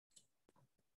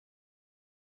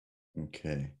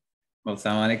Okay. Well,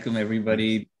 assalamu alaikum,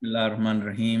 everybody. Bismillah ar-Rahman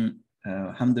ar-Rahim.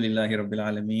 Alhamdulillahi Rabbil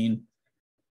Alameen.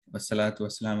 Wassalatu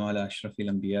wassalamu ala ashrafil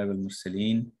anbiya wal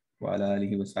mursaleen. Wa ala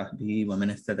alihi wa sahbihi wa man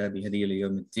ihtada bihadihi ila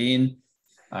yawm ad-din.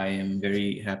 I am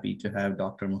very happy to have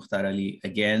Dr. Mukhtar Ali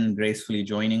again graciously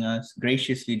joining us,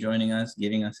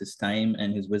 giving us his time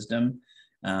and his wisdom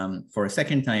for a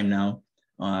second time now.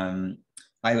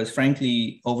 I was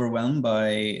frankly overwhelmed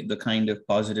by the kind of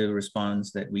positive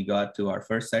response that we got to our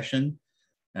first session.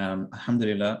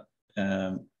 Alhamdulillah.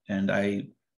 And I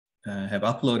have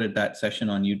uploaded that session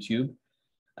on YouTube.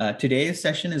 Today's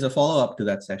session is a follow-up to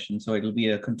that session. So it'll be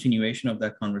a continuation of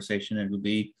that conversation. It will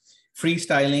be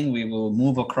freestyling. We will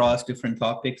move across different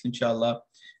topics, inshallah.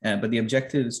 But the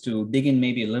objective is to dig in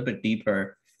maybe a little bit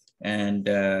deeper. And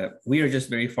we are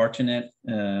just very fortunate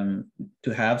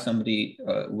to have somebody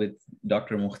with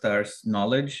Dr. Mukhtar's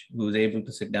knowledge who's able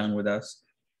to sit down with us.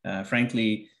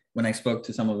 Frankly, when I spoke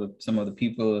to some of the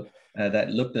people that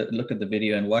looked at the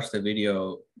video and watched the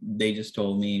video, they just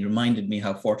reminded me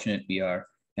how fortunate we are.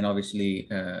 And obviously,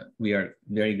 we are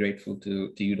very grateful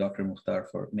to you, Dr. Mukhtar,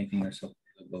 for making yourself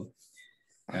available.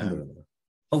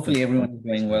 Hopefully everyone is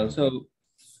doing well. So,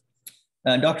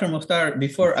 Dr. Mukhtar,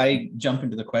 before I jump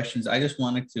into the questions, I just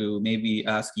wanted to maybe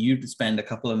ask you to spend a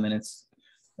couple of minutes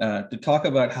to talk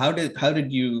about how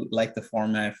did you like the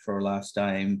format for last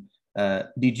time?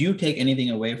 Did you take anything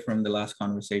away from the last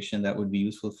conversation that would be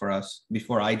useful for us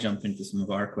before I jump into some of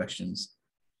our questions?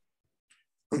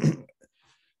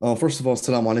 First of all,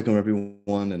 assalamu alaikum,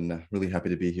 everyone, and really happy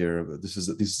to be here. This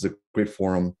is a great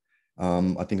forum.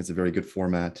 I think it's a very good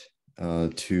format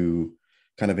to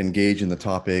kind of engage in the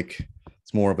topic.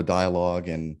 It's more of a dialogue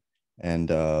and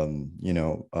a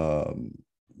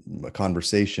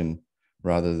conversation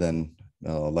rather than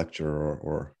a lecture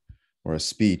or a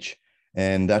speech.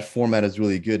 And that format is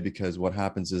really good because what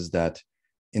happens is that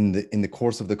in the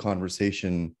course of the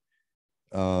conversation,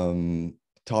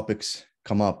 topics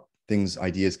come up,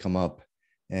 ideas come up,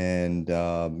 and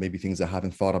maybe things I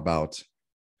haven't thought about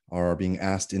are being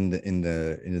asked in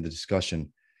the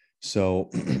discussion.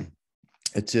 So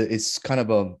it's kind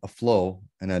of a flow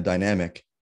and a dynamic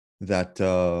that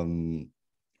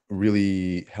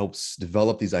really helps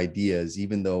develop these ideas,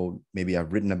 even though maybe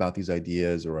I've written about these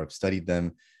ideas or I've studied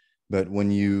them. But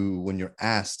when you're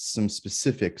asked some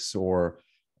specifics or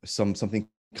something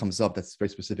comes up that's very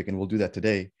specific, and we'll do that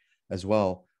today as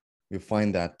well, you'll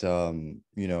find that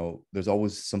there's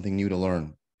always something new to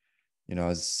learn.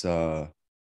 As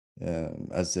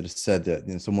it is said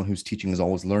that someone who's teaching is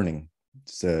always learning.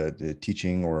 The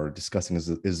teaching or discussing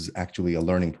is actually a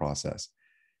learning process.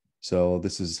 So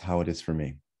this is how it is for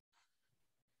me.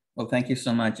 Well, thank you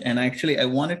so much. And actually, I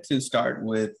wanted to start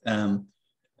with.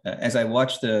 As I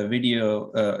watched the video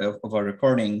of our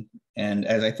recording, and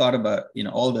as I thought about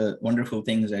all the wonderful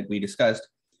things that we discussed,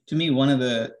 to me, one of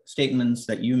the statements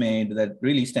that you made that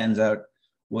really stands out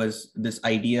was this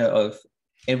idea of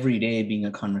every day being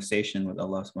a conversation with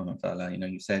Allah subhanahu wa ta'ala.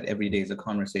 You said every day is a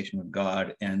conversation with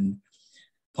God, and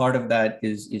part of that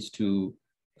is to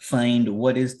find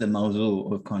what is the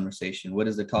mawzu of conversation, what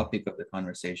is the topic of the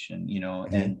conversation,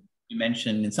 and you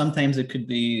mentioned, and sometimes it could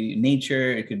be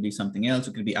nature, it could be something else,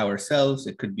 it could be ourselves,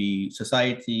 it could be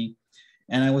society.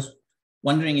 And I was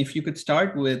wondering if you could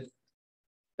start with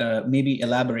maybe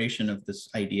elaboration of this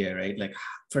idea, right? Like,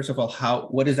 first of all,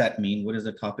 what does that mean? What does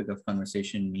the topic of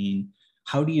conversation mean?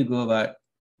 How do you go about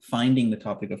finding the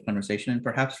topic of conversation? And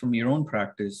perhaps from your own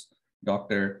practice,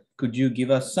 Doctor, could you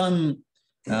give us some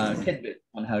tidbit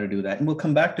on how to do that? And we'll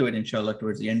come back to it, inshallah,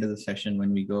 towards the end of the session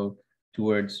when we go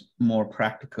towards more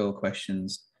practical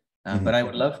questions. But I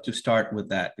would love to start with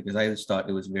that because I just thought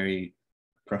it was very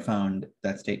profound,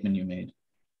 that statement you made.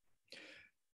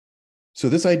 So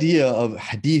this idea of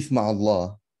hadith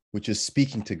ma'allah, which is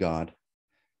speaking to God,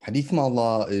 hadith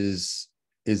ma'allah is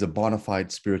a bona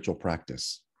fide spiritual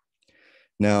practice.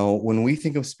 Now, when we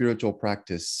think of spiritual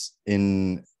practice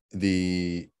in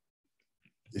the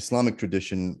Islamic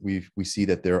tradition, we see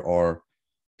that there are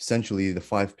essentially the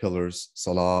 5 pillars: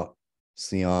 salah,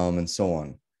 siyam, and so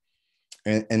on.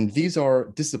 And these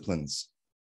are disciplines.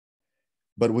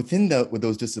 But with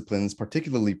those disciplines,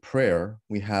 particularly prayer,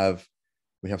 we have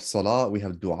salah, we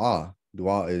have dua.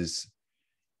 Dua is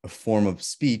a form of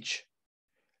speech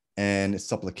and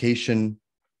supplication,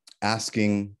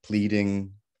 asking,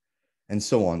 pleading, and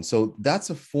so on. So that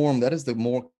is the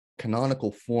more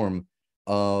canonical form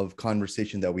of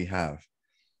conversation that we have.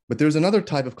 But there's another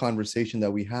type of conversation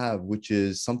that we have, which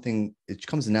is something, it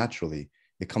comes naturally.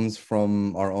 It comes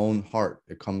from our own heart.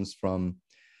 It comes from,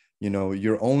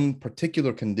 your own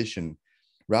particular condition,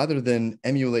 rather than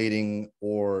emulating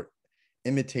or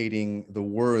imitating the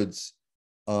words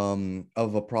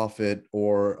of a prophet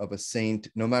or of a saint,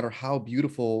 no matter how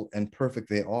beautiful and perfect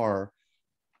they are,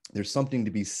 there's something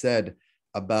to be said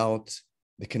about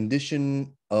the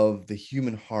condition of the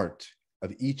human heart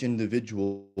of each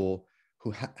individual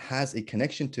who has a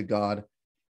connection to God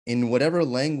in whatever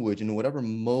language, in whatever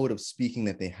mode of speaking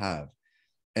that they have.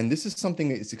 And this is something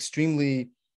that is extremely,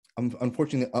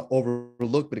 unfortunately,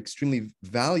 overlooked, but extremely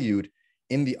valued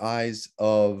in the eyes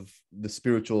of the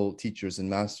spiritual teachers and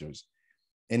masters.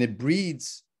 And it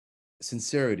breeds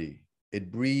sincerity.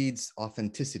 It breeds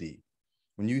authenticity.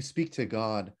 When you speak to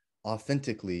God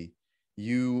authentically,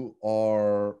 you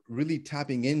are really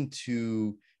tapping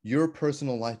into your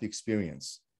personal life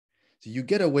experience. So you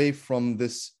get away from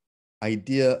this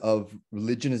idea of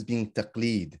religion as being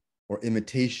taqleed or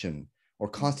imitation or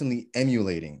constantly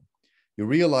emulating. You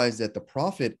realize that the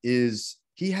prophet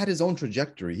he had his own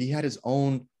trajectory. He had his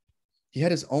own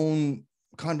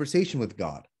conversation with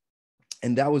God,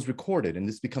 and that was recorded, and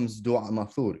this becomes dua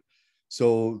mathur.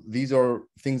 So these are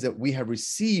things that we have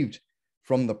received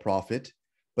from the prophet,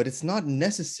 but it's not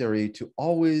necessary to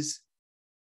always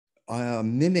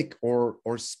mimic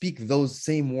or speak those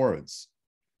same words.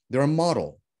 They're a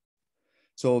model.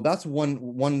 So that's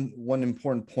one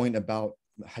important point about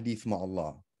hadith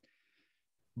ma'allah.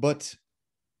 But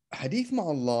hadith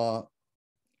ma'allah,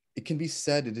 it can be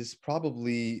said it is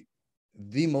probably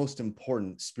the most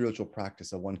important spiritual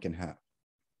practice that one can have.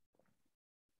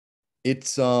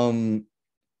 It's and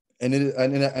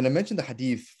I mentioned the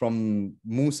hadith from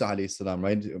Musa alayhi salam,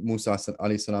 right? Musa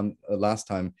alayhi salam last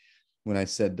time when I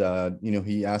said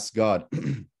he asked God,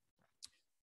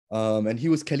 and he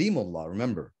was Kalimullah,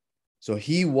 remember? So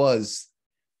he was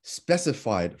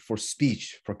specified for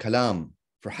speech, for kalam,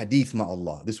 for hadith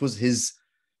ma'allah. This was his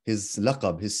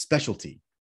laqab, his specialty.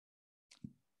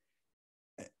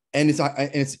 And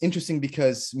it's interesting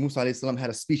because Musa alayhi salam had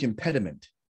a speech impediment,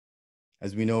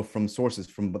 as we know from sources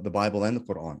from the Bible and the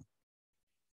Quran.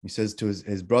 He says to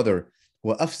his brother,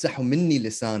 وَأَفْسَحُ مِنِّي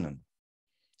لِسَانًا.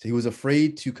 So he was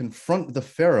afraid to confront the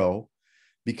Pharaoh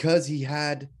because he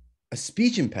had a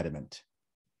speech impediment,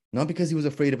 not because he was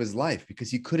afraid of his life, because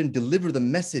he couldn't deliver the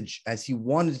message as he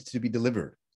wanted it to be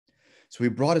delivered. So he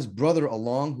brought his brother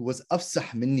along who was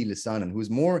أَفْسَحْ مِنِّي لِسَانًا, who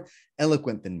was more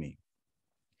eloquent than me.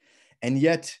 And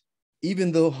yet,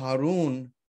 even though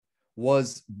Harun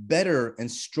was better and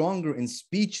stronger in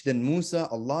speech than Musa,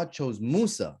 Allah chose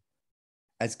Musa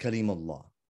as Kalimullah.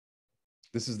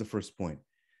 This is the first point.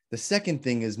 The second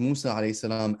thing is Musa alayhi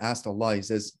salam asked Allah, he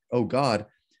says, oh God,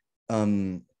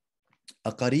 أَقَرِيبٌ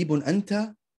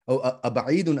أَنْتَ أَوْ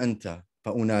أَبَعِيدٌ أَنْتَ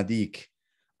فَأُنَادِيكَ.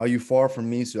 Are you far from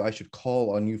me, so I should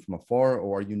call on you from afar,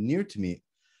 or are you near to me?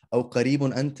 أَوْ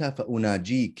قَرِيبٌ أَنْتَ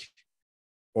فَأُنَاجِيكَ.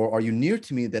 Or are you near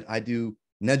to me that I do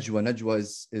najwa? Najwa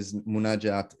is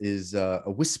munajat, is a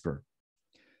whisper.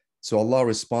 So Allah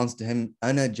responds to him,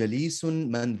 أَنَا جَلِيسٌ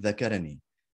مَنْ ذَكَرَنِي.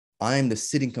 I am the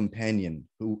sitting companion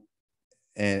who,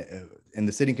 and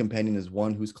the sitting companion is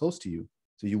one who's close to you.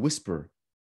 So you whisper,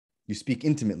 you speak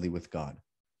intimately with God.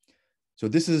 So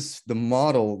this is the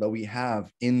model that we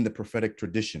have in the prophetic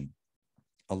tradition.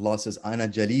 Allah says, Ana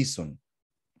jalisun.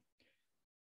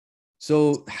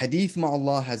 So hadith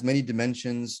ma'allah has many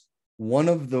dimensions. One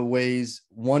of the ways,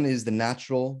 one is the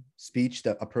natural speech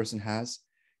that a person has.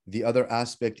 The other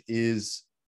aspect is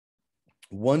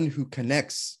one who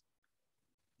connects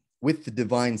with the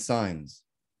divine signs,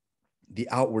 the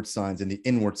outward signs and the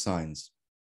inward signs,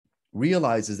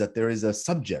 realizes that there is a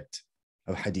subject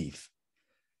of hadith.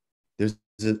 There's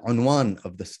an unwan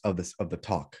of the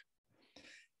talk.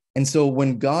 And so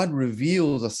when God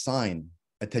reveals a sign,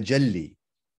 a tajalli,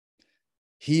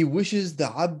 he wishes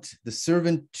the abd, the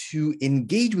servant, to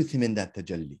engage with him in that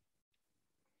tajalli.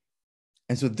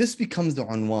 And so this becomes the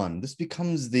unwan, this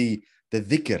becomes the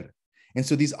dhikr. And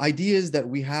so these ideas that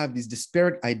we have, these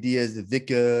disparate ideas, the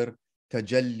dhikr,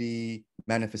 tajalli,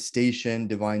 manifestation,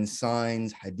 divine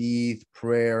signs, hadith,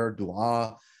 prayer,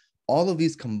 dua, all of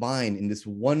these combine in this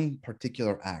one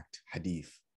particular act,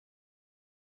 hadith.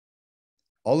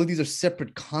 All of these are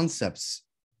separate concepts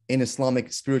in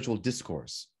Islamic spiritual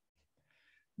discourse.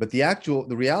 But the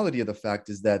reality of the fact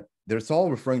is that it's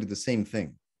all referring to the same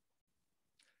thing.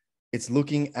 It's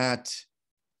looking at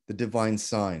the divine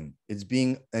sign. It's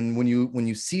being, and when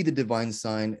you see the divine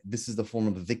sign, this is the form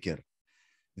of dhikr.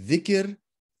 Dhikr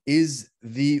is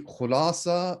the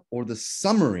khulasa, or the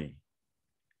summary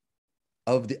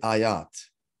of the ayat.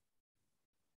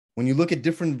 When you look at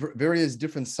various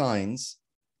different signs,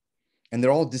 and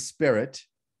they're all disparate,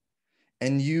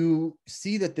 and you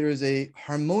see that there is a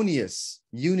harmonious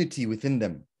unity within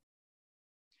them,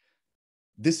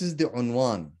 this is the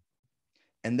unwan.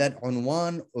 And that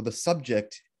unwan, or the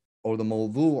subject, or the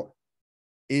mawdu'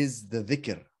 is the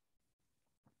dhikr.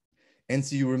 And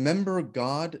so you remember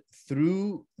God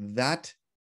through that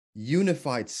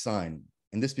unified sign,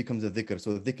 and this becomes a dhikr.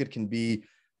 So the dhikr can be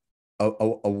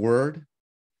a word,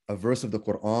 a verse of the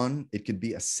Quran. It could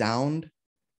be a sound.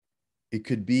 It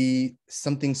could be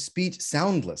something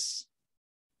soundless.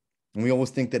 And we always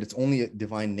think that it's only a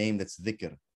divine name that's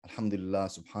dhikr. Alhamdulillah,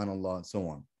 subhanallah, and so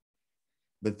on.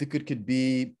 But dhikr could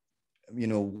be,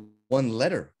 one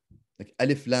letter, like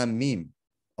alif, lam, mim.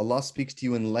 Allah speaks to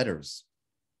you in letters,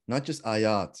 not just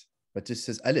ayat, but just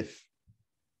says alif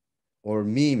or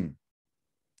mim.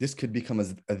 This could become a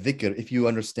dhikr if you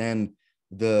understand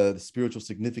the spiritual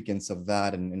significance of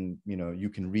that, and you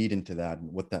can read into that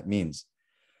and what that means.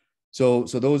 So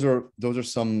those are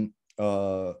some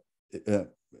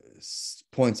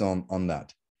points on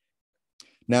that.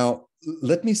 Now,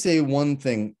 let me say one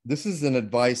thing. This is an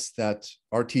advice that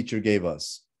our teacher gave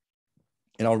us,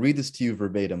 and I'll read this to you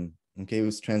verbatim. Okay, it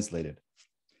was translated.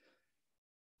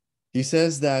 He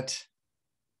says that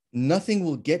nothing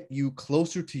will get you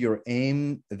closer to your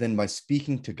aim than by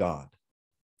speaking to God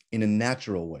in a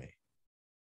natural way.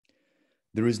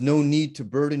 There is no need to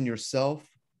burden yourself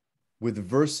with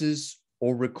verses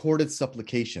or recorded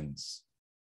supplications.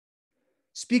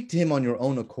 Speak to him on your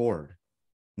own accord,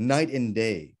 night and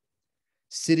day,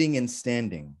 sitting and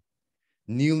standing,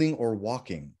 kneeling or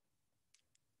walking,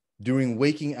 during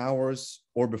waking hours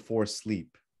or before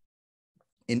sleep,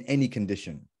 in any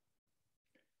condition.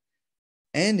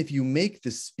 And if you make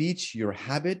the speech your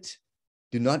habit,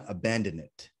 do not abandon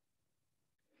it,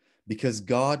 because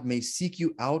God may seek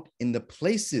you out in the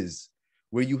places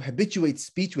where you habituate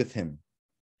speech with him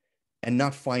and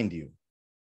not find you.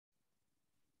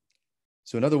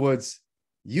 So in other words,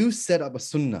 you set up a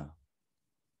sunnah,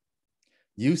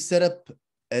 you set up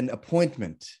an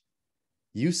appointment,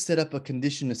 you set up a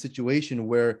condition, a situation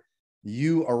where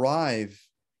you arrive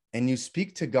and you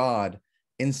speak to God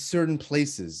in certain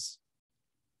places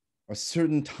or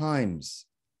certain times,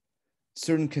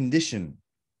 certain condition.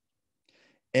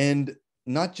 And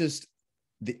not just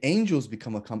the angels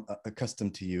become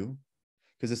accustomed to you,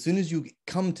 because as soon as you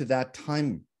come to that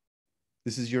time,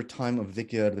 this is your time of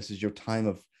dhikr, this is your time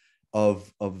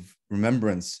of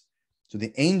remembrance. So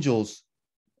the angels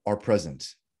are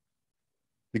present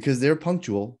because they're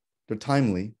punctual, they're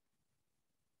timely.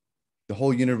 The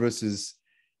whole universe is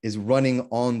running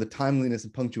on the timeliness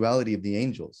and punctuality of the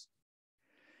angels.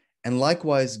 And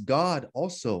likewise, God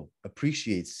also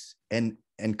appreciates and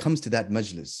comes to that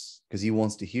majlis because he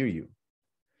wants to hear you.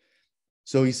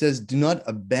 So he says, do not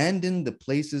abandon the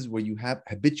places where you have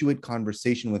habituate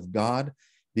conversation with God,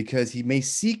 because he may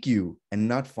seek you and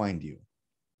not find you.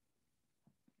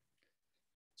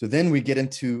 So then we get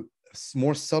into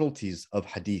more subtleties of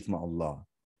hadith ma'allah.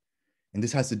 And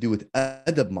this has to do with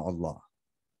adab ma'allah.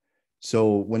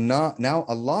 So when now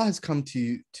Allah has come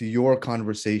to your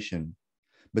conversation,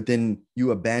 but then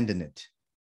you abandon it.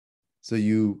 So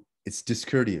it's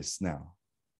discourteous now.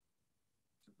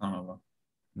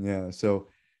 Yeah, so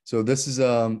this is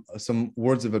some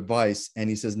words of advice, and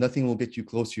he says nothing will get you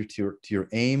closer to your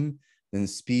aim than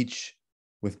speech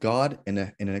with God in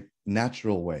a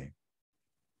natural way.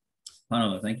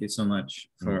 Thank you so much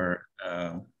for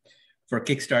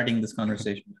kickstarting this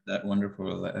conversation with that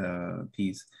wonderful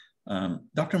piece.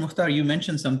 Dr. Mukhtar, you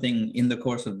mentioned something in the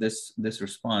course of this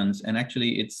response, and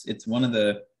actually it's one of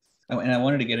the, and I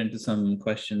wanted to get into some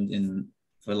questions in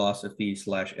philosophy /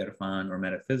 irfan or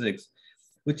metaphysics,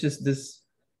 which is this,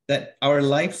 that our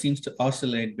life seems to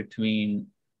oscillate between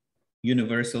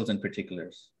universals and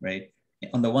particulars, right?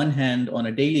 On the one hand, on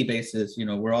a daily basis,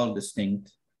 we're all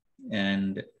distinct,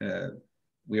 and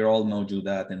we're all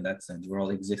mawjudat in that sense, we're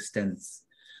all existence.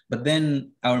 But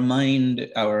then our mind,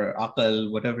 our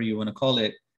aql, whatever you want to call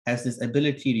it, has this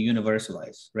ability to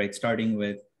universalize, right? Starting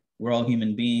with, we're all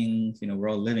human beings, we're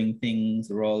all living things,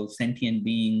 we're all sentient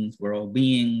beings, we're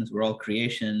all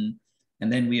creation.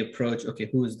 And then we approach, okay,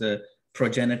 who is the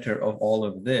progenitor of all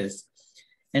of this?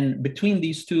 And between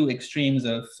these two extremes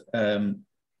of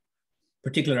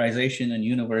particularization and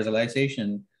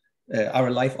universalization,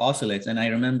 our life oscillates. And I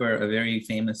remember a very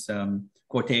famous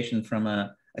quotation from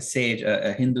a sage,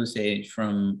 a Hindu sage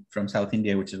from South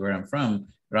India, which is where I'm from,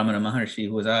 Ramana Maharshi,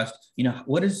 who was asked,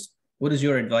 what is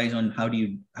your advice on how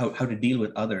to deal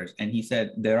with others? And he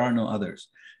said, there are no others.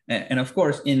 And of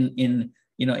course, in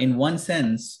one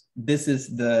sense, this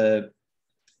is the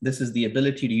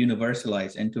ability to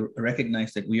universalize and to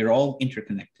recognize that we are all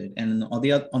interconnected. And on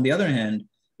the other hand,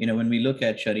 when we look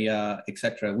at Sharia,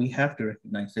 etc., we have to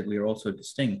recognize that we are also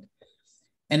distinct.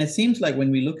 And it seems like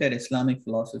when we look at Islamic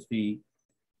philosophy,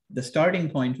 the starting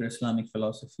point for Islamic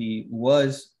philosophy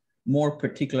was more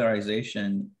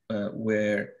particularization,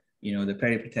 where the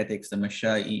peripatetics, the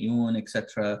masha'i'un,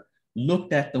 etc.,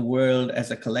 looked at the world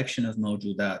as a collection of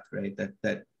mawjudat, right?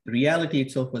 That reality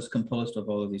itself was composed of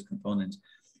all of these components.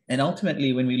 And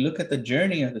ultimately, when we look at the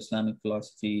journey of Islamic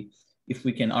philosophy, if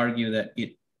we can argue that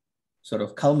it sort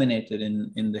of culminated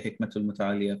in the Hikmatul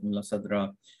Muta'ali of Mullah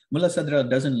Sadra. Mullah Sadra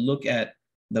doesn't look at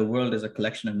the world as a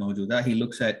collection of mawjudat. He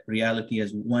looks at reality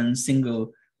as one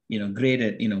single,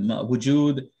 graded,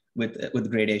 wujud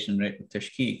with gradation, right, with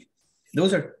tashkik.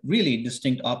 Those are really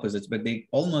distinct opposites, but they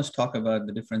almost talk about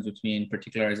the difference between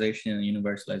particularization and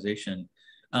universalization.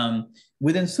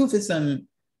 Within Sufism,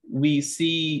 we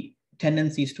see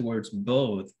tendencies towards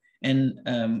both.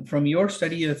 And from your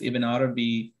study of Ibn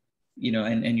Arabi,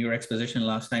 and your exposition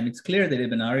last time, it's clear that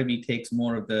Ibn Arabi takes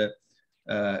more of the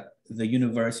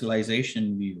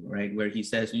universalization view, right? Where he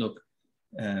says, look,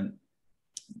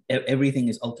 everything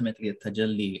is ultimately a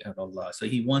tajalli of Allah. So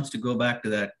he wants to go back to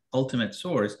that ultimate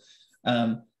source.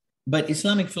 But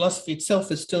Islamic philosophy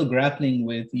itself is still grappling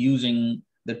with using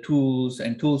the tools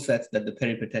and tool sets that the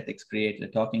peripatetics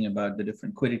created, talking about the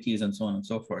different quiddities and so on and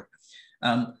so forth.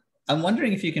 I'm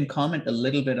wondering if you can comment a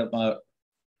little bit about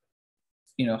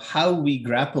how we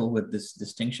grapple with this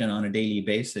distinction on a daily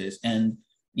basis, and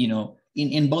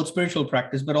in both spiritual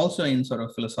practice, but also in sort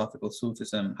of philosophical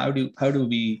Sufism. How do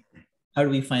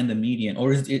we find the median,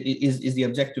 or is the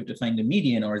objective to find the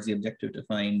median, or is the objective to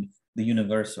find the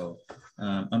universal?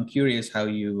 I'm curious how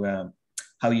you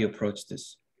approach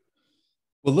this.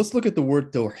 Well, let's look at the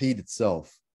word tawheed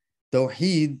itself.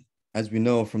 Tawheed, as we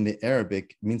know from the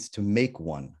Arabic, means to make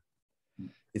one.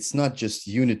 It's not just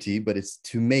unity, but it's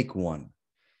to make one.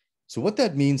 So what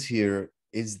that means here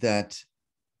is that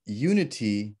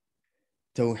unity,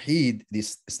 tawheed, the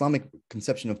Islamic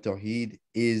conception of tawheed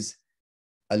is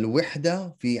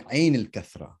al-wahda fi ayn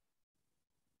al-kathra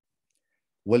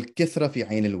wal-kathra fi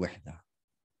ayn al-wahda.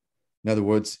 In other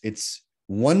words, it's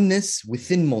oneness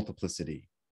within multiplicity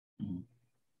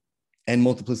and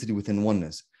multiplicity within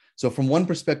oneness. So from one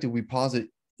perspective, we posit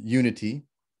unity,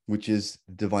 which is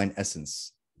divine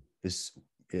essence. This,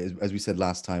 as we said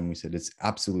last time, we said it's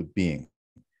absolute being,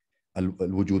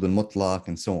 al-wujud al-mutlaq,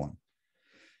 and so on.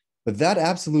 But that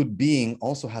absolute being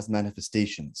also has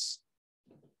manifestations,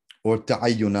 or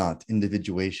ta'ayyunat,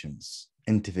 individuations,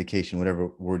 entification, whatever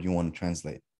word you want to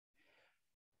translate.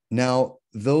 Now,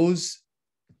 those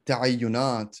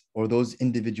ta'ayyunat, or those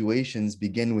individuations,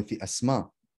 begin with the asma.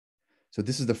 So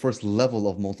this is the first level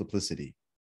of multiplicity.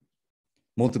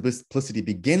 Multiplicity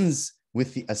begins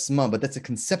with the asma, but that's a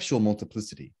conceptual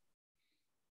multiplicity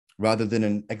rather than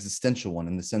an existential one,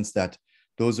 in the sense that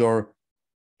those are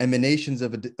emanations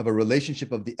of a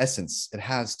relationship of the essence. It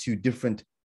has two different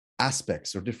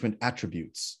aspects or different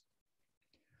attributes.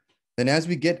 Then as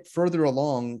we get further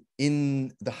along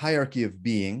in the hierarchy of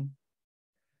being,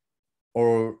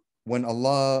 or when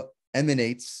Allah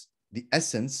emanates the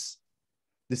essence,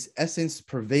 this essence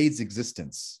pervades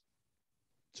existence.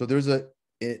 So there's an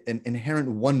inherent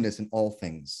oneness in all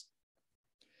things.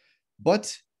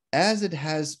 But as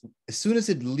soon as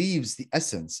it leaves the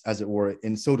essence, as it were,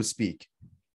 in so to speak,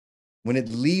 when it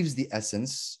leaves the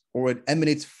essence, or it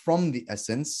emanates from the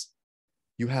essence,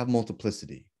 you have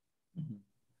multiplicity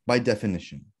by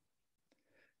definition.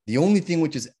 The only thing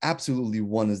which is absolutely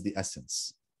one is the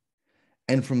essence.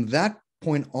 And from that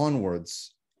point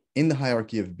onwards, in the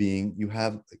hierarchy of being, you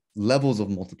have levels of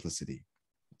multiplicity,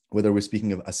 whether we're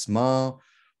speaking of asma,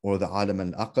 or the alam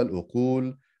al-aql,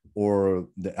 uqul, or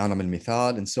the alam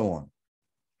al-mithal, and so on.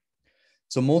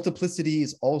 So multiplicity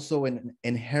is also an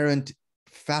inherent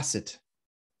facet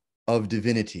of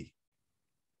divinity.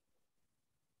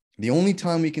 The only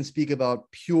time we can speak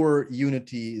about pure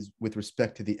unity is with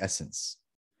respect to the essence.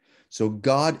 So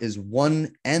God is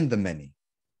one and the many.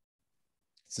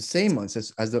 It's the same as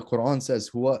the Quran says,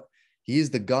 He is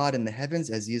the God in the heavens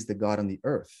as He is the God on the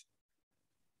earth.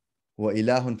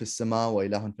 وَإِلَهٌ فِي السَّمَاءِ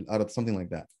وَإِلَهٌ فِي الْأَرْضِ, something like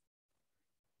that.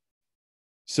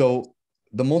 So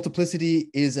the multiplicity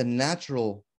is a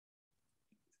natural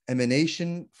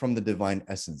emanation from the divine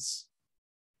essence.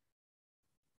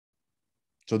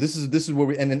 So this is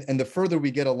where and the further we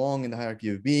get along in the hierarchy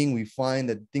of being, we find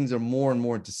that things are more and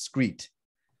more discrete.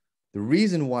 The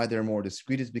reason why they're more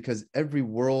discrete is because every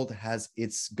world has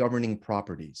its governing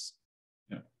properties.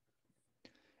 Yeah.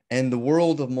 And the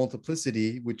world of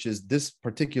multiplicity, which is this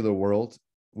particular world,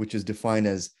 which is defined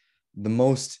as the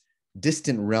most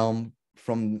distant realm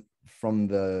from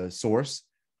the source,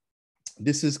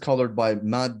 this is colored by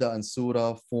madda and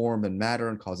surah, form and matter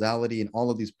and causality and all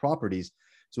of these properties.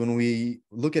 So when we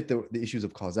look at the issues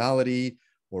of causality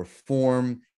or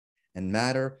form and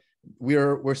matter,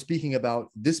 we're speaking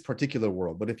about this particular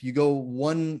world. But if you go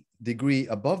one degree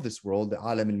above this world, the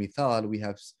alam al-mithal, we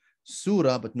have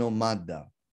surah but no madda.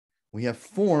 We have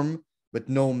form but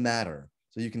no matter.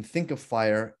 So you can think of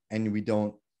fire and we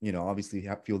don't, obviously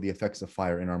feel the effects of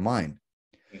fire in our mind.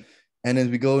 And as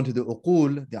we go into the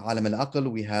uqul, the alam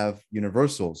al-aql, we have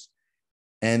universals.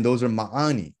 And those are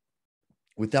ma'ani,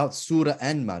 without surah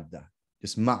and madda,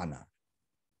 just ma'na.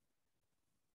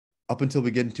 Up until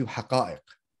we get into haqa'iq,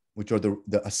 which are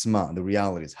the asma, the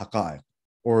realities, haqa'iq,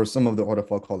 or some of the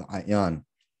urafa call it ayan.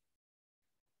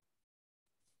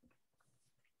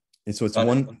 And so it's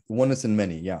oneness in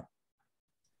many, yeah.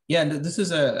 Yeah, this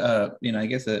is I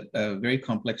guess a very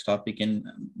complex topic, and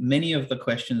many of the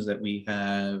questions that we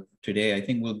have today, I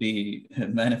think, will be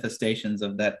manifestations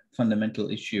of that fundamental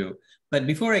issue. But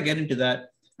before I get into that,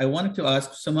 I wanted to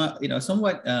ask somewhat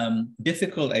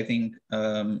difficult, I think,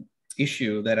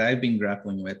 issue that I've been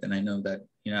grappling with, and I know that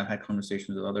I've had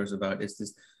conversations with others about, is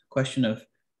this question of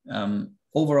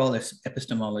overall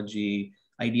epistemology,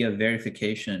 idea of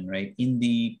verification, right? In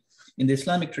the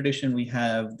Islamic tradition, we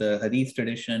have the hadith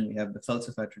tradition, we have the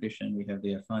falsafa tradition, we have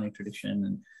the irfani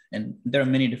tradition, and there are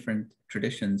many different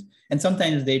traditions. And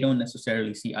sometimes they don't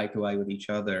necessarily see eye to eye with each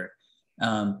other.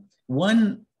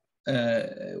 One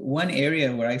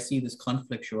area where I see this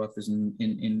conflict show up is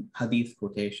in hadith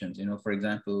quotations. For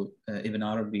example, Ibn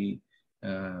Arabi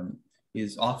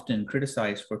is often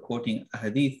criticized for quoting a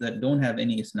hadith that don't have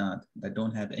any isnad, that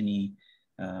don't have any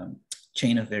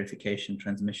chain of verification,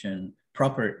 transmission,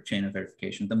 proper chain of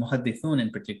verification. The muhaddithun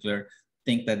in particular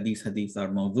think that these hadiths are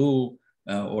mawdu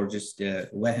or just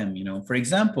wahm. For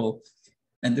example,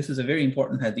 and this is a very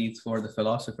important hadith for the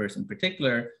philosophers in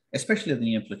particular, especially the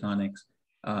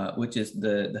Neoplatonics, which is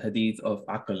the hadith of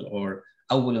aql, or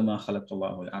awwal ma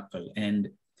khalaqallahu al-aql. And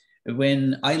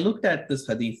when I looked at this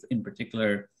hadith in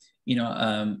particular,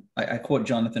 I quote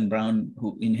Jonathan Brown,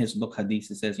 who in his book Hadith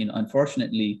says,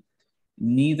 unfortunately,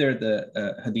 neither the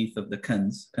hadith of the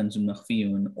Kanzul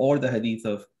Makhfiyun or the hadith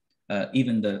of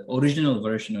even the original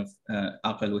version of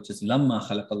aql, which is lamma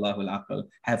khalaqallahu al-aql,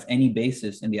 have any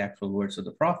basis in the actual words of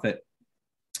the Prophet.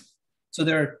 So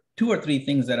there are two or three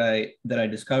things that I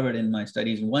discovered in my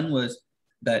studies. One was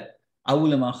that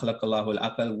awwal ma khalaqallahu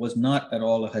al-aql was not at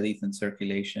all a hadith in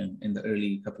circulation in the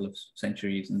early couple of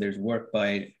centuries. And there's work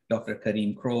by Dr.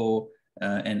 Karim Crow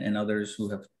and others who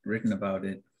have written about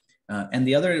it. And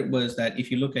the other was that if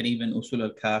you look at even Usul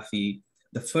al-Kafi,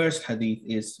 the first hadith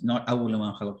is not awwal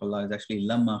ma khalaqallah, it's actually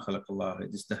lamma khalaqallah.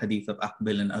 It's the hadith of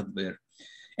Aqbil and Adbir.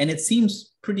 And it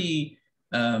seems pretty,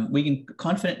 we can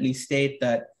confidently state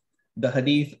that the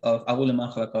hadith of awwal ma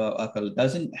khalaqallah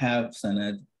doesn't have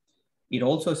sanad. It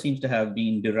also seems to have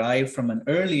been derived from an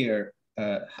earlier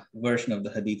version of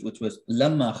the hadith, which was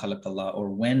lamma khalaqallah, or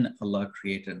when Allah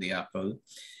created the aql.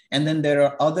 And then there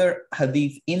are other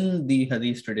hadith in the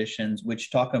hadith traditions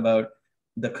which talk about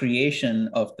the creation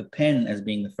of the pen as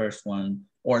being the first one,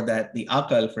 or that the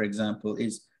aql, for example,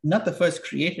 is not the first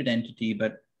created entity,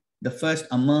 but the first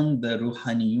among the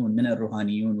ruhaniyun, min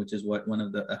al-ruhaniyun, which is what one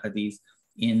of the hadith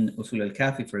in Usul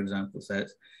al-Kafi, for example,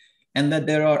 says. And that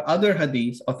there are other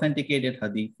hadiths, authenticated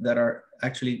hadith, that are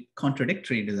actually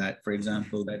contradictory to that. For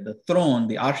example, that the throne,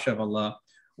 the arsh of Allah,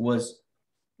 was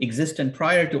existent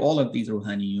prior to all of these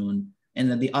ruhaniyun, and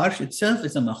that the arsh itself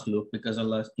is a makhluk, because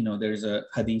Allah, there's a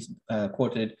hadith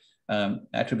quoted,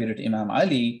 attributed to Imam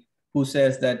Ali, who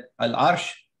says that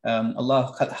al-arsh,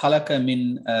 Allah khalaqa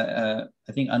min,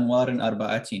 I think, anwar and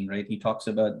arba'atin, right? He talks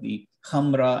about the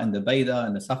khamra and the bayda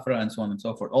and the safra and so on and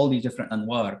so forth, all these different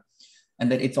anwar,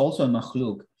 and that it's also a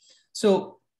makhluk.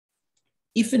 So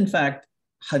if in fact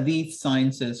hadith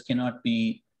sciences cannot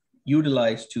be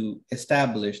utilized to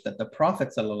establish that the Prophet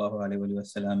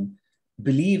ﷺ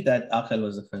believed that aql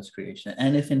was the first creation,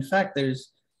 and if in fact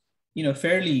there's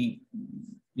fairly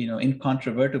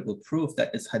incontrovertible proof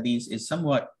that this hadith is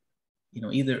somewhat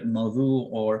either mawdu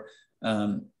or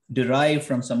derived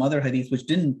from some other hadith which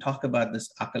didn't talk about this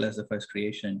aql as the first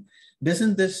creation,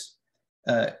 doesn't this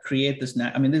create this?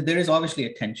 There is obviously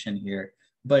a tension here,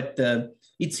 but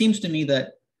it seems to me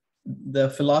that the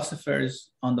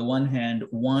philosophers, on the one hand,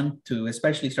 want to,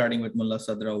 especially starting with Mullah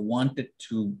Sadra, wanted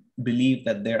to believe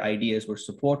that their ideas were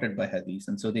supported by hadith,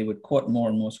 and so they would quote more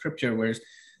and more scripture, whereas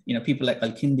people like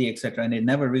Al-Kindi, etc., and they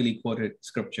never really quoted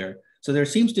scripture. So there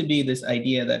seems to be this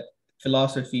idea that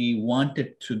philosophy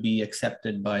wanted to be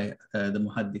accepted by the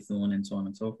muhaddithun and so on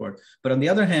and so forth. But on the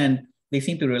other hand, they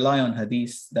seem to rely on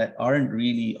hadiths that aren't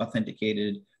really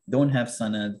authenticated, don't have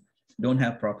sanad, don't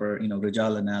have proper,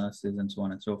 rijal analysis and so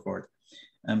on and so forth.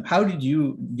 How did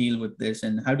you deal with this,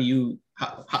 and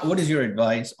what is your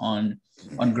advice on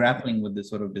grappling with this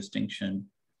sort of distinction?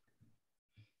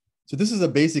 So this is a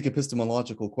basic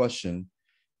epistemological question.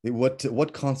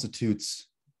 What constitutes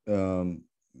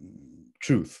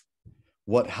truth?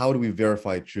 How do we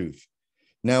verify truth?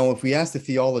 Now, if we ask the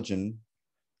theologian,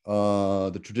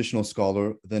 the traditional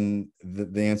scholar, then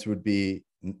the answer would be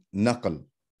naql,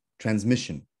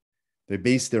 transmission. They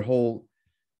base their whole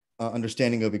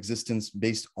understanding of existence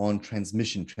based on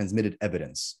transmitted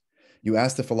evidence. You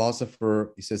ask the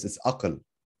philosopher, he says it's aql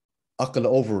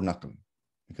over naql,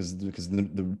 because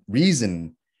the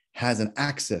reason has an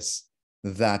access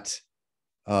that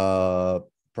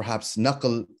perhaps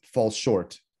naql falls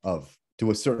short of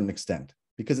to a certain extent,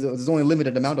 because there's only a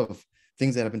limited amount of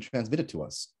things that have been transmitted to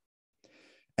us.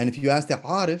 And if you ask the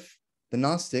arif, the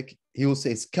Gnostic, he will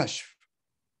say it's kashf.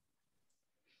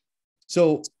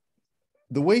 So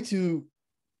the way to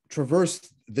traverse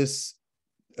this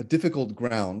difficult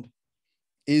ground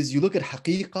is you look at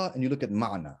haqiqa and you look at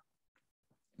ma'na.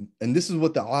 And this is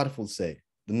what the arif will say.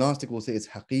 The Gnostic will say it's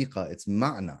haqiqa, it's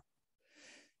ma'na.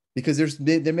 Because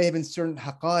there may have been certain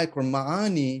haqa'iq or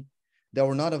ma'ani that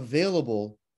were not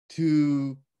available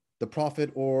to the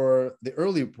prophet or the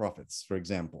early prophets, for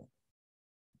example.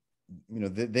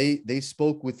 They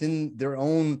spoke within their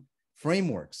own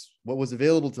frameworks, what was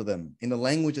available to them in the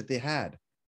language that they had.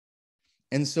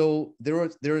 And so there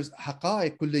is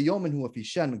haqa'iq kulli yawmin huwa fi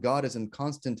shan. God is in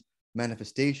constant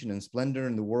manifestation and splendor,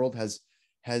 and the world is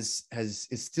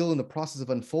still in the process of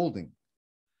unfolding.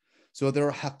 So there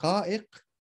are haqa'iq,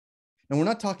 and we're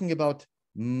not talking about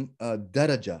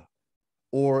daraja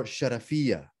or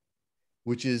sharafiyya,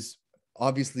 which is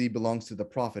obviously belongs to the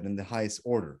prophet in the highest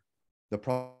order. The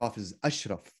prophet is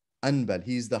ashraf, anbal.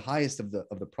 He's the highest of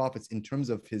the prophets in terms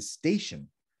of his station.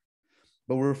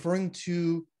 But we're referring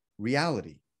to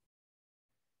reality,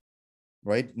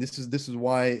 right? This is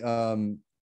why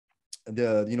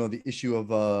the issue of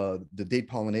the date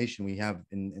pollination we have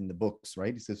in the books,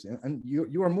 right? It says, and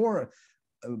you are more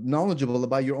knowledgeable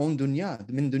about your own dunya,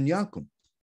 min dunyakum,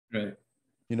 right?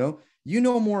 You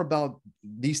know more about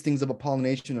these things about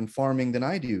pollination and farming than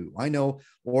I do. I know,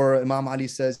 or Imam Ali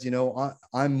says,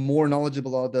 I'm more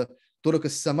knowledgeable about the turuq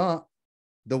as-sama,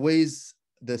 the ways,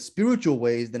 the spiritual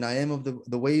ways, than I am of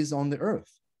the ways on the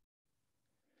earth.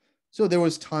 So there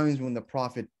was times when the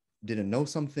prophet didn't know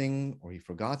something, or he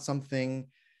forgot something,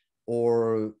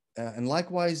 and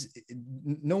likewise,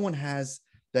 no one has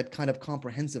that kind of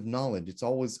comprehensive knowledge. It's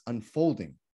always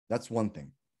unfolding. That's one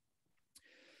thing.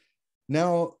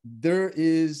 Now, there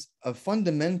is a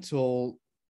fundamental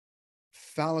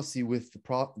fallacy with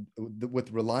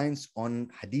reliance on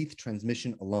hadith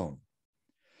transmission alone.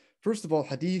 First of all,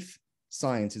 hadith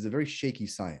science is a very shaky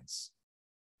science.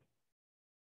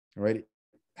 All right?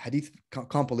 Hadith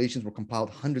compilations were compiled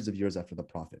hundreds of years after the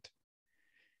Prophet.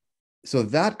 So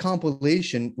that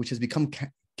compilation, which has become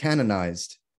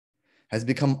canonized, has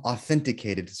become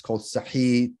authenticated. It's called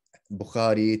Sahih,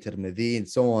 Bukhari, Tirmidhi, and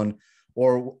so on.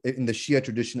 Or in the Shia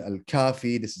tradition,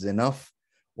 al-Kafi, this is enough,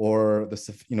 or the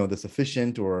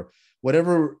sufficient, or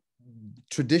whatever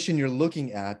tradition you're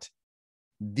looking at.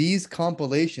 These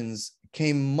compilations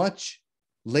came much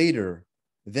later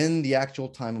than the actual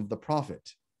time of the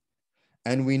Prophet.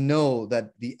 And we know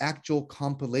that the actual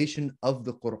compilation of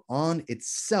the Quran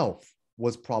itself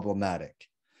was problematic.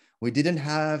 We didn't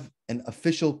have an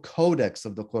official codex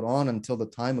of the Quran until the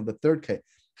time of the third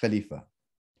Khalifa.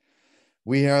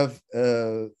 We have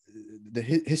the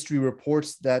history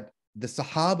reports that the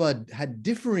Sahaba had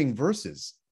differing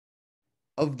verses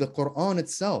of the Quran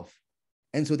itself.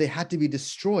 And so they had to be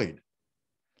destroyed,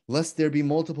 lest there be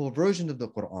multiple versions of the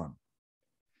Quran.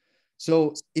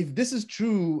 So if this is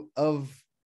true of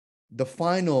the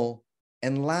final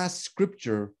and last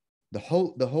scripture, the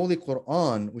Holy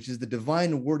Quran, which is the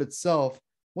divine word itself,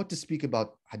 what to speak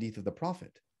about hadith of the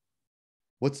Prophet?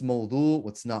 What's mawdu',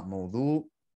 what's not mawdu'?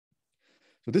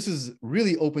 So this is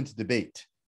really open to debate.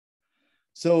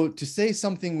 So to say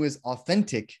something was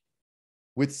authentic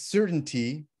with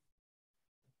certainty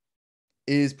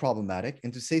is problematic,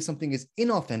 and to say something is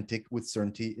inauthentic with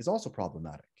certainty is also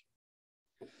problematic.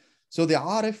 So the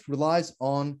Arif relies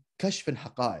on kashf and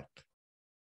haqa'iq.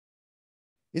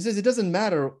 He says it doesn't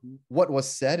matter what was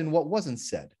said and what wasn't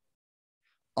said.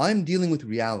 I'm dealing with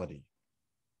reality.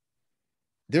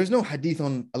 There's no hadith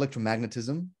on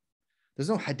electromagnetism. There's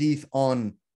no hadith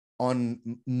on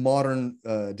modern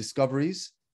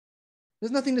discoveries.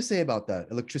 There's nothing to say about that.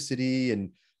 Electricity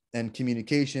and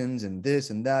communications and this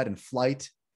and that and flight.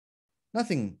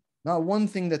 Nothing, not one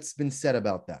thing that's been said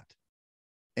about that.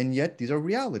 And yet these are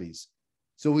realities.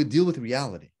 So we deal with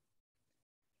reality.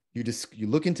 You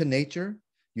look into nature,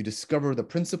 you discover the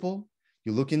principle,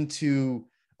 you look into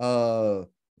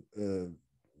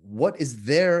what is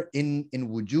there in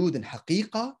wujud and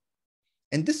haqiqah,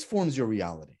 and this forms your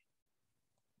reality.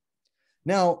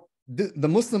 Now, the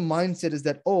Muslim mindset is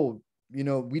that, oh,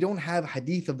 we don't have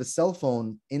hadith of the cell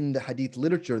phone in the hadith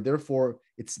literature, therefore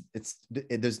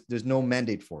there's no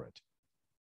mandate for it.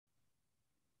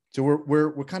 So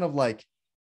we're kind of like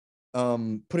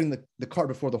putting the cart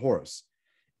before the horse.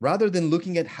 Rather than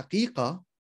looking at haqiqah,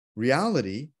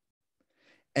 reality,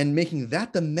 and making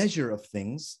that the measure of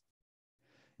things,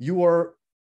 you are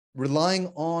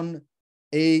relying on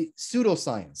a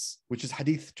pseudoscience, which is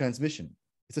hadith transmission.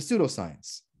 It's a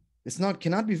pseudoscience.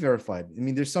 Cannot be verified. I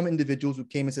mean, there's some individuals who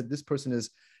came and said this person is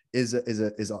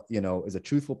a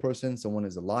truthful person, someone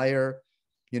is a liar.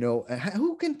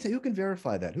 Who can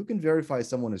verify that? Who can verify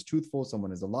someone is truthful,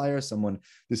 someone is a liar,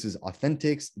 this is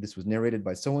authentic, this was narrated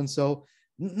by so and so?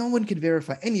 No one can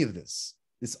verify any of this.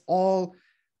 It's all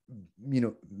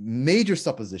major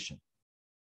supposition.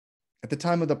 At the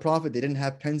time of the Prophet, they didn't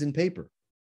have pens and paper,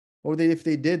 or if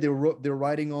they did, they're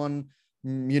writing on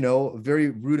a very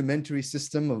rudimentary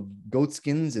system of goat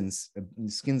skins and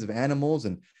skins of animals,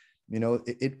 and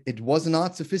it was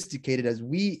not sophisticated as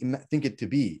we think it to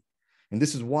be. And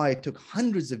this is why it took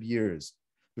hundreds of years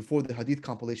before the hadith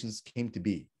compilations came to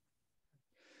be.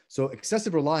 So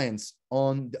excessive reliance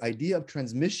on the idea of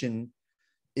transmission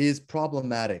is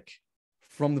problematic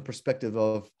from the perspective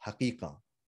of haqiqah,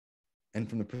 and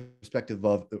from the perspective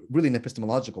of really an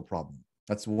epistemological problem.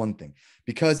 That's one thing,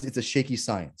 because it's a shaky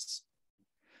science.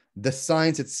 The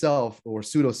science itself, or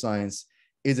pseudoscience,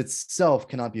 itself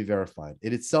cannot be verified.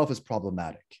 It itself is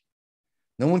problematic.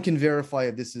 No one can verify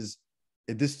if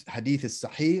this hadith is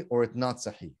sahih or it's not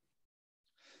sahih.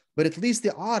 But at least the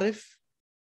arif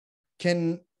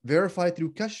can verify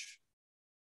through kashf,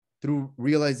 through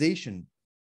realization.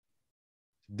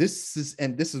 This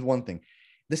is one thing.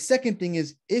 The second thing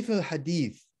is, if a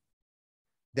hadith,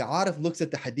 the arif looks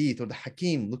at the hadith, or the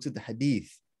hakim looks at the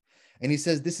hadith, and he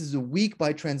says this is weak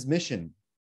by transmission,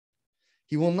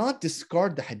 he will not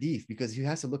discard the hadith, because he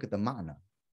has to look at the ma'na.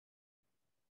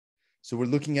 So we're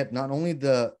looking at not only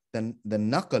the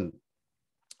naql,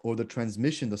 or the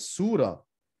transmission, the surah,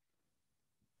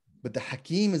 but the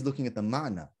hakim is looking at the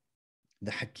ma'na.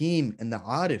 The hakim and the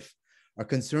arif are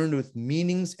concerned with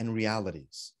meanings and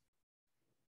realities.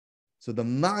 So the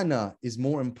ma'na is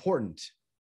more important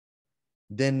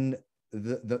than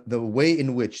the way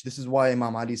in which, this is why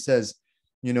Imam Ali says,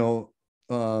 look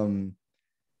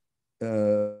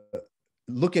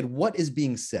at what is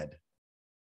being said,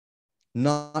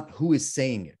 not who is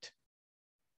saying it.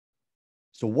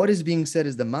 So what is being said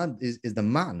is the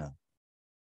ma'na.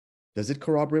 Does it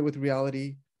corroborate with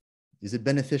reality? Is it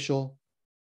beneficial?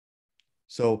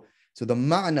 So the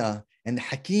ma'na, and the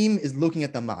hakim is looking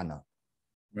at the ma'na.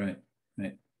 Right.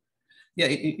 Yeah,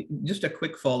 just a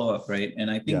quick follow-up, right? And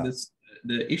I think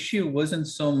the issue wasn't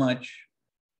so much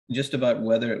just about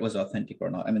whether it was authentic or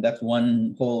not. I mean, that's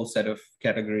one whole set of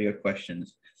category of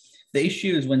questions. The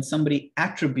issue is when somebody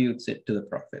attributes it to the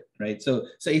Prophet, right? So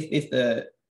if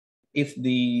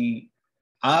the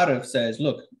Arif says,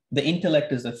 look, the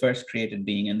intellect is the first created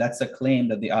being, and that's a claim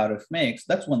that the Arif makes,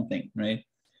 that's one thing, right?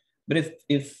 But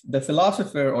if the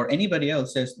philosopher or anybody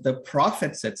else says the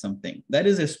Prophet said something, that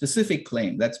is a specific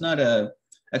claim. That's not a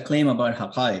claim about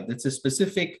haqa'iq. That's a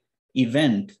specific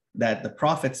event that the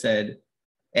Prophet said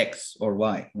X or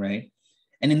Y, right?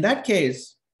 And in that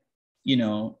case,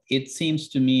 it seems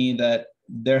to me that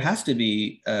there has to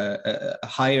be a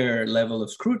higher level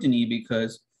of scrutiny,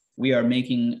 because we're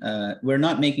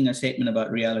not making a statement about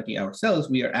reality ourselves.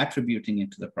 We are attributing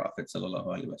it to the Prophet sallallahu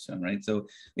alaihi wasallam, right? So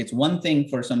it's one thing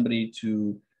for somebody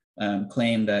to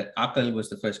claim that aql was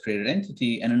the first created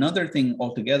entity, and another thing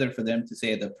altogether for them to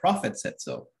say the Prophet said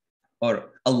so,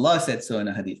 or Allah said so in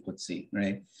a hadith qudsi,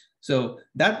 right? So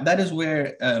that is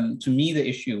where, to me, the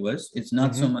issue was. It's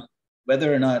not so much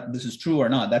whether or not this is true or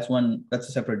not. That's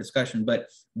a separate discussion. But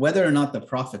whether or not the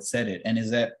Prophet said it, and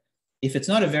is that, if it's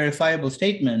not a verifiable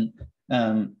statement,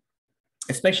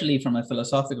 especially from a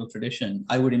philosophical tradition,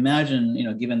 I would imagine,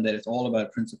 given that it's all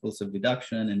about principles of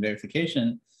deduction and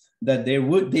verification, that they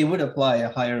would apply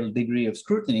a higher degree of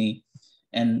scrutiny,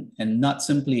 and not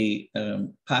simply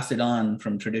pass it on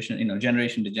from tradition,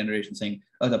 generation to generation, saying,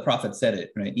 oh, the Prophet said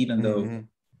it, right? Even though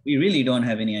we really don't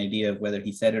have any idea of whether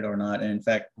he said it or not. And in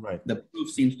fact, the proof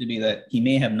seems to be that he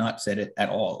may have not said it at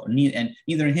all, and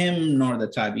neither him nor the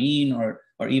tabi'in or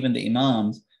even the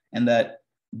imams, and that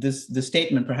the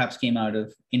statement perhaps came out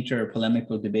of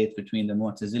inter-polemical debates between the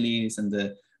Mu'tazilis and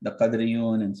the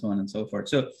Qadriyun and so on and so forth.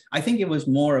 So I think it was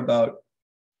more about,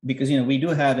 because we do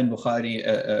have in Bukhari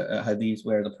a hadith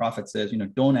where the Prophet says,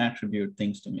 don't attribute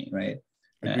things to me, right?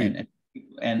 And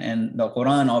and the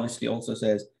Quran obviously also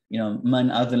says, man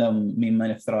adlam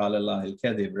mimman iftara ala Allah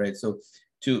al-kadhib, right? So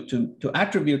to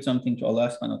attribute something to Allah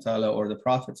subhanahu wa ta'ala or the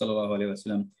Prophet sallallahu alaihi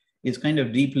wasallam is kind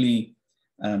of deeply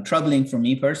troubling for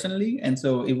me personally. And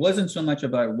so it wasn't so much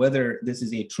about whether this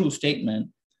is a true statement,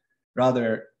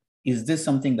 rather, is this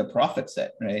something the Prophet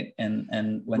said, right?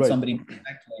 And when somebody makes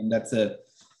that claim,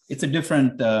 it's a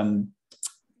different,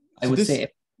 I would say,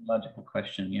 logical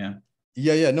question.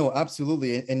 Yeah, no,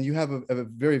 absolutely. And you have a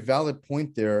very valid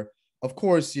point there. Of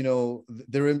course,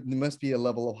 there must be a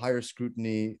level of higher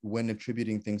scrutiny when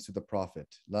attributing things to the Prophet.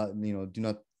 Do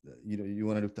not, you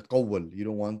want to do taqawwal. You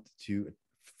don't want to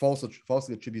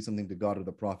falsely attribute something to God or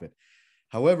the Prophet.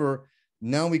 However,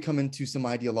 now we come into some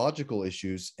ideological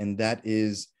issues, and that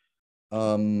is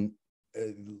like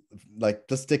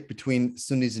the stick between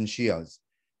Sunnis and Shias.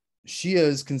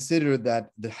 Shias consider that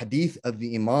the hadith of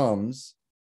the Imams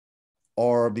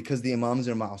are, because the Imams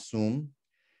are ma'asum,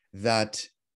 that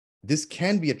this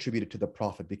can be attributed to the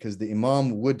Prophet, because the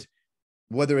Imam would,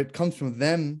 whether it comes from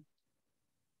them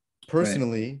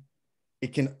personally,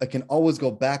 it can always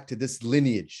go back to this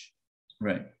lineage.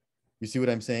 Right. You see what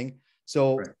I'm saying?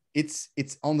 So it's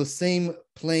on the same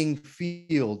playing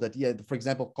field that, for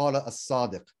example, qala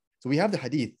as-sadiq. So we have the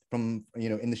hadith from,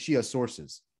 in the Shia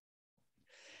sources.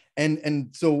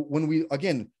 And so when we,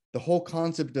 again, the whole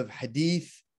concept of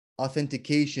hadith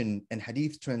authentication and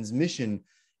hadith transmission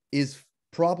is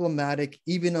problematic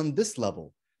even on this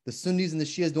level. The Sunnis and the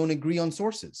Shias don't agree on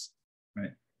sources.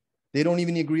 Right. They don't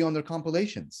even agree on their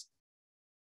compilations.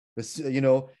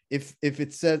 If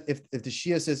it says, if the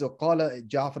Shia says, qala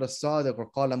Ja'far as-Sadiq or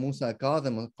qala Musa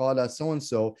Kadhim or qala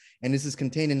so-and-so, and this is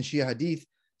contained in Shia hadith,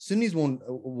 Sunnis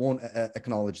won't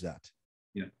acknowledge that.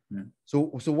 Yeah.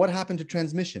 So what happened to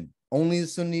transmission? Only the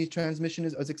Sunni transmission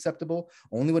is acceptable.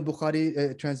 Only what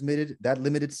Bukhari transmitted, that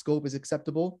limited scope, is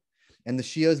acceptable. And the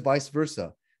Shias vice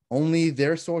versa. Only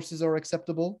their sources are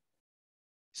acceptable.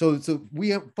 So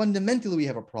fundamentally we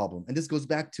have a problem. And this goes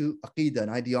back to aqidah and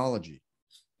ideology.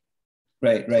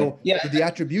 Right. So the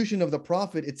attribution of the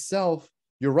Prophet itself,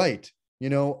 you're right.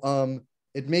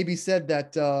 It may be said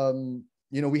that,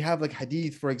 we have like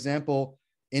hadith, for example,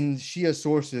 in Shia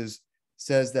sources,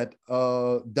 says that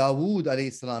Dawood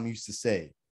alayhi salam used to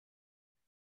say.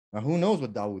 Now, who knows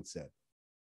what Dawood said?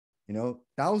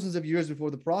 Thousands of years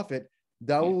before the Prophet,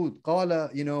 Dawood,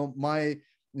 qala, my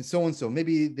so-and-so.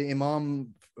 Maybe the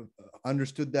Imam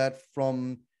understood that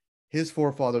from his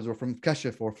forefathers or from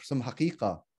kashf or some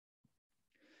haqiqah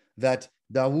that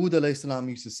Dawood alayhi salam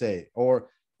used to say, or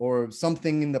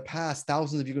something in the past,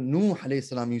 thousands of years ago, Nuh alayhi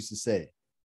salam used to say.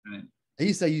 Right.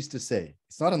 Isa used to say.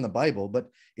 It's not in the Bible, but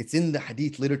it's in the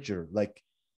hadith literature, like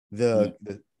the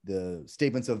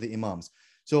statements of the Imams.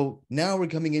 So now we're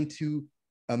coming into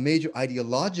a major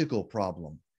ideological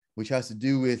problem, which has to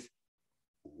do with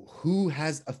who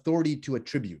has authority to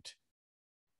attribute.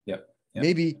 Yep.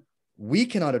 Maybe we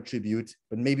cannot attribute,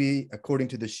 but maybe according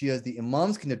to the Shias, the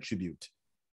Imams can attribute.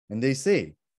 And they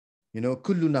say,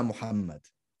 kulluna Muhammad,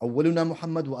 awwaluna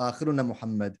Muhammad wa akhiruna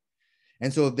Muhammad.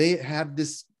 And so they have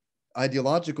this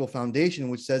ideological foundation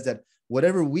which says that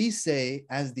whatever we say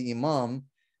as the Imam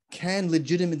can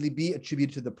legitimately be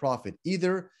attributed to the Prophet,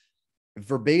 either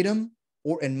verbatim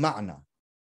or in ma'na,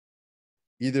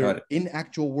 either in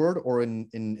actual word or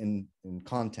in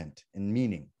content, in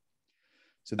meaning.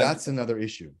 So that's another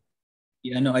issue.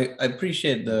 Yeah, no, I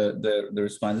appreciate the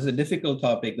response. It's a difficult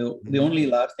topic. The only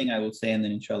last thing I will say, and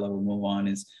then inshallah we'll move on,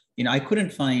 is, I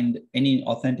couldn't find any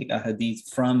authentic ahadith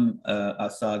from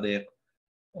as-Sadiq,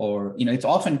 or, it's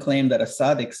often claimed that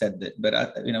as-Sadiq said that, but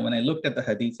when I looked at the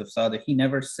hadith of Sadiq, he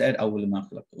never said awwal ma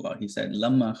khalaqallah. He said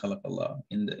lamma khalaqallah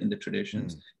in the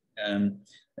traditions.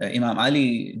 Imam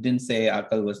Ali didn't say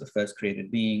Aqal was the first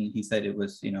created being. He said it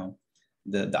was,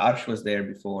 the arsh was there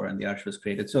before and the arsh was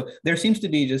created. So there seems to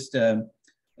be just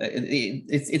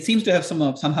it seems to have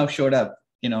somehow showed up,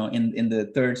 in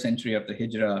the 3rd century of the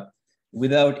Hijrah,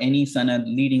 without any sanad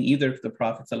leading either to the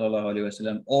Prophet sallallahu alaihi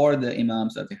wasallam or the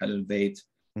Imams of the Ahlul Bayt,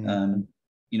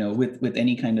 with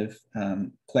any kind of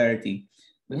clarity.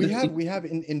 We have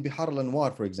in Bihar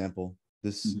al-Anwar, for example,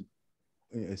 this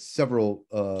several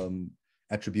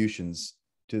attributions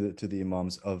to the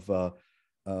Imams of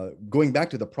going back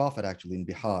to the Prophet, actually, in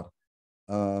Bihar.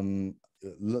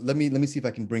 Let me see if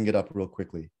I can bring it up real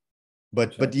quickly.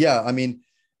 But yeah,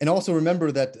 and also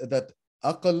remember that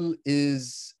aql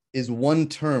is one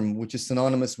term which is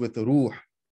synonymous with ruh.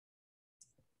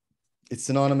 It's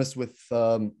synonymous with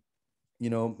Nur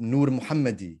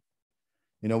Muhammadi.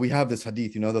 We have this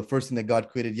hadith, the first thing that God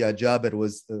created, Ya Jabir,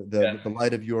 was the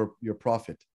light of your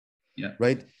prophet. Yeah.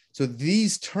 Right? So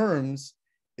these terms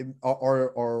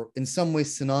are in some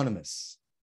ways synonymous.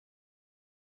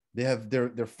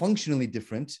 They're functionally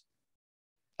different.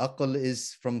 Aql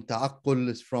is from ta'aqqul,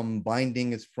 is from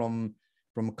binding, is from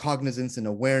cognizance and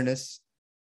awareness.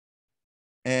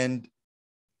 And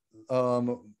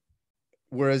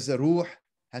whereas a ruh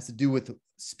has to do with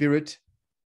spirit,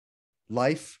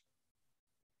 life,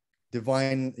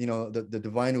 divine, the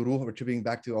divine ruh, attributing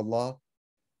back to Allah.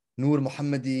 Nur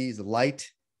Muhammadi is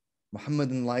light,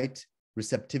 Muhammadan light,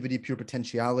 receptivity, pure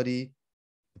potentiality,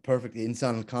 the perfect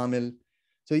insan al-kamil.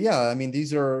 So yeah, I mean,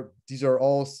 these are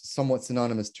all somewhat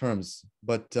synonymous terms.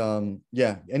 But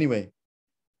yeah, anyway,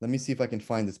 let me see if I can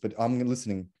find this, but I'm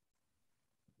listening.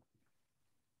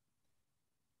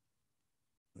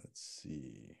 Let's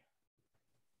see.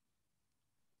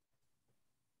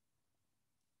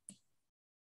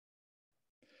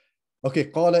 Okay,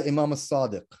 qala Imam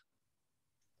al-Sadiq.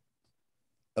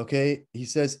 Okay, he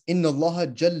says, Inna Allah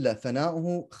jalla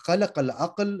thana'uhu khalaqa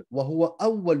al-aql wa huwa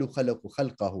awwalu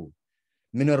khalqahu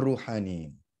min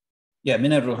al-ruhaniyin. Yeah,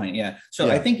 min al-ruhani, yeah. So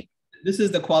yeah. I think this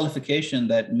is the qualification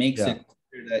that makes yeah. it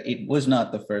clear that it was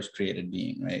not the first created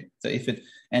being, right? So if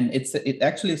it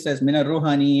actually says min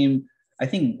al-ruhaniyim, I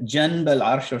think janb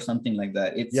al-arsh or something like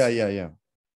that. Yeah.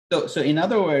 So in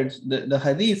other words, the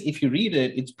hadith, if you read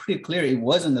it, it's pretty clear it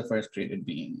wasn't the first created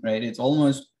being, right? It's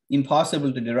almost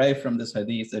impossible to derive from this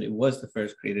hadith that it was the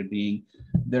first created being.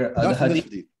 There are the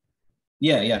hadith.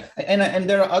 Yeah. And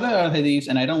there are other hadiths,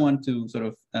 and I don't want to sort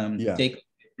of take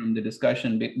from the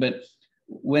discussion, but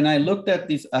when I looked at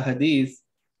these ahadith,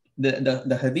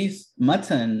 the hadith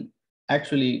matan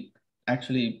actually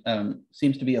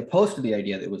seems to be opposed to the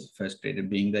idea that it was the first created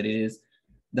being, that it is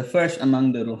the first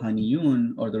among the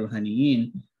ruhaniyun or the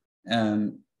ruhaniyin,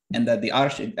 and that the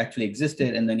arsh actually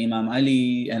existed. And then Imam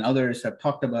Ali and others have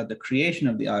talked about the creation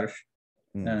of the arsh,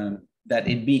 that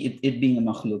it being a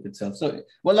makhluk itself. So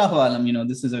wallahu alam,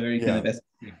 this is a very kind of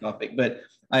esoteric topic, but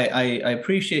I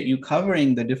appreciate you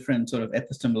covering the different sort of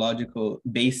epistemological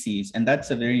bases, and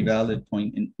that's a very valid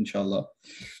point, inshallah.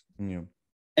 Yeah.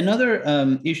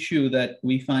 Another issue that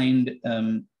we find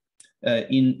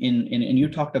and you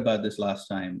talked about this last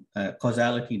time,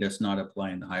 causality does not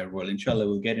apply in the higher world. Inshallah,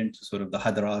 we'll get into sort of the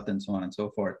hadrat and so on and so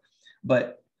forth.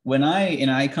 But when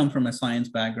I come from a science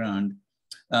background,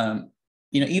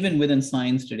 even within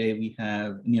science today, we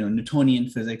have, Newtonian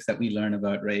physics that we learn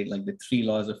about, right? Like the 3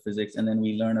 laws of physics, and then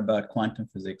we learn about quantum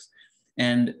physics.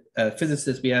 And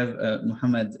physicists, we have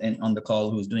Muhammad on the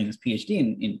call, who's doing his PhD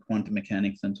in quantum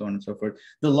mechanics and so on and so forth.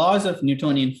 The laws of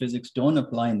Newtonian physics don't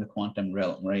apply in the quantum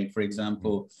realm, right? For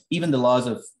example, even the laws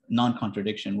of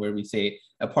non-contradiction, where we say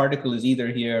a particle is either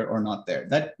here or not there,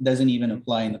 that doesn't even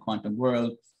apply in the quantum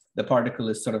world. The particle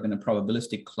is sort of in a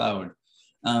probabilistic cloud.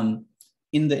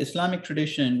 In the Islamic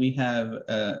tradition, we have,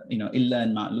 illa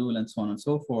and ma'lul and so on and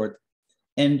so forth.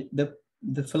 And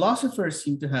the philosophers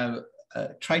seem to have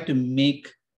try to make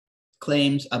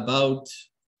claims about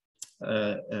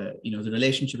the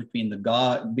relationship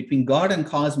between God and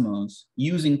cosmos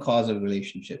using causal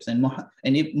relationships. And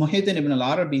Muhyiddin ibn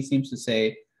al-Arabi seems to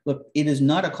say, look, it is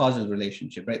not a causal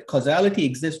relationship, right? Causality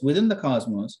exists within the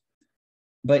cosmos,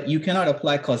 but you cannot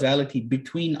apply causality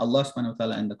between Allah subhanahu wa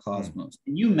ta'ala and the cosmos.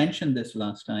 And you mentioned this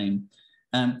last time.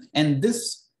 And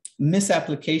this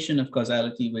misapplication of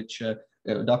causality, which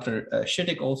Dr.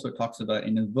 Shuyukh also talks about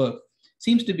in his book,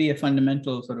 seems to be a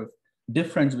fundamental sort of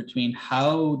difference between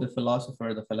how the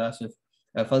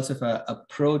falsafa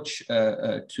approach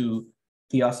to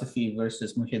theosophy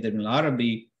versus Muhyiddin ibn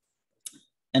al-Arabi.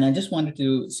 And I just wanted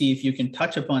to see if you can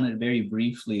touch upon it very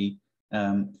briefly,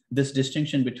 this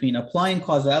distinction between applying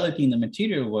causality in the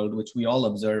material world, which we all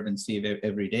observe and see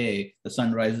every day. The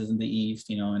sun rises in the east,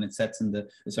 and it sets in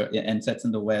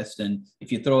the west. And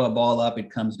if you throw a ball up, it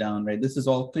comes down, right? This is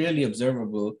all clearly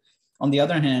observable. On the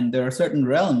other hand, there are certain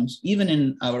realms, even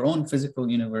in our own physical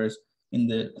universe, in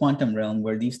the quantum realm,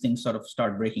 where these things sort of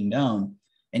start breaking down.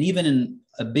 And even in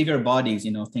bigger bodies,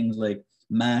 things like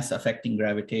mass affecting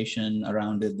gravitation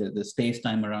around it, the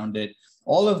space-time around it,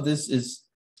 all of this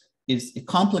it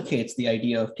complicates the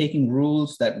idea of taking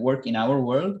rules that work in our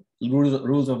world,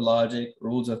 rules of logic,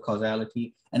 rules of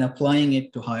causality, and applying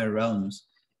it to higher realms.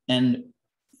 And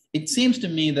it seems to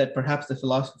me that perhaps the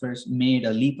philosophers made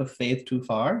a leap of faith too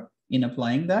far in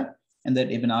applying that, and that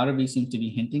Ibn Arabi seems to be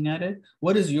hinting at it.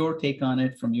 What is your take on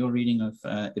it from your reading of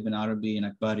Ibn Arabi and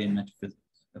Akbari and Metaphysics,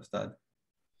 Ustad?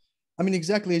 I mean,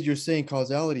 exactly as you're saying,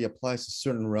 causality applies to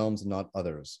certain realms and not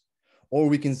others. Or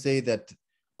we can say that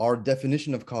our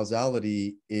definition of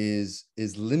causality is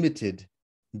limited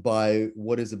by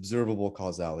what is observable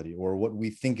causality, or what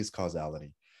we think is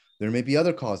causality. There may be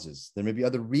other causes. There may be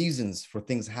other reasons for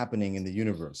things happening in the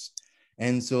universe.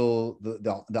 And so the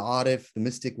arif, the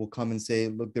mystic, will come and say,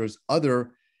 look, there's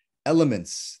other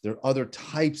elements, there are other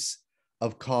types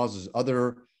of causes,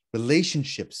 other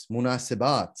relationships,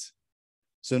 munasabat.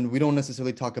 So we don't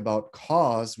necessarily talk about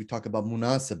cause, we talk about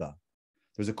munasaba.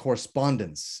 There's a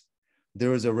correspondence.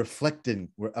 There is a reflection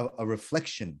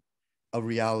of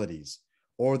realities.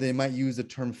 Or they might use the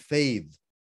term faith.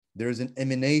 There's an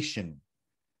emanation.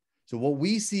 So what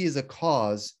we see as a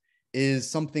cause is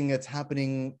something that's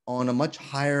happening on a much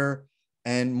higher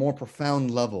and more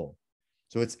profound level.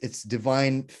 So it's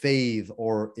divine faith,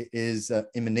 or it is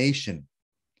emanation.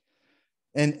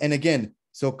 And again,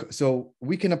 so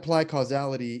we can apply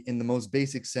causality in the most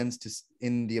basic sense to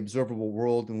in the observable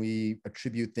world, and we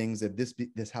attribute things that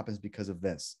this happens because of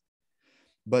this.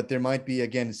 But there might be,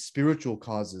 again, spiritual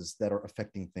causes that are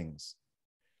affecting things.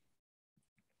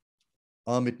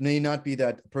 It may not be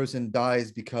that a person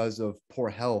dies because of poor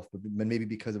health, but maybe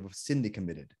because of a sin they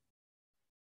committed.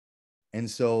 And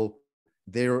so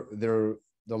their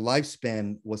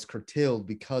lifespan was curtailed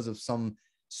because of some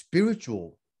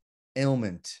spiritual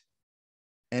ailment.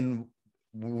 And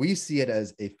we see it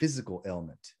as a physical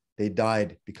ailment. They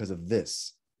died because of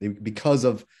this, because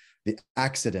of the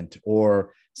accident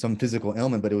or some physical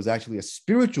ailment, but it was actually a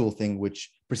spiritual thing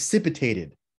which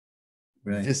precipitated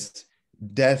this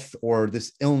death or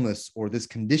this illness or this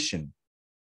condition.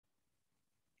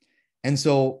 And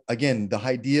so again, the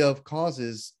idea of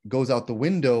causes goes out the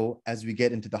window as we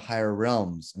get into the higher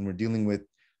realms, and we're dealing with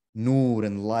nur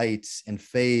and light and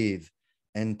faith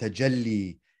and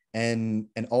tajalli, and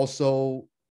also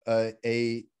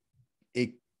a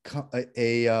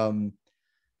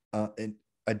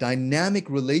dynamic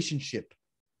relationship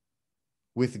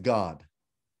with God,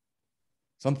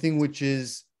 something which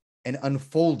is an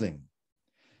unfolding.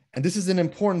 And this is an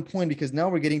important point, because now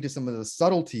we're getting to some of the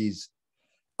subtleties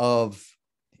of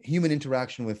human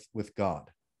interaction with God.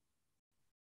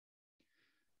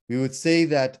 We would say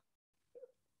that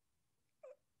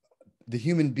the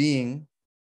human being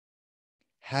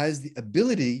has the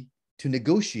ability to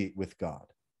negotiate with God.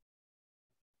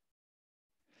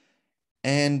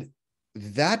 And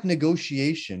that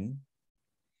negotiation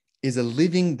is a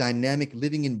living, dynamic,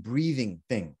 living and breathing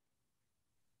thing.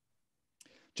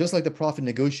 Just like the Prophet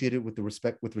negotiated with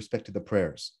respect to the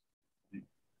prayers,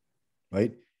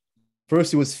 right?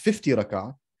 First, it was 50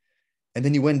 rak'ah, and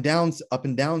then he went down, up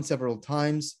and down several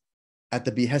times at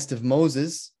the behest of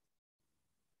Moses.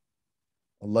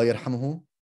 Allah yarhamuhu.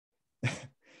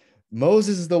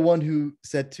 Moses is the one who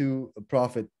said to the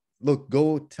Prophet, look,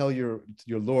 go tell your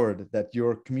Lord that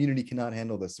your community cannot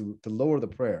handle this, to lower the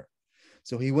prayer.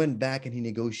 So he went back and he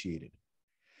negotiated.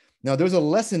 Now, there's a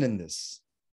lesson in this.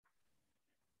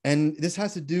 And this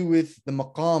has to do with the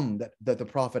maqam that the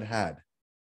Prophet had.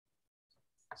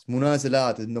 It's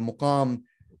munazalat, in the maqam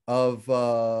of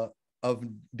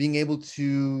being able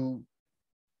to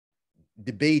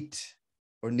debate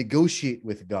or negotiate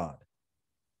with God.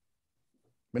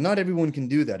 But not everyone can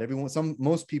do that.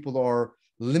 Most people are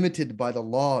limited by the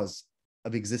laws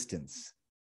of existence,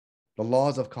 the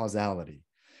laws of causality.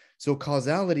 So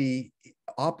causality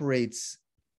operates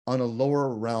on a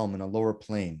lower realm, in a lower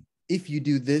plane. If you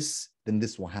do this, then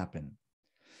this will happen.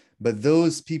 But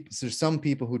there's some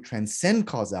people who transcend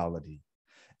causality,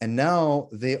 and now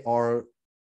they are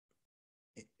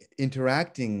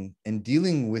interacting and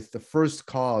dealing with the first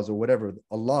cause, or whatever,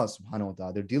 Allah subhanahu wa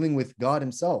ta'ala. They're dealing with God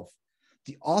himself,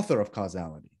 the author of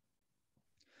causality.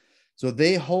 So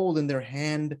they hold in their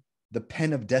hand the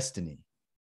pen of destiny.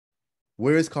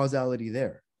 Where is causality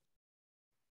there?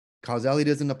 Causality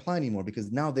doesn't apply anymore, because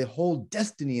now they hold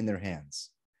destiny in their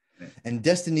hands. And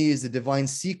destiny is the divine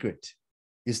secret.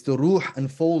 It's the ruh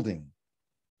unfolding.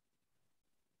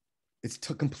 It's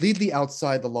completely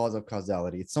outside the laws of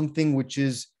causality. It's something which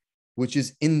is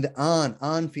in the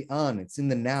an fi an. It's in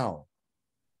the now.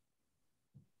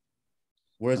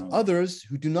 Whereas others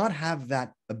who do not have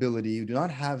that ability, who do not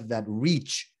have that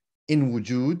reach in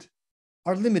wujud,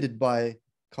 are limited by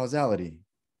causality,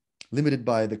 limited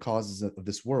by the causes of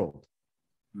this world.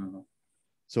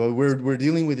 So we're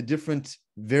dealing with different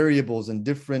variables and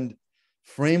different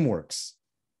frameworks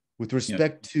with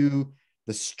respect to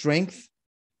the strength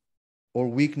or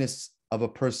weakness of a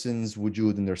person's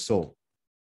wujud in their soul.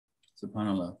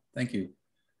 SubhanAllah. Thank you.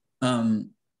 And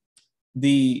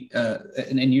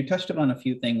you touched upon a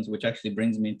few things, which actually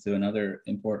brings me to another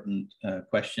important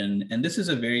question. And this is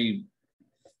a very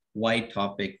wide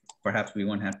topic. Perhaps we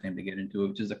won't have time to get into it,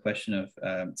 which is a question of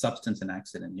substance and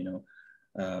accident,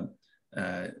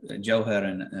 Jawhar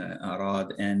and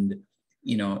Arad. And,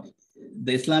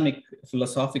 the Islamic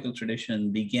philosophical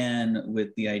tradition began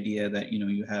with the idea that,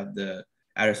 you have the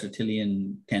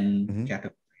Aristotelian 10 Mhm.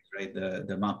 categories, right?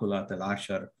 The Maqulat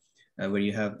al-Ashar, where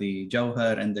you have the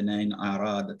Jawhar and the 9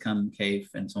 Arad, the Kam, Kaif,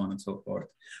 and so on and so forth.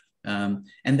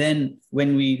 And then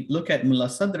when we look at Mullah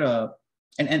Sadra,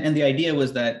 and the idea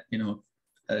was that,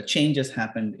 changes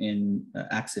happened in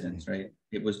accidents, right?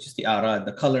 It was just the arad,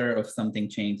 the color of something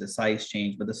changed, the size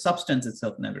changed, but the substance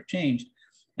itself never changed.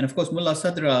 And of course, Mullah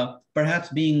Sadra, perhaps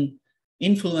being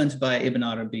influenced by Ibn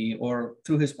Arabi or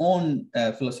through his own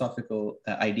philosophical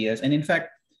ideas. And in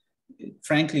fact,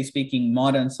 frankly speaking,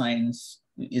 modern science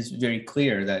is very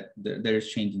clear that there is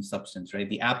change in substance, right?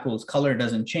 The apple's color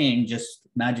doesn't change just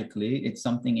magically. It's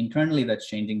something internally that's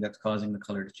changing, that's causing the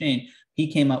color to change. He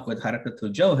came up with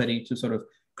Harakatul Jawhari to sort of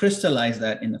crystallize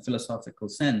that in a philosophical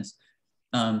sense.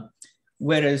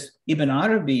 Whereas Ibn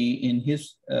Arabi, in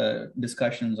his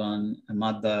discussions on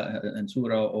Madda and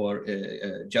Surah or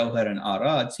Jawhar and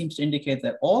Arad, seems to indicate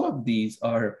that all of these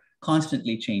are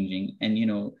constantly changing. And,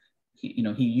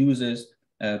 he uses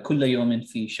كل يوم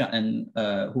في شأن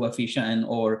هو في شأن,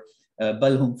 or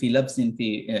بل هم في لبس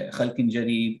في خلق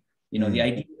جديد. The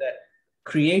idea that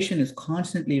creation is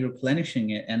constantly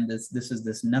replenishing it, and this is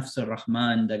this nafs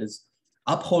ar-Rahman that is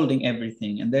upholding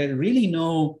everything, and there's really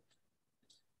no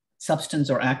substance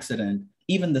or accident.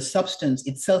 Even the substance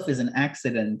itself is an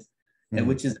accident,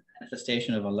 which is a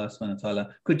manifestation of Allah subhanahu wa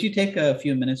ta'ala. Could you take a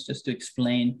few minutes just to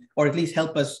explain, or at least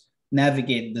help us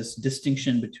navigate this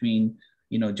distinction between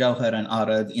Jawhar and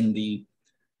Arad in the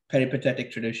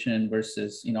peripatetic tradition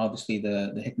versus, obviously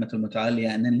the Hikmatul Muta'aliyah,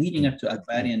 and then leading up to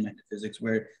Akbarian metaphysics,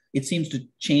 where it seems to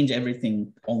change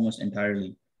everything almost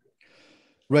entirely.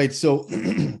 Right. So,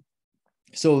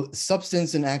 so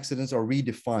substance and accidents are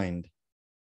redefined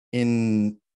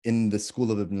in the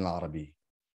school of Ibn Arabi.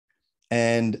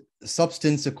 And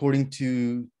substance, according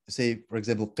to, say, for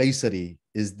example, Qaysari,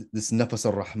 is this nafas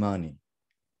ar-Rahmani,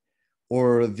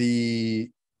 or the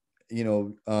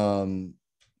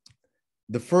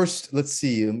first, let's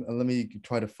see, let me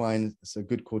try to find a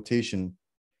good quotation.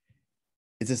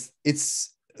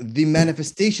 It's the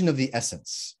manifestation of the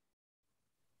essence.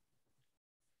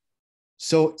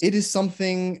 So it is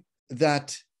something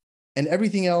that, and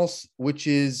everything else which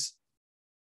is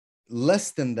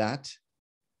less than that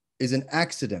is an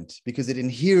accident because it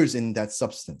inheres in that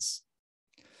substance.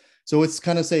 So it's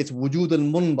kind of say it's wujud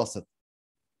al-munbasit,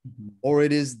 or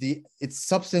its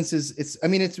substance is,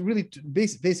 it's really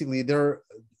basically they're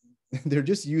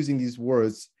just using these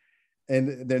words,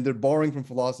 and they're borrowing from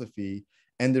philosophy,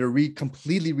 and they're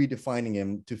completely redefining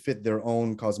them to fit their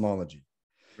own cosmology.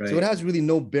 Right. So it has really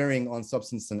no bearing on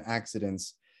substance and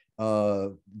accidents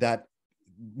that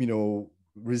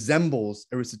resembles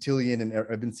Aristotelian and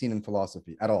Ibn Sina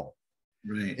philosophy at all.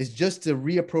 Right. It's just a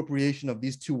reappropriation of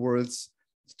these two words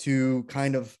to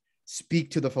kind of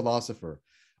speak to the philosopher.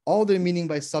 All they're meaning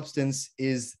by substance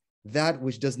is that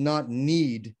which does not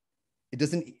need, it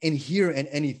doesn't inhere in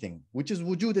anything, which is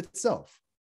wujud itself.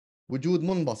 Wujud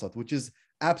munbasat, which is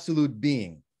absolute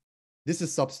being. This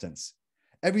is substance.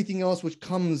 Everything else which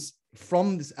comes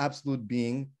from this absolute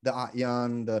being, the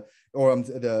a'yan,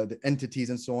 the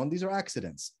entities and so on, these are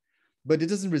accidents. But it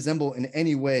doesn't resemble in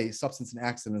any way substance and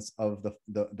accidents of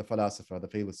the philosopher, the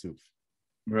philosoph.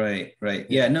 Right.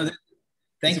 Yeah, no,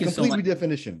 thank you so much. It's a complete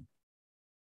redefinition.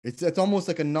 It's almost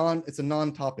like it's a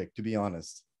non-topic, to be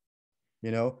honest.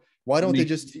 Why don't they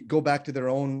just go back to their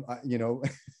own,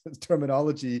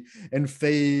 terminology and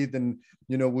faith and,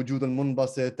 wujud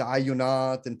al-munbasit,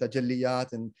 ta'ayyunat and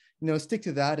tajalliyat, and, stick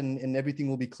to that, and everything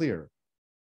will be clear.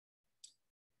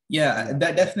 Yeah,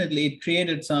 that definitely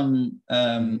created some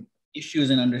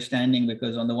issues in understanding,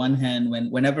 because on the one hand,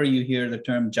 whenever you hear the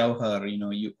term Jawhar,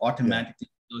 you automatically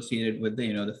associate it with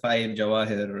the 5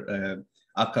 Jawahir,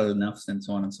 Aqal, Nafs, and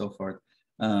so on and so forth.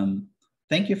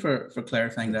 Thank you for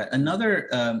clarifying that.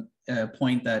 Another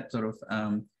point that sort of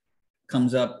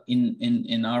comes up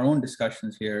in our own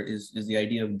discussions here is the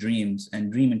idea of dreams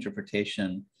and dream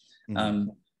interpretation.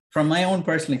 From my own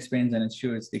personal experience, and I'm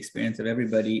sure it's the experience of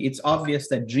everybody, it's obvious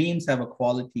that dreams have a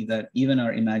quality that even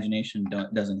our imagination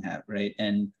doesn't have, right?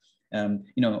 And,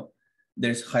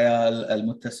 there's khayal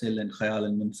al-muttasil and khayal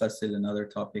al-munfasil and other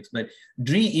topics. But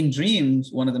in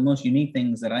dreams, one of the most unique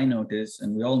things that I notice,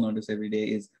 and we all notice every day,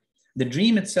 is the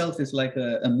dream itself is like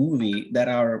a movie that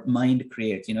our mind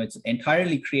creates. It's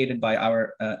entirely created by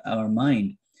our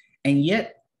mind. And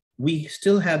yet we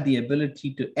still have the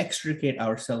ability to extricate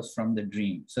ourselves from the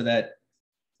dream, so that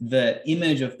the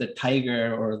image of the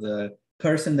tiger or the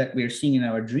person that we're seeing in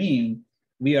our dream,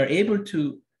 we are able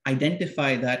to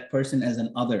identify that person as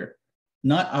an other,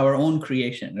 not our own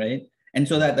creation, right? And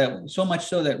so that so much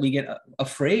so that we get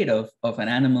afraid of an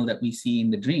animal that we see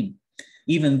in the dream,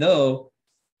 even though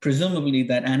presumably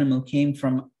that animal came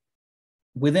from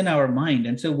within our mind.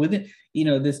 And so within,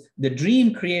 the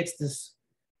dream creates this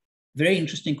very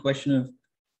interesting question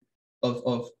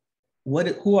of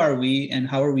who are we and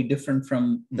how are we different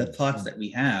from the thoughts that we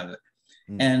have.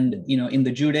 And in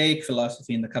the Judaic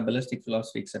philosophy, in the Kabbalistic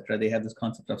philosophy, etc., they have this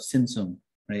concept of simsum,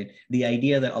 right? The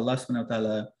idea that Allah subhanahu wa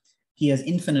ta'ala, he has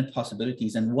infinite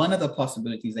possibilities, and one of the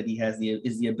possibilities that he has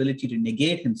is the ability to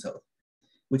negate himself,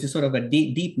 which is sort of a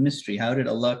deep mystery. How did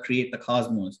Allah create the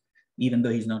cosmos, even though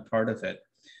he's not part of it?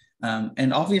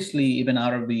 And obviously, Ibn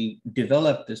Arabi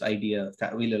developed this idea of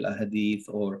ta'wil al-hadith,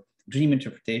 or dream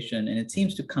interpretation, and it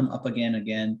seems to come up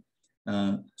again.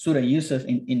 Surah Yusuf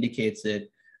indicates it.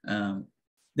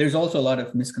 There's also a lot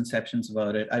of misconceptions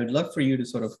about it. I would love for you to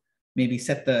sort of maybe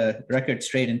set the record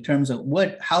straight in terms of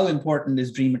how important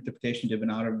is dream interpretation to Ibn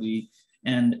Arabi,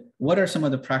 and what are some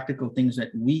of the practical things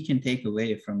that we can take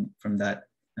away from that,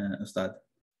 Ustad?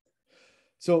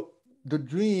 So the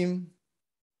dream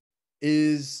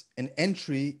is an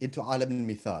entry into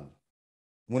al-mithal,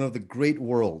 one of the great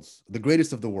worlds, the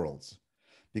greatest of the worlds,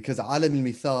 because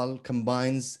al-mithal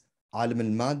combines alam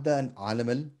al-madda and alam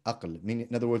al-aql. Meaning,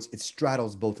 in other words, it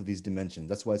straddles both of these dimensions.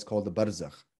 That's why it's called the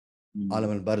barzakh.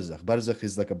 Alam al-barzakh. Barzakh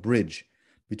is like a bridge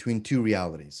between two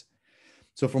realities.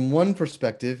 So from one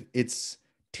perspective, it's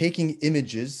taking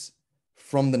images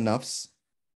from the nafs,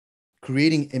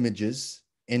 creating images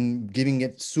and giving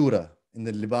it surah, in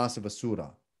the libas of a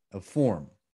surah, a form.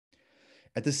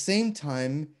 At the same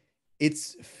time,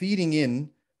 it's feeding in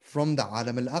from the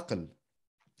alam al-aql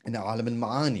and the alam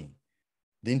al-ma'ani,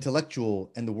 the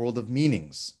intellectual and the world of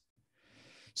meanings.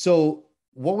 So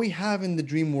what we have in the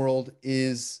dream world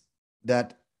is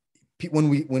that when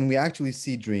we actually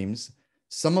see dreams,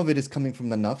 some of it is coming from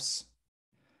the nafs,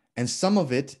 and some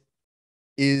of it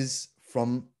is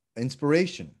from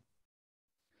inspiration.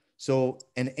 So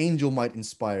an angel might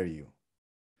inspire you,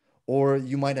 or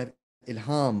you might have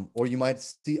ilham, or you might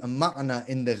see a ma'na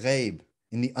in the ghaib,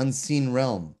 in the unseen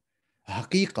realm, a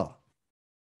haqiqah.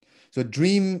 So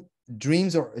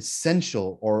dreams are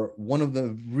essential, or one of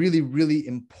the really, really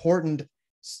important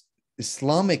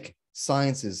Islamic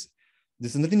sciences.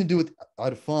 This has nothing to do with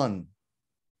Arfan.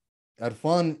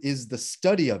 Arfan is the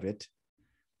study of it,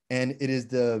 and it is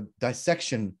the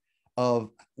dissection of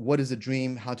what is a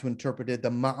dream, how to interpret it, the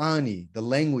ma'ani, the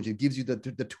language. It gives you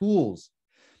the tools.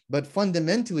 But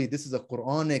fundamentally, this is a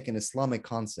Quranic and Islamic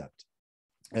concept.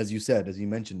 As you said, as you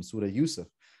mentioned, Surah Yusuf.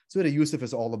 Surah Yusuf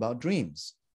is all about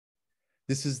dreams.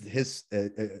 This is his,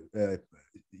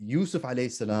 Yusuf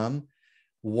alayhi salam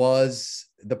was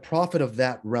the prophet of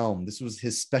that realm. This was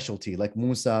his specialty. Like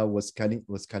Musa was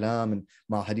kalam and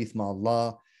ma hadith ma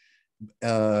Allah.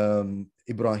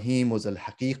 Ibrahim was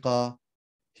al-haqiqa.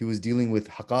 He was dealing with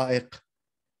haqa'iq.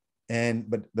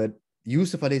 But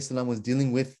Yusuf alayhi salam was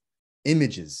dealing with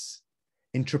images,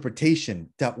 interpretation,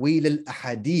 ta'wil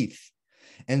al-ahadith.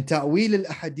 And ta'wil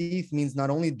al-ahadith means not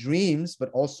only dreams, but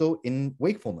also in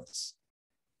wakefulness,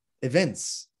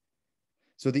 events.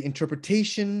 So the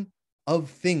interpretation of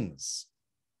things.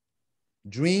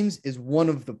 Dreams is one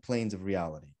of the planes of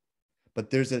reality. But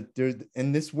there's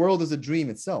in this world is a dream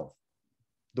itself.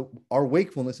 Our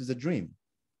wakefulness is a dream,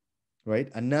 right?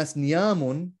 An-nas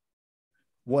niyamun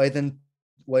wa idha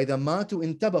matu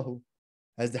intabahu,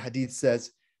 as the hadith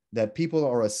says, that people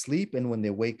are asleep, and when they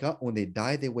wake up, when they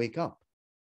die, they wake up.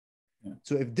 Yeah.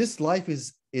 So if this life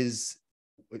is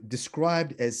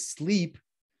described as sleep,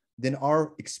 then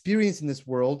our experience in this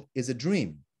world is a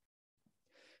dream.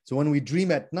 So when we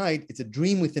dream at night, it's a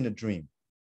dream within a dream.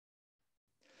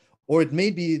 Or it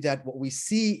may be that what we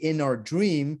see in our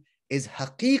dream is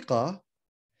haqiqah,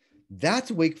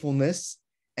 that's wakefulness,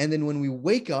 and then when we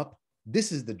wake up,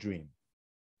 this is the dream.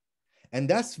 And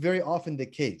that's very often the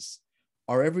case.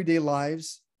 Our everyday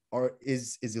lives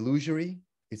is illusory,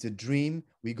 it's a dream.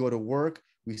 We go to work,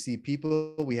 we see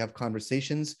people, we have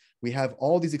conversations, we have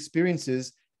all these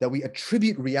experiences that we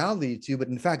attribute reality to, but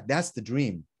in fact, that's the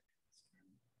dream.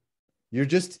 You're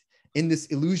just in this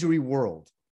illusory world.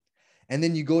 And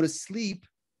then you go to sleep,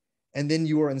 and then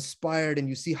you are inspired, and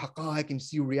you see haqa'iq, and you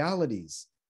see realities.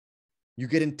 You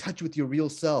get in touch with your real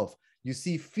self. You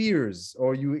see fears,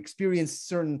 or you experience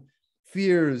certain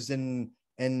fears, and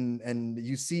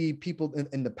you see people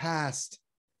in the past,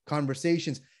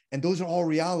 conversations, and those are all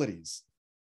realities.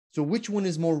 So which one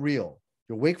is more real,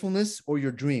 your wakefulness or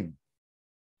your dream?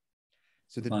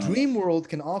 So the dream world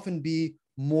can often be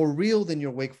more real than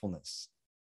your wakefulness.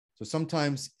 So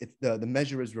sometimes the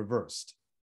measure is reversed.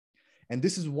 And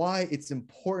this is why it's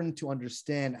important to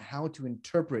understand how to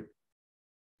interpret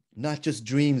not just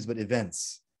dreams, but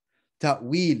events.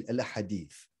 Ta'wil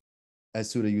al-hadith, as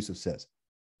Surah Yusuf says.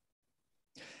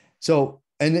 So,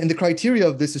 and the criteria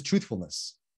of this is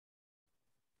truthfulness.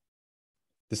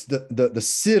 This the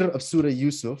sir of Surah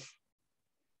Yusuf.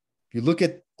 If you look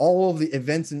at all of the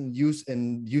events in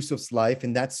Yusuf's life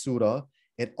in that surah,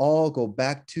 it all go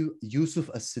back to Yusuf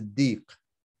as-Siddiq,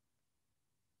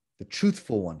 the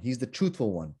truthful one. He's the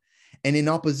truthful one. And in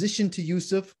opposition to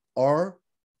Yusuf are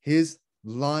his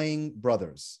lying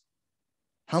brothers.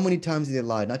 How many times did they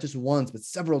lie? Not just once, but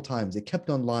several times. They kept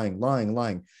on lying.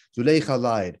 Zulaykha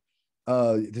lied.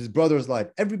 His brothers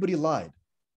lied. Everybody lied.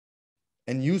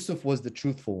 And Yusuf was the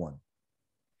truthful one.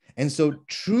 And so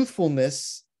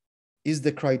truthfulness is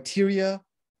the criteria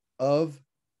of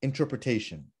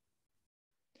interpretation.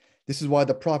 This is why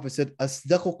the Prophet said,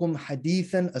 "Asdaqukum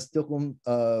hadithan, asdaqukum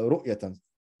ru'yatan,"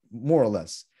 more or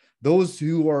less. Those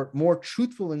who are more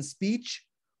truthful in speech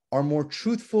are more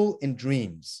truthful in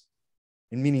dreams,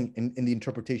 in meaning in the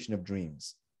interpretation of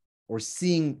dreams, or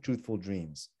seeing truthful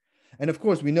dreams. And of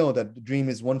course, we know that the dream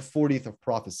is 1/40th of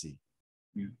prophecy.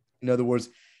 Yeah. In other words,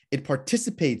 it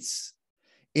participates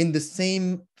in the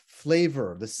same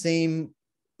flavor, the same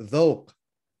dhawq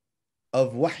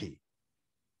of wahi.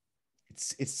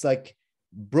 It's like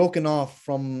broken off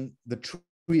from the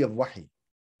tree of wahi.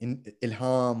 In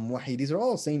ilham, wahi, these are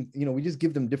all same, we just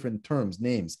give them different terms,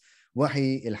 names.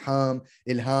 Wahi, ilham,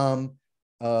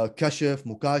 kashf,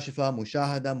 mukashifa,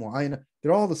 mushahada, muayna,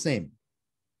 they're all the same.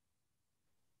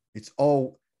 It's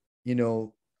all,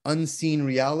 unseen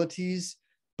realities,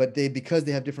 but because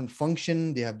they have different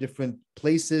function, they have different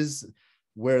places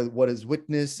where what is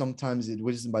witnessed. Sometimes it's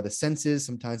witnessed by the senses,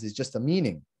 sometimes it's just a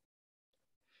meaning.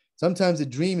 Sometimes a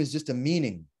dream is just a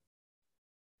meaning,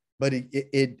 but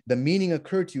the meaning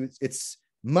occurred to you. It's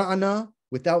ma'na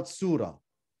without surah,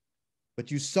 but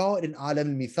you saw it in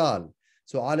al-mithal.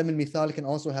 So al-mithal can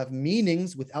also have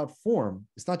meanings without form.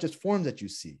 It's not just forms that you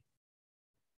see.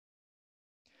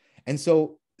 And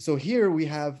so here we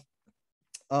have,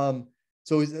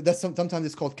 sometimes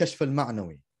it's called kashf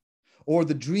al-ma'nawi, or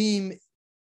the dream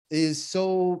is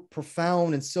so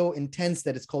profound and so intense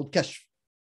that it's called kashf.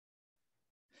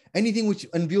 Anything which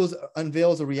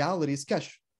unveils a reality is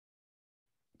kashf.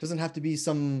 It doesn't have to be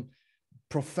some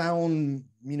profound,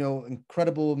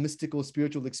 incredible, mystical,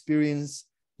 spiritual experience,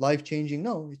 life-changing.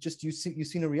 No, it's just you've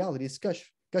seen a reality. It's kashf,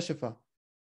 kashafa.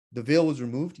 The veil was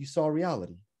removed. You saw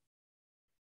reality.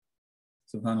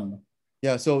 Subhanallah.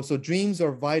 Yeah. So dreams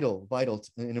are vital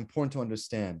and important to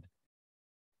understand.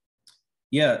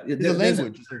 Yeah. The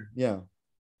language.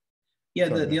 Yeah,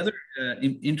 the other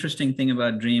interesting thing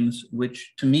about dreams,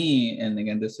 which to me, and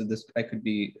again, this I could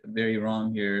be very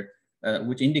wrong here,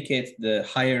 which indicates the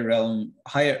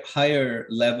higher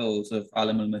levels of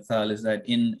alam al-mithal, is that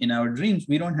in our dreams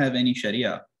we don't have any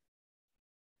sharia.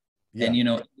 Yeah. And in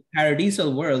the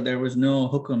paradisal world there was no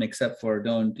hukum except for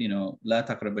don't la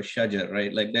taqrab al-shajar,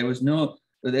 right? Like there was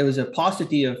a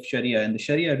paucity of sharia, and the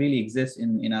sharia really exists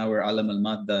in our alam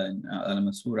al-madda and alam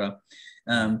al-surah.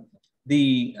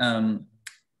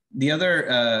 The other,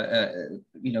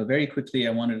 very quickly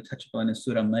I wanted to touch upon is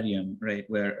Surah Maryam, right,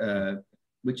 where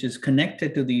which is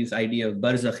connected to these idea of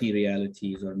barzakhi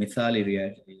realities or mithali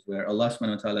realities, where Allah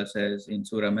subhanahu wa ta'ala says in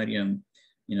Surah Maryam,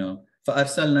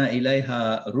 فَأَرْسَلْنَا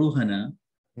إِلَيْهَا رُوحَنَا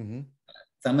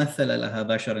فَمَثَّلَ لَهَا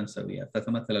بَشَرًا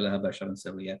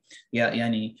سَوِيًّا.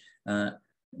 Yani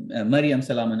Maryam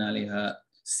salamun alayha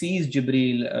sees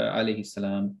Jibreel alayhi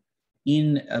salam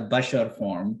in a bashar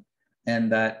form,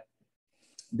 and that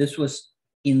this was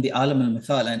in the alam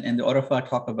al-mithal, and the Urafah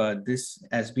talk about this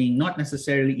as being not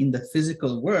necessarily in the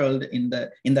physical world, in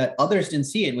that others didn't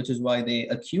see it, which is why they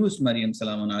accused Maryam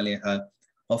salamun alayha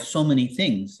of so many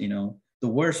things, the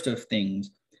worst of things,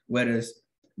 whereas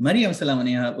Maryam salamun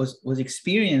alayha was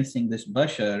experiencing this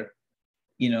bashar,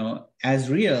 as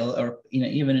real, or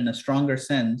even in a stronger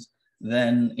sense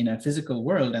than in a physical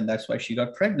world, and that's why she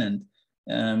got pregnant,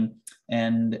 and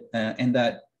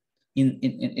that.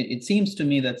 It seems to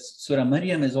me that Surah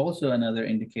Maryam is also another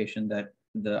indication that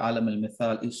the alam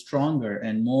al-mithal is stronger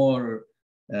and more,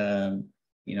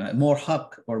 more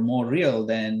haqq or more real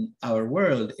than our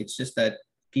world. It's just that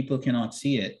people cannot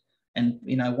see it. And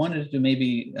I wanted to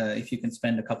maybe, if you can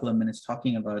spend a couple of minutes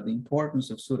talking about the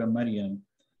importance of Surah Maryam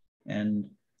and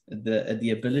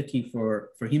the ability for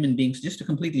human beings just to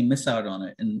completely miss out on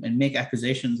it and make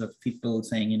accusations of people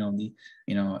saying, and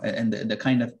the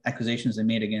kind of accusations they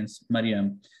made against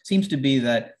Maryam seems to be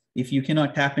that if you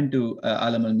cannot tap into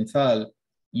alam al-mithal,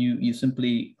 you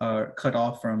simply are cut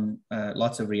off from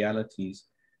lots of realities.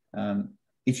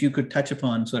 If you could touch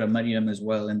upon Surah Maryam as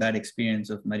well and that experience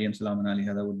of Maryam salamun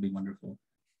alayha, that would be wonderful.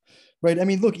 Right. I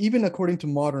mean, look, even according to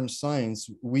modern science,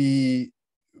 we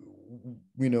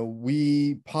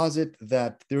posit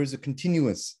that there is a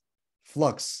continuous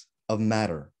flux of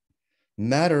matter.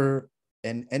 Matter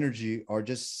and energy are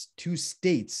just two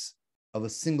states of a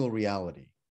single reality.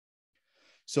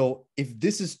 So if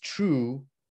this is true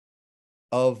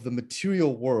of the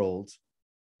material world,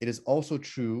 it is also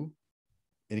true,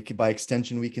 and it can, by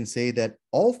extension, we can say that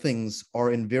all things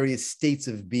are in various states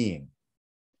of being.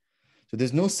 So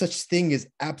there's no such thing as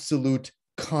absolute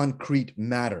concrete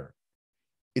matter.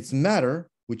 It's matter,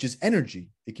 which is energy.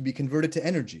 It can be converted to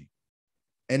energy.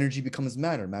 Energy becomes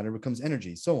matter, matter becomes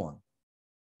energy, so on.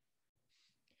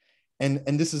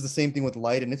 And this is the same thing with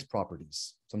light and its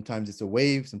properties. Sometimes it's a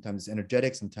wave, sometimes it's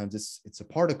energetic, sometimes it's a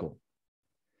particle.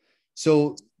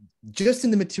 So just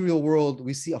in the material world,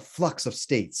 we see a flux of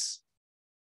states.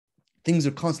 Things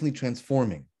are constantly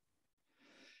transforming.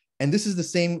 And this is the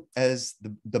same as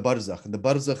the barzakh. And the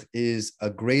barzakh is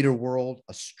a greater world,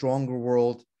 a stronger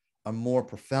world, a more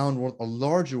profound world, a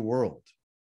larger world.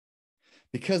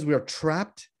 Because we are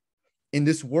trapped in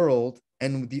this world,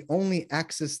 and the only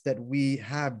access that we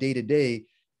have day to day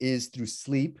is through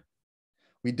sleep,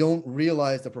 we don't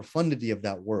realize the profundity of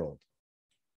that world.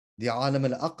 The alam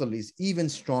al-aql is even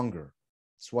stronger.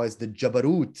 That's why it's the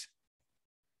jabarut,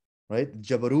 right? The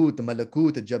jabarut, the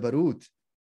malakut, the jabarut.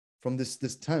 From this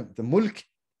time, the mulk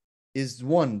is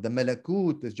one, the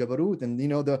malakut, the jabarut, and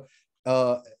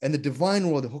and the divine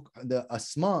world, the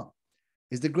asma,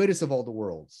 is the greatest of all the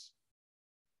worlds.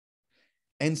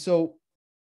 And so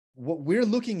what we're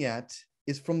looking at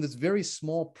is from this very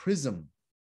small prism,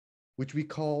 which we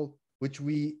call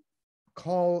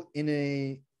in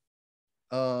a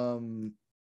kind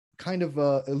of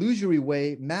a illusory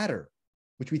way matter,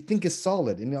 which we think is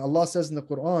solid. And Allah says in the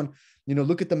Quran,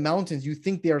 look at the mountains, you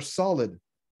think they are solid,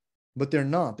 but they're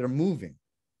not, they're moving.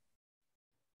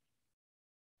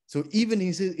 So even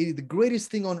he says the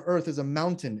greatest thing on earth is a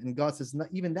mountain, and God says,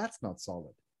 even that's not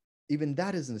solid. Even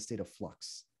that is in a state of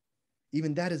flux.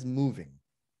 Even that is moving.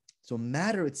 So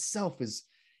matter itself is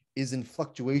in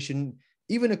fluctuation,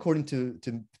 even according to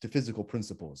physical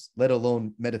principles, let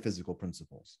alone metaphysical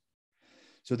principles.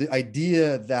 So the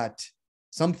idea that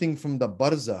something from the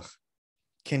barzakh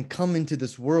can come into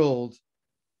this world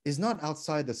is not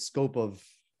outside the scope of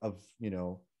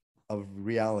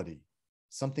reality.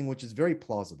 Something which is very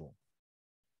plausible,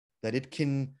 that it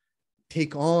can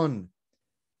take on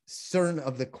certain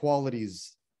of the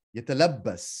qualities,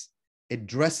 yatalabbas, it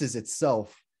dresses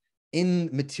itself in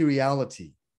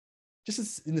materiality, just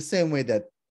as in the same way that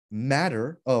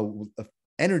matter,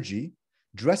 energy,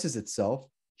 dresses itself,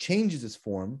 changes its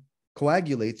form,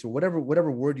 coagulates, or whatever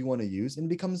word you want to use, and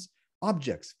becomes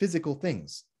objects, physical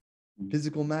things,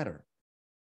 physical matter.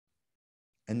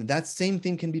 And that same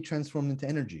thing can be transformed into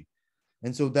energy.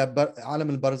 And so that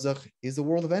alam al-barzakh is a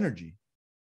world of energy.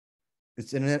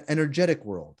 It's an energetic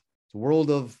world. It's a world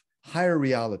of higher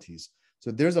realities. So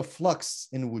there's a flux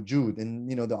in wujud. And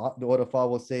the Urafa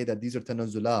will say that these are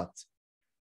tanazzulat.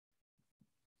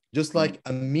 Just like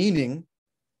a meaning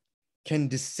can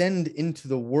descend into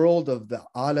the world of the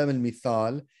alam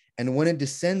al-mithal, and when it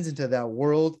descends into that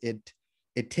world, it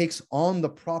takes on the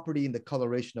property and the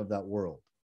coloration of that world.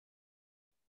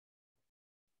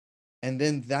 And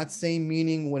then that same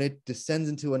meaning, when it descends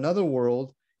into another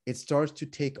world, it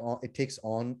takes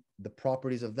on the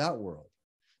properties of that world.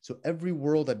 So every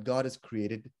world that God has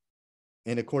created,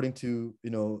 and according to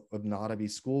Ibn Arabi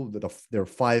school, there are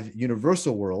 5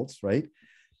 universal worlds, right?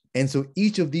 And so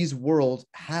each of these worlds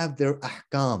have their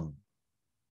ahkam.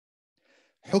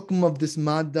 Hukm of this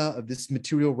madda, of this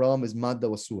material realm, is madda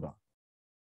wa surah.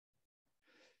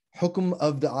 Hukm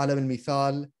of the alam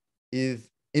al-mithal is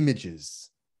images.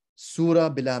 Surah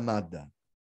bila madda.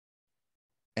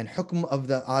 And hukm of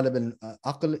the alam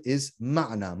al-aql is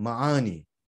ma'na, ma'ani.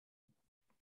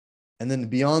 And then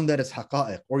beyond that is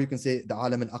haqa'iq, or you can say the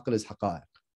alam al-aql is haqa'iq,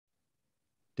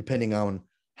 depending on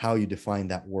how you define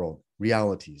that world,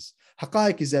 realities.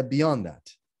 Haqa'iq is that beyond that.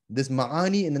 There's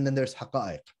ma'ani, and then there's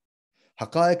haqa'iq.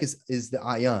 Haqa'iq is the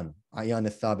ayan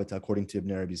al-thabita, according to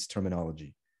Ibn Arabi's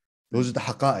terminology. Those are the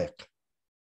haqa'iq.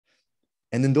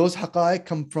 And then those haqa'iq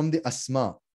come from the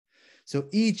asma. So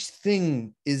each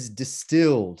thing is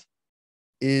distilled,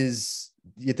 is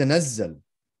yatanazzal,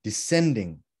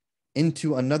 descending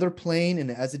into another plane, and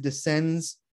as it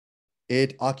descends,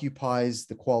 it occupies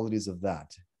the qualities of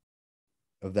that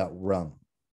realm.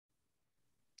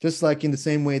 Just like in the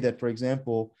same way that, for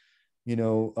example,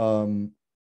 when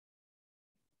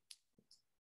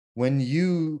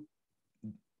you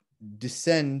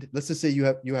descend, let's just say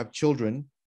you have children,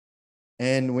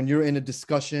 and when you're in a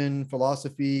discussion,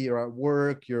 philosophy, or at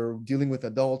work, you're dealing with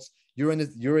adults, you're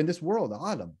in this world,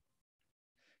 alam.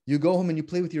 You go home and you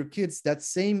play with your kids, that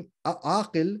same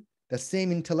aqil, that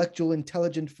same intellectual,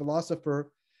 intelligent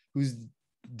philosopher who's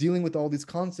dealing with all these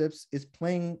concepts is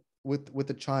playing with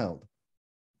a child.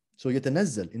 So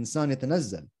يتنزل, insan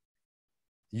يتنزل.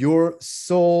 Your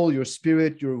soul, your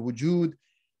spirit, your wujud,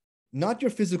 not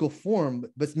your physical form,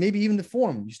 but maybe even the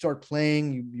form. You start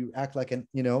playing, you act like a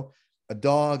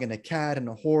dog and a cat and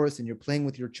a horse, and you're playing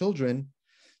with your children.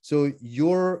 So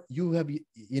you have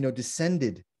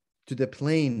descended to the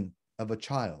plane of a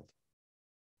child.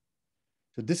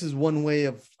 So this is one way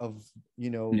of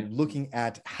looking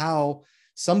at how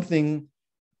something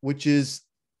which is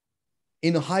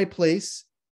in a high place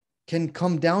can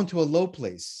come down to a low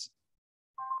place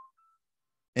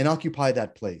and occupy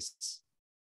that place.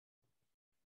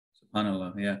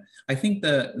 SubhanAllah, yeah. I think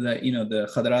the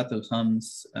Khadarat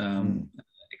al-Khams,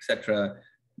 etc.,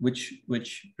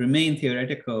 which remain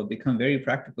theoretical, become very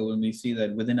practical when we see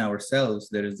that within ourselves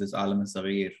there is this alam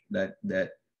al-saghir that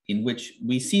in which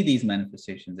we see these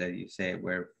manifestations, as you say,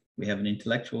 where we have an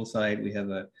intellectual side, we have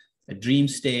a dream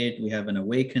state, we have an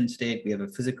awakened state, we have a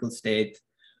physical state,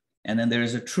 and then there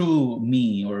is a true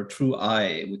me or a true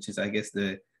I, which is, I guess,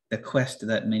 the quest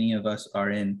that many of us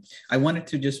are in. I wanted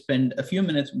to just spend a few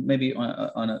minutes maybe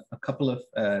on a couple of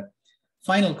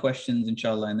final questions,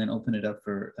 inshallah, and then open it up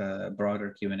for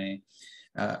broader Q&A.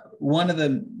 One of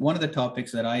the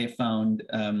topics that I found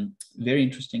very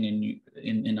interesting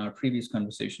in our previous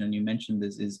conversation, and you mentioned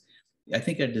this, is I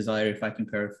think a desire, if I can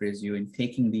paraphrase you, in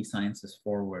taking these sciences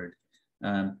forward.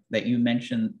 That you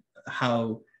mentioned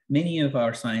how many of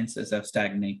our sciences have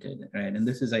stagnated, right? And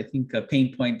this is, I think, a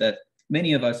pain point that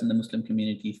many of us in the Muslim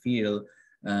community feel,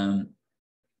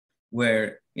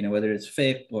 where, whether it's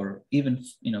fiqh or even,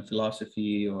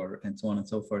 philosophy and so on and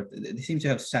so forth, they seem to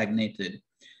have stagnated,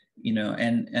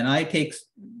 and I take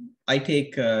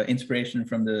inspiration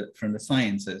from the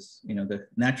sciences, the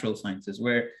natural sciences,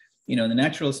 where, the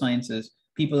natural sciences,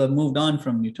 people have moved on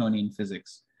from Newtonian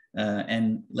physics,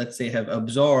 and let's say have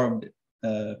absorbed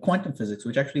quantum physics,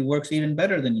 which actually works even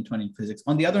better than Newtonian physics.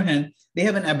 On the other hand, they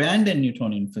haven't abandoned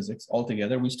Newtonian physics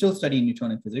altogether. We still study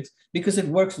Newtonian physics because it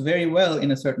works very well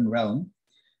in a certain realm,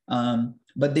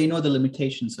 but they know the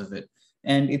limitations of it.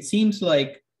 And it seems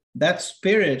like that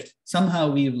spirit, somehow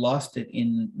we've lost it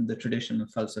in the tradition of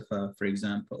falsafa, for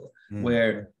example,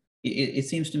 where it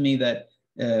seems to me that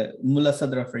Mullah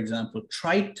Sadra, for example,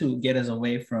 tried to get us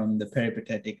away from the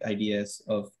peripatetic ideas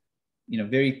of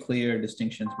very clear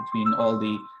distinctions between all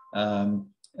the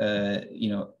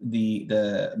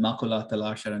maqulat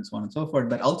al-ashar and so on and so forth.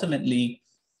 But ultimately,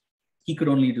 he could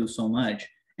only do so much.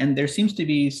 And there seems to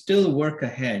be still work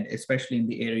ahead, especially in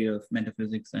the area of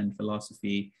metaphysics and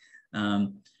philosophy.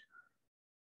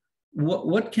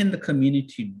 What can the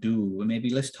community do? Maybe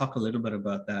let's talk a little bit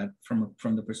about that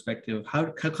from the perspective of how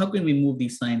can we move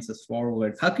these sciences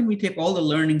forward? How can we take all the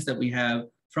learnings that we have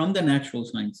from the natural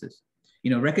sciences?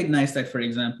 Recognize that, for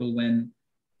example, when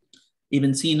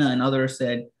Ibn Sina and others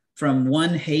said, from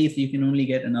one hayth, you can only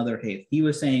get another hayth. He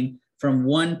was saying from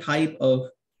one type of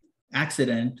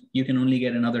accident, you can only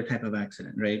get another type of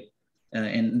accident, right?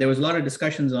 And there was a lot of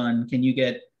discussions on, can you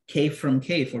get kayf from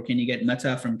kayf, or can you get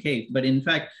mata from kayf? But in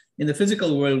fact, in the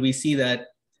physical world, we see that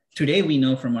today we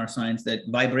know from our science that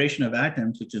vibration of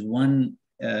atoms, which is one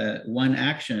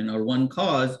action or one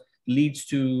cause, leads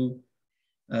to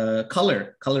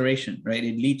coloration, right?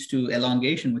 It leads to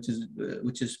elongation, which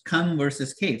is kam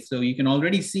versus kayf. So you can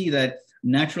already see that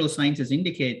natural sciences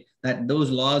indicate that those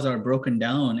laws are broken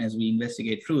down as we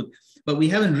investigate truth, but we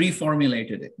haven't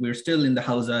reformulated it. We're still in the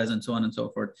hawzas and so on and so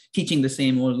forth, teaching the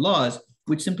same old laws,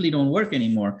 which simply don't work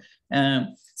anymore.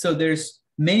 So there's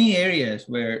many areas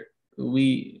where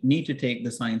we need to take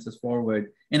the sciences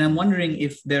forward. And I'm wondering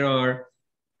if there are,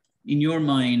 in your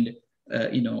mind,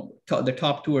 the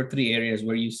top 2 or 3 areas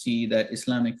where you see that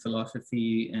Islamic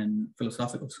philosophy and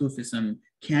philosophical Sufism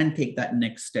can take that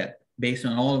next step based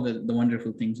on all of the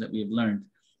wonderful things that we have learned.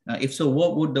 If so,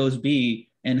 what would those be,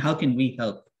 and how can we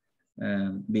help?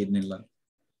 Bi'idhnillah.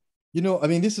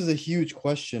 This is a huge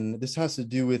question. This has to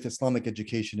do with Islamic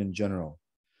education in general.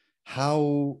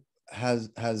 How has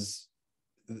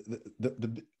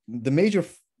the major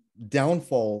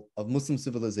downfall of Muslim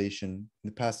civilization in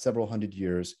the past several hundred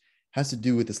years has to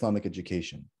do with Islamic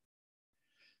education.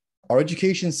 Our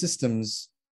education systems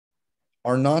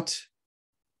are not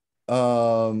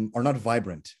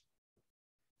vibrant.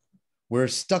 We're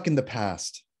stuck in the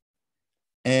past.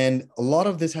 And a lot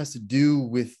of this has to do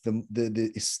with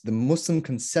the Muslim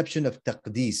conception of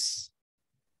taqdees,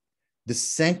 the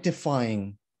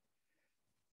sanctifying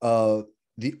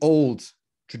the old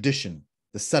tradition,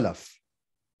 the salaf.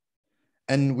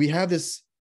 And we have this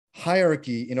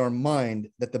hierarchy in our mind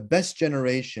that the best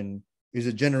generation is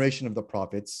a generation of the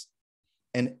prophets,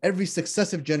 and every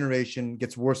successive generation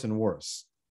gets worse and worse.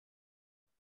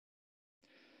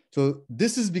 So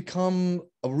this has become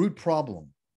a root problem.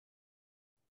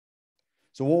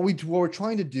 So what we're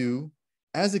trying to do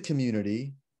as a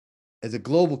community, as a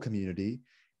global community,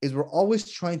 is we're always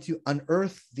trying to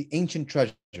unearth the ancient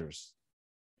treasures.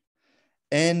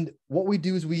 And what we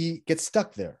do is we get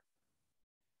stuck there.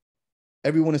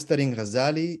 Everyone is studying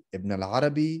Ghazali, Ibn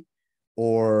al-Arabi,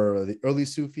 or the early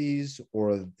Sufis,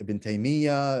 or Ibn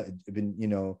Taymiyyah,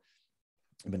 Ibn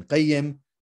Qayyim.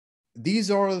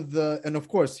 These are and of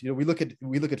course, we look at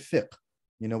fiqh.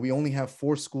 We only have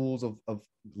 4 schools of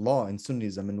law in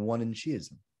Sunnism and 1 in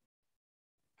Shiism.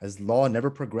 Has law never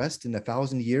progressed in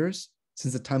 1,000 years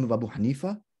since the time of Abu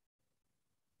Hanifa?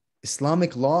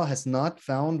 Islamic law has not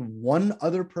found one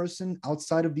other person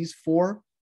outside of these 4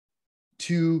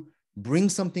 to bring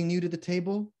something new to the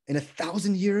table in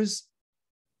 1,000 years.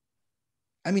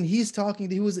 I mean, he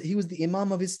was the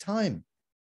imam of his time.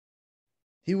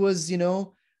 He was,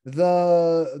 the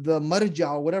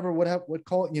marja, whatever, what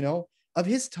call it, of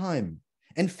his time.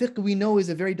 And fiqh, we know, is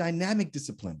a very dynamic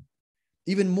discipline,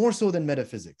 even more so than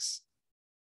metaphysics.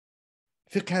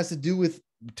 Fiqh has to do with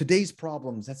today's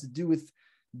problems, has to do with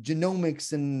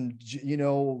genomics and,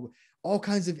 all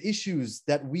kinds of issues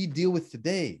that we deal with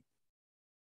today.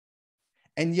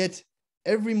 And yet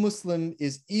every Muslim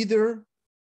is either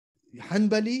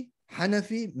Hanbali,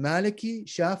 Hanafi, Maliki,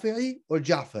 Shafi'i, or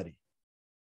Ja'fari.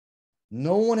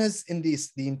 No one has, in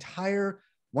the entire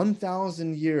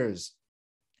 1,000 years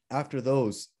after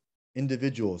those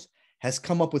individuals, has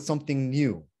come up with something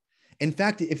new. In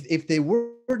fact, if they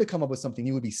were to come up with something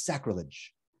new, it would be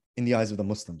sacrilege in the eyes of the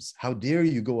Muslims. How dare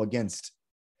you go against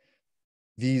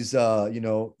these, these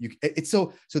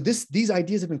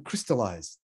ideas have been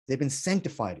crystallized. They've been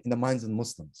sanctified in the minds of the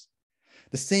Muslims.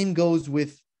 The same goes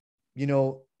with,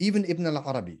 even Ibn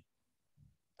al-Arabi.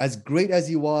 As great as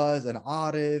he was, an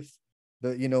arif,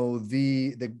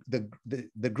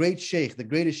 the great sheikh, the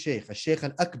greatest sheikh, a sheikh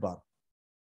al-akbar.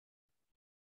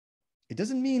 It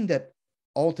doesn't mean that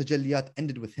all tajalliyat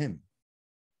ended with him.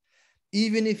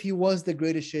 Even if he was the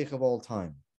greatest sheikh of all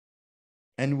time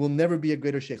and will never be a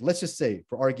greater sheikh, let's just say,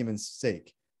 for argument's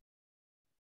sake,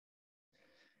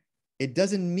 it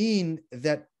doesn't mean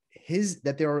that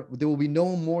there will be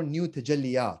no more new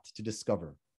tajalliyat to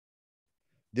discover.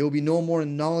 There will be no more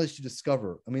knowledge to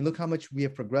discover. I mean, look how much we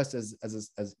have progressed as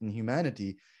in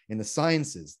humanity, in the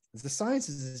sciences. The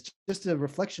sciences is just a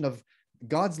reflection of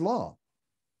God's law.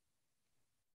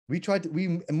 We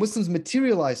Muslims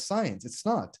materialize science. It's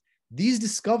not. These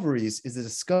discoveries is the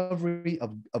discovery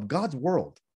of God's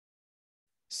world.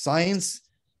 Science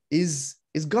is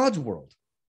God's world.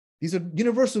 These are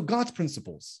universal God's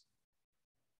principles.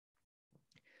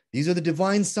 These are the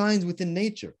divine signs within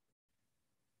nature.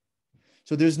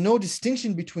 So there's no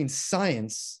distinction between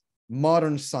science,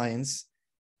 modern science,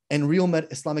 and real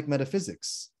Islamic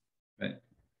metaphysics.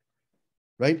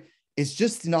 Right? It's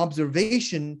just an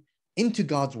observation into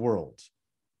God's world.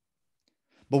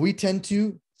 But we tend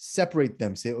to separate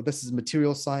them, say, oh, this is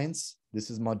material science, this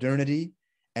is modernity,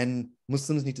 and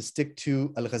Muslims need to stick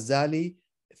to al-Ghazali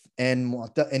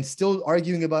and still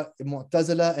arguing about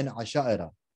Mu'tazila and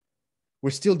Asha'ira. We're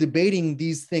still debating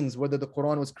these things, whether the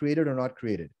Quran was created or not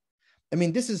created. I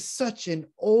mean, this is such an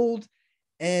old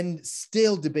and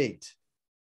stale debate.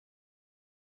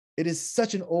 It is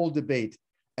such an old debate.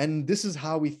 And this is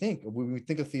how we think. When we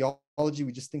think of theology,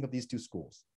 we just think of these 2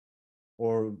 schools,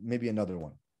 or maybe another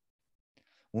one.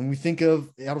 When we think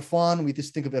of Irfan, we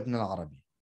just think of Ibn al-Arabi.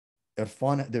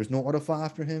 Irfan, there's no Urfa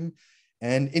after him.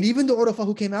 And even the Urfa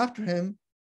who came after him,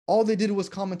 all they did was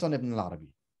comment on Ibn al-Arabi.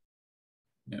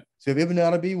 Yeah. So if Ibn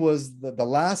al-Arabi was the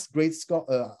last great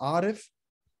Arif,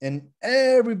 and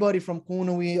everybody from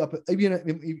Qunawi up,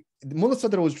 Mullah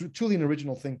Sadr was truly an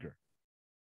original thinker.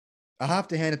 I have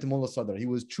to hand it to Mullah Sadr. He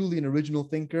was truly an original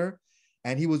thinker,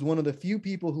 and he was one of the few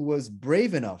people who was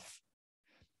brave enough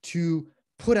to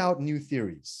put out new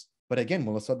theories. But again,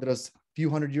 Mullah Sadr is a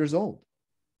few hundred years old,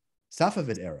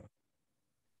 Safavid era.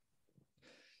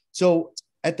 So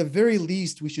at the very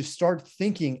least, we should start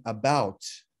thinking about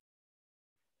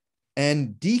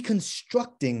and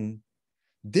deconstructing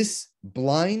this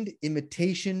blind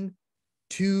imitation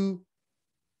to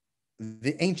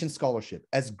the ancient scholarship,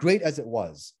 as great as it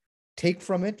was. Take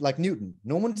from it, like Newton.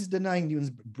 No one is denying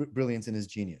Newton's brilliance and his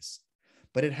genius,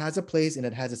 but it has a place and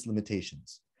it has its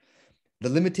limitations. The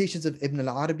limitations of Ibn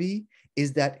al-Arabi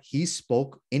is that he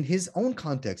spoke in his own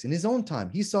context, in his own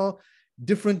time. He saw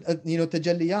different,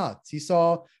 tajalliyat. He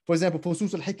saw, for example,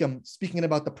 Fusus al-Hikam speaking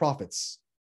about the prophets.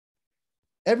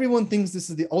 Everyone thinks this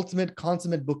is the ultimate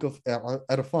consummate book of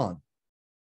Irfan.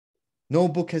 No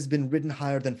book has been written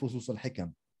higher than Fusus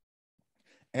al-Hikam.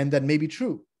 And that may be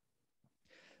true.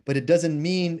 But it doesn't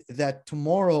mean that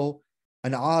tomorrow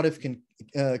an Arif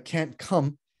can't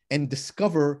come and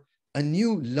discover a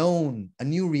new loan, a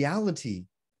new reality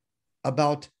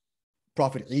about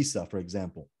Prophet Isa, for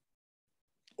example,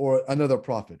 or another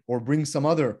prophet, or bring some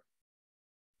other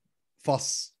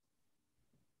fuss.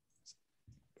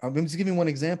 I'm just giving one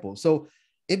example. So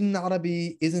Ibn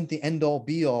Arabi isn't the end-all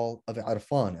be-all of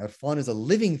Irfan. Irfan is a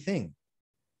living thing.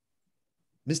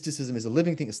 Mysticism is a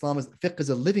living thing. Islam is, fiqh is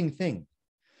a living thing.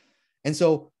 And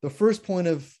so the first point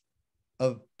of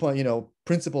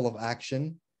principle of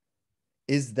action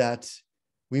is that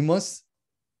we must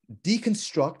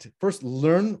deconstruct, first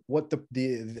learn what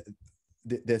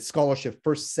the scholarship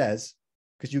first says,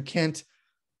 because you can't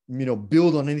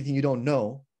build on anything you don't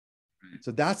know.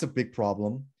 So that's a big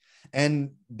problem.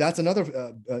 And that's another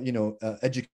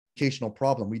educational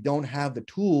problem. We don't have the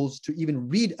tools to even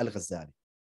read Al-Ghazali.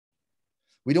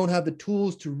 We don't have the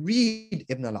tools to read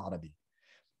Ibn al-Arabi.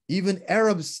 Even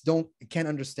Arabs can't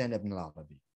understand Ibn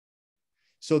al-Arabi.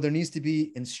 So there needs to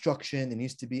be instruction, there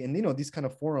needs to be, and these kind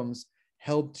of forums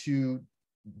help to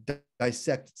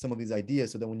dissect some of these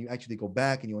ideas so that when you actually go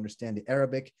back and you understand the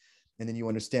Arabic, and then you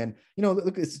understand,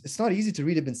 look, it's not easy to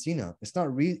read Ibn Sina. It's not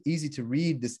easy to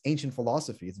read this ancient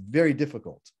philosophy. It's very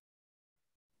difficult.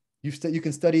 You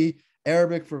can study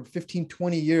Arabic for 15,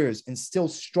 20 years and still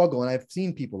struggle. And I've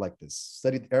seen people like this,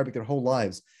 studied Arabic their whole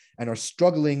lives and are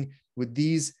struggling with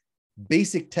these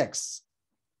basic texts.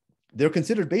 They're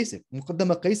considered basic.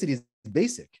 Muqaddama Qaysari is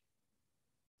basic.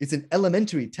 It's an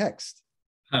elementary text.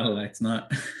 Oh, it's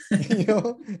not.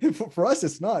 For us,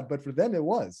 it's not, but for them, it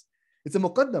was. It's a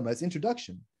muqaddama, it's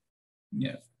introduction.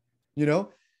 Yeah.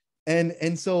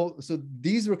 And so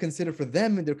these were considered, for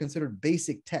them, and they're considered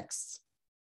basic texts.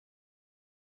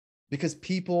 Because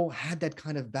people had that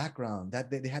kind of background,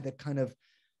 that they had that kind of,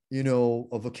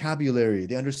 a vocabulary.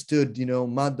 They understood,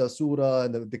 madda, surah,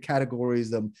 and the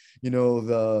categories, the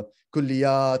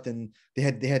kulliyat, and they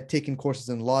had taken courses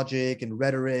in logic and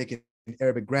rhetoric and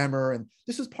Arabic grammar, and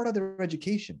this was part of their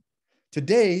education.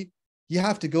 Today, you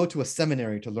have to go to a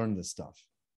seminary to learn this stuff.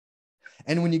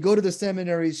 And when you go to the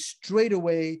seminary, straight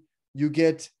away, you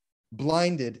get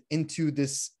blinded into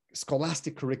this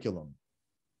scholastic curriculum.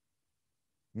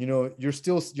 You're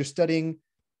studying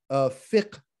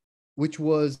fiqh, which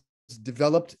was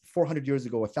developed 400 years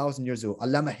ago, 1,000 years ago,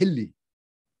 Allama Hilli,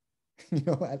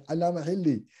 Allama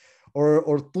Hilli,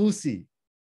 or Tusi.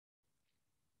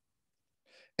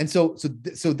 And so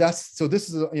this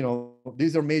is,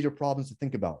 these are major problems to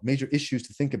think about, major issues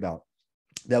to think about,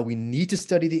 that we need to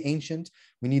study the ancient.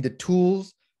 We need the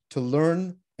tools to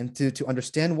learn and to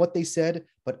understand what they said,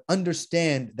 but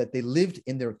understand that they lived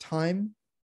in their time,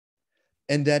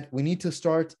 and that we need to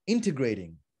start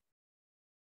integrating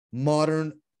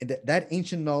that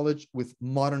ancient knowledge with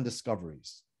modern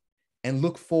discoveries and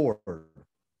look forward.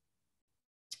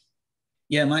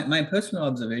 Yeah, my personal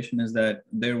observation is that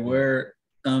there were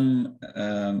some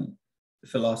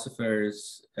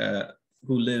philosophers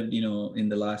who lived, in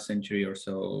the last century or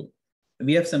so.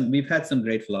 We've had some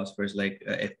great philosophers like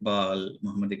Iqbal,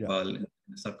 Muhammad Iqbal in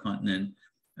the subcontinent,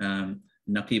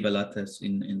 Naqib al-Atas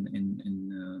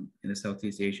in the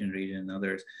Southeast Asian region, and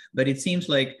others. But it seems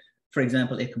like, for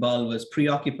example, Iqbal was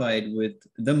preoccupied with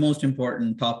the most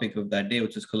important topic of that day,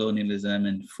 which is colonialism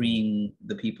and freeing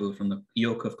the people from the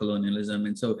yoke of colonialism.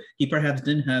 And so he perhaps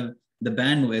didn't have the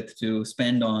bandwidth to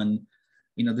spend on,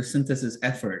 the synthesis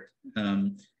effort.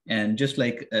 And just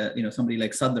like, somebody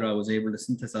like Sadra was able to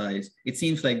synthesize, it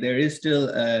seems like there is still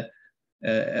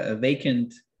a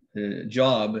vacant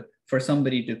job for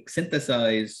somebody to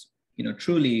synthesize,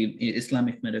 truly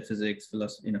Islamic metaphysics,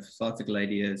 philosophical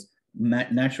ideas,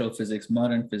 natural physics,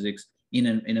 modern physics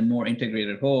in a more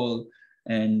integrated whole.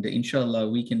 And inshallah,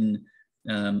 we can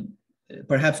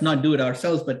perhaps not do it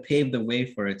ourselves, but pave the way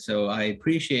for it. So I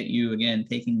appreciate you again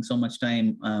taking so much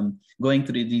time going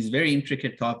through these very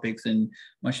intricate topics, and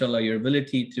mashallah, your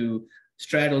ability to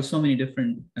straddle so many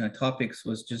different topics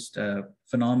was just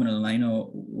phenomenal. And I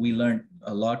know we learned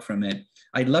a lot from it.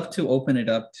 I'd love to open it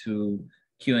up to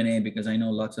Q&A because I know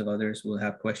lots of others will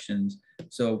have questions.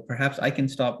 So perhaps I can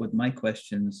stop with my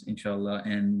questions, inshallah,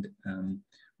 and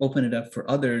open it up for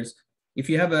others. If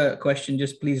you have a question,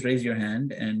 just please raise your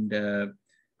hand and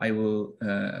I will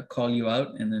call you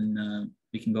out, and then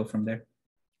we can go from there.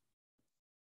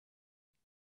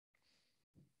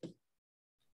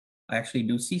 I actually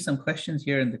do see some questions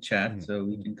here in the chat, so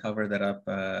we can cover that up.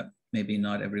 Maybe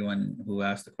not everyone who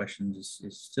asked the questions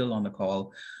is still on the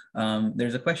call.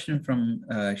 There's a question from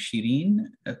Shireen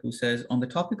who says, on the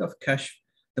topic of kashf,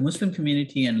 the Muslim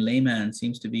community and layman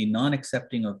seems to be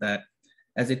non-accepting of that,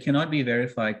 as it cannot be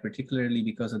verified, particularly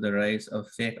because of the rise of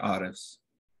fake arifs.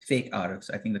 Fake arifs,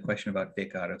 I think the question about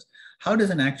fake arifs. How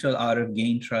does an actual arif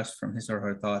gain trust from his or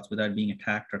her thoughts without being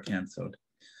attacked or cancelled?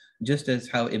 Just as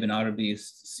how Ibn Arabi is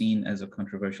seen as a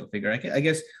controversial figure. I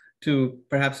guess to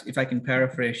perhaps, if I can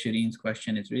paraphrase Shireen's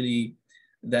question, it's really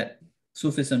that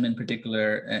Sufism in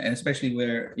particular, and especially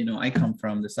where I come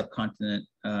from, the subcontinent,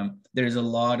 there's a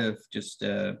lot of just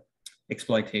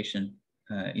exploitation.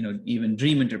 Even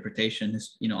dream interpretation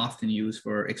is often used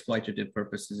for exploitative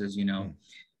purposes, as you know.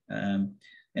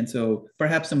 And so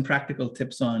perhaps some practical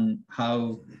tips on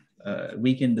how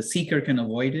the seeker can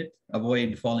avoid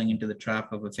falling into the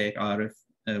trap of a fake arif.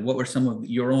 What were some of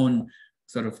your own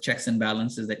sort of checks and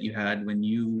balances that you had when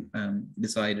you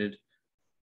decided?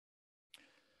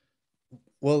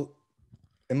 Well,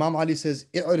 Imam Ali says,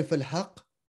 "i'rif al-haq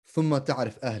thumma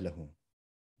ta'rif ahlahu."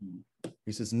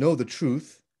 He says, know the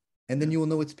truth, and then you will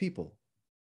know its people.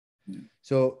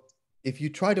 So if you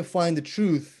try to find the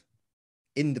truth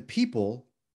in the people,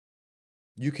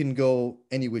 you can go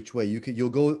any which way. You'll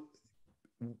go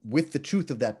with the truth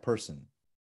of that person.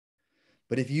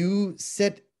 But if you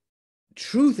set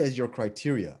truth as your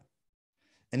criteria,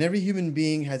 and every human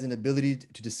being has an ability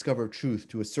to discover truth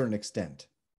to a certain extent.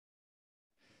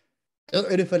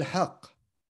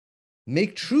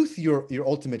 Make truth your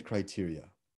ultimate criteria.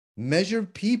 Measure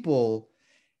people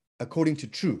according to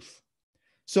truth.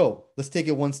 So let's take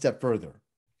it one step further.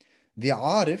 The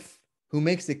arif who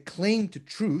makes a claim to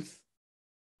truth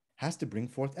has to bring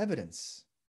forth evidence.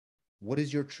 What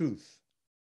is your truth?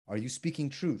 Are you speaking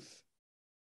truth?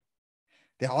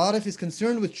 The arif is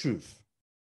concerned with truth,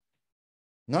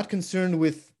 not concerned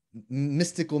with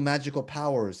mystical, magical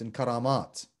powers and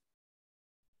karamat.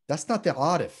 That's not the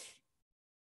arif.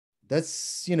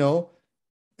 That's,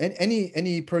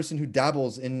 any person who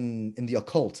dabbles in the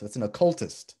occult, that's an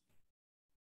occultist.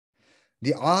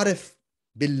 The arif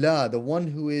billah, the one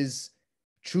who is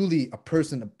truly a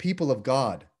person, a people of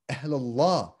God,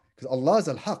 ahlullah, because Allah is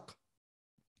al-haq.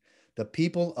 The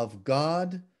people of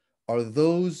God are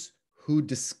those who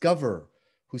discover,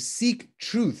 who seek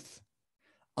truth,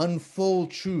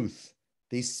 unfold truth.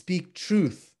 They speak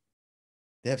truth.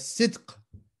 They have sidq.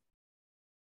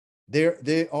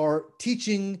 They are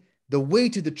teaching the way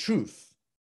to the truth.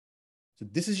 So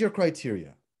this is your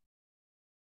criteria.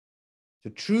 The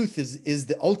truth is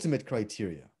the ultimate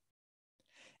criteria.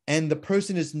 And the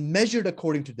person is measured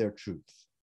according to their truth.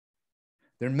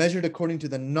 They're measured according to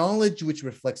the knowledge which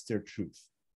reflects their truth.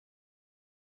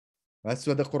 That's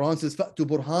why the Quran says, فَأْتُ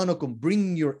بُرْهَانَكُمْ,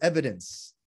 bring your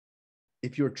evidence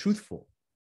if you're truthful.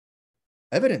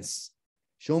 Evidence.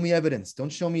 Show me evidence.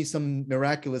 Don't show me some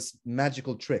miraculous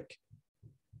magical trick.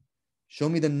 Show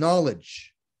me the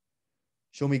knowledge.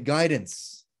 Show me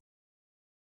guidance.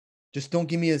 Just don't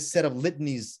give me a set of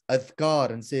litanies,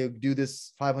 adhkar, and say, do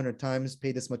this 500 times,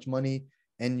 pay this much money,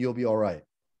 and you'll be all right.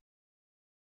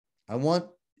 I want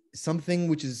something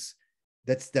which is,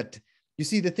 that. You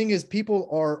see, the thing is, people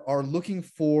are looking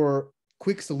for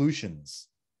quick solutions.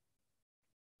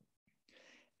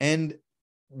 And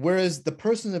whereas the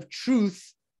person of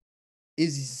truth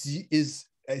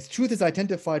truth is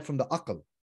identified from the aql.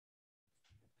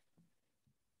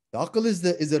 The aql is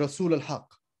the Rasul al-Haq,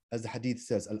 as the hadith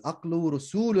says, al-aqlu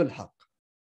Rasul al-Haq,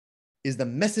 is the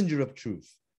messenger of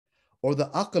truth. Or the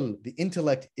aql, the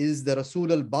intellect, is the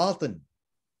Rasul al-Batin,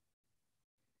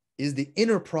 is the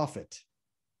inner prophet.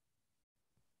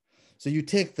 So you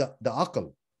take the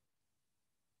aql,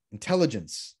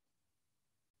 intelligence,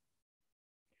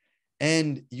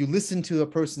 and you listen to a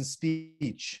person's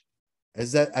speech.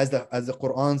 As the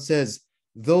Quran says,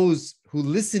 those who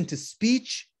listen to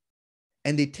speech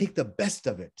and they take the best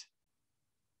of it.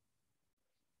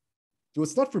 So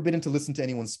it's not forbidden to listen to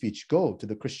anyone's speech. Go to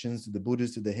the Christians, to the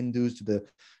Buddhists, to the Hindus, to the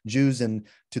Jews, and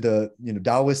to the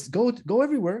Taoists. Go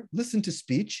everywhere, listen to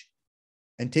speech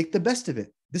and take the best of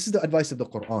it. This is the advice of the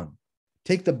Quran.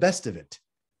 Take the best of it.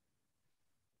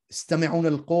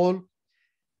 استمعون القول.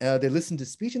 They listen to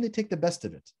speech and they take the best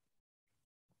of it.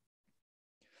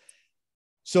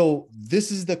 So this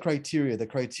is the criteria. The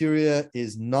criteria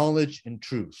is knowledge and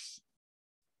truth.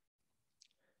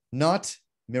 Not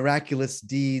miraculous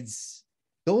deeds.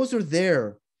 Those are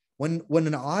there. When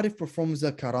an arif performs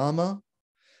a karama,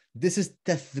 this is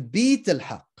tathbeet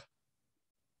al-haq.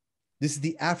 This is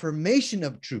the affirmation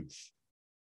of truth.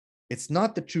 It's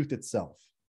not the truth itself.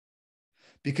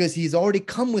 Because he's already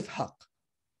come with haq.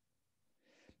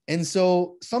 And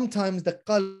so sometimes the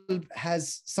qalb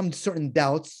has some certain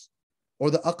doubts,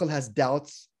 or the aql has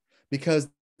doubts, because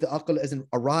the aql hasn't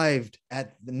arrived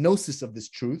at the gnosis of this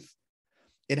truth.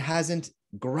 it hasn't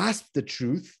grasped the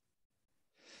truth.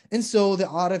 And so the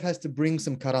Arif has to bring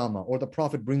some karama, or the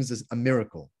Prophet brings us a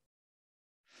miracle.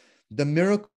 The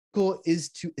miracle is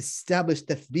to establish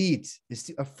tathbeet, is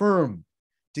to affirm,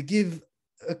 to give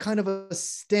a kind of a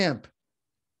stamp,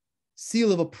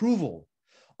 seal of approval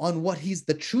on what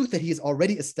the truth that he has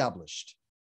already established.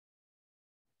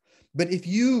 But if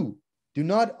you do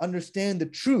not understand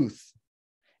the truth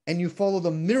and you follow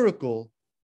the miracle,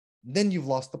 then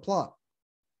you've lost the plot.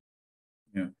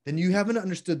 Yeah. Then you haven't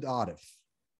understood the Arif.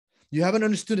 You haven't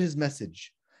understood his message.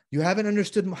 You haven't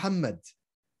understood Muhammad.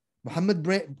 Muhammad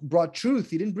brought truth.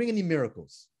 He didn't bring any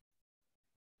miracles.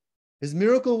 His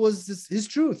miracle was his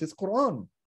truth, his Quran,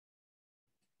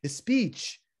 his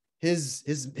speech, his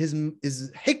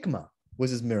hikmah was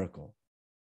his miracle.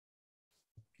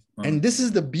 And this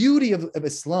is the beauty of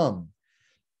Islam,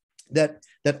 that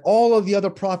all of the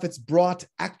other prophets brought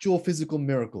actual physical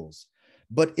miracles.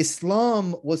 But Islam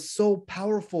was so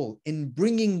powerful in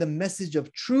bringing the message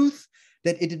of truth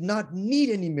that it did not need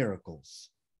any miracles.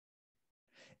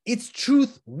 Its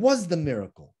truth was the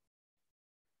miracle.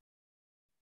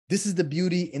 This is the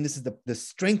beauty, and this is the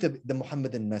strength of the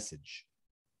Muhammadan message.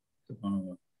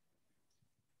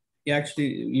 Yeah, actually,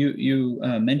 you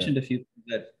mentioned a few things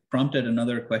that prompted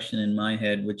another question in my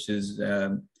head, which is,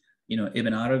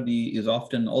 Ibn Arabi is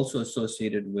often also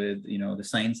associated with, the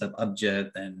science of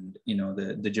abjad and,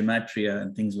 the gematria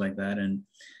and things like that. And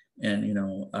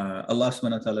Allah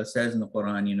subhanahu wa ta'ala says in the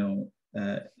Quran,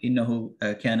 إِنَّهُ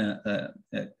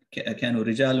كَانُوا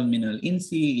رِجَالٌ مِنَ الْإِنسِ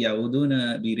يَعُودُونَ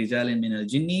بِرِجَالٍ مِنَ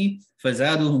الْجِنِّ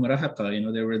فَزَادُهُمْ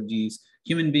رَهَقًا. There were these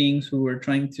human beings who were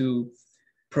trying to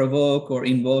provoke or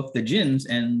invoke the jinns,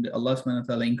 and Allah subhanahu wa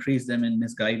ta'ala increased them in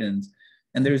misguidance.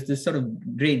 And there's this sort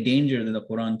of great danger that the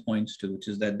Quran points to, which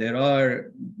is that there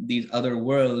are these other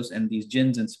worlds and these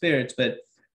jinns and spirits, but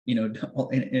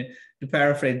to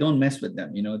paraphrase, don't mess with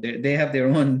them. They have their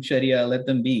own sharia, let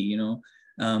them be.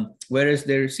 Whereas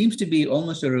there seems to be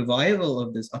almost a revival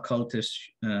of this occultist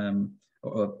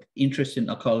or interest in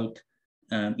occult,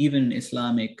 even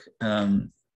Islamic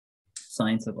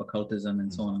science of occultism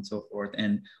and so on and so forth.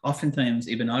 And oftentimes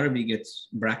Ibn Arabi gets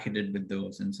bracketed with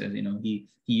those and says,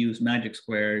 he used magic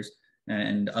squares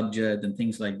and abjad and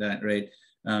things like that, right?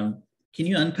 Can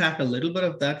you unpack a little bit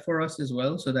of that for us as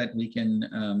well, so that we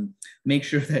can make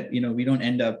sure that, we don't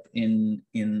end up in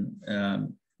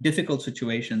difficult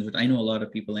situations, which I know a lot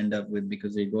of people end up with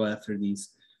because they go after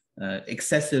these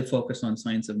excessive focus on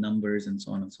science of numbers and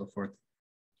so on and so forth.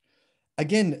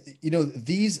 Again,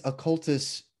 these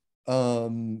occultist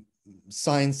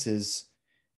sciences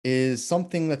is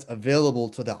something that's available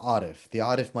to the Arif. The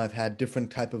Arif might have had different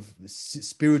type of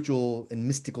spiritual and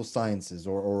mystical sciences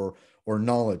or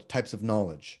knowledge, types of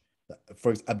knowledge,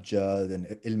 for example, abjad and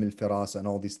ilm al-firasa and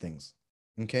all these things.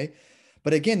 Okay,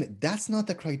 but again, that's not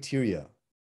the criteria.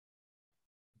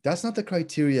 That's not the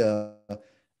criteria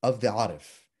of the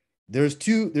Arif. There's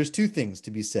two things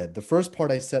to be said. The first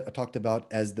part I talked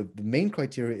about as the main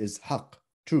criteria is haqq,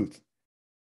 truth.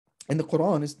 And the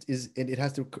Quran it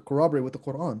has to corroborate with the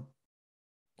Quran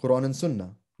and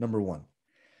Sunnah, number one.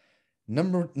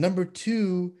 Number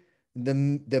two,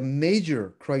 the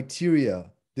major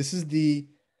criteria, this is the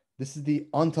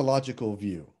ontological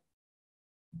view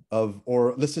of,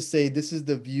 or let's just say this is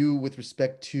the view with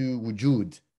respect to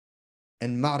wujud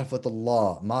and ma'rifat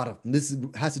Allah. This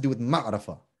has to do with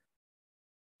ma'rifah.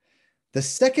 The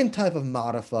second type of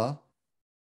ma'rifah,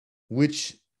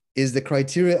 which is the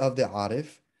criteria of the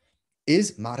Arif,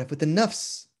 is ma'rifat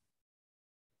al-nafs.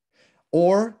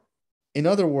 Or, in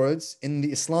other words, in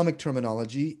the Islamic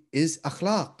terminology, is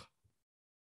akhlaq.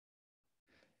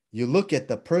 You look at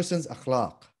the person's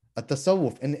akhlaq,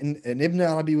 at-tasawwuf, and Ibn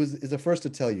Arabi is the first to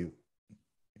tell you.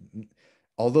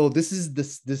 Although this is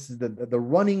the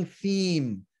running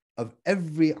theme of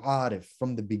every Arif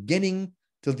from the beginning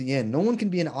till the end. No one can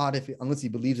be an Arif unless he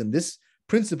believes in this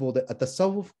principle that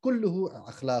at-tasawwuf kulluhu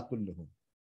akhlaq kulluhu.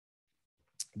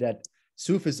 That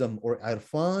Sufism or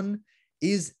Irfan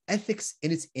is ethics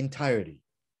in its entirety.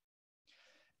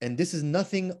 And this is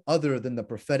nothing other than the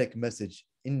prophetic message.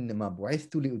 إِنَّمَا بُعِثْتُ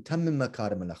لِأُتَمِّمَ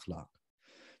مَكَارِمَ الْأَخْلَاقِ.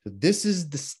 So this is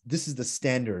the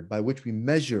standard by which we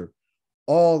measure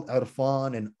all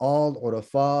Irfan and all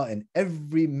Urafa and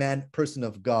every person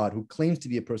of God who claims to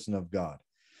be a person of God.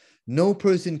 No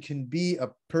person can be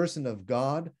a person of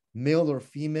God, male or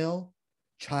female,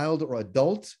 child or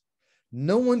adult.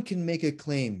 No one can make a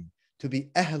claim to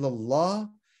be Ahl Allah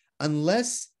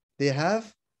unless they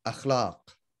have akhlaq.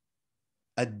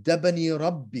 Addabani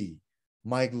Rabbi,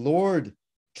 my Lord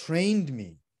trained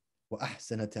me wa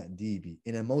ahsana ta'dibi,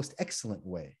 in a most excellent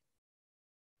way.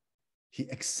 He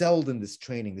excelled in this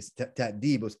training, this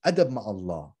ta'deeb, was adab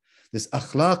ma'allah, this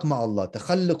akhlaq ma'allah,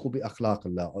 takhalluqu bi akhlaq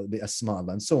Allah, bi asma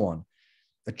Allah, and so on,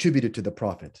 attributed to the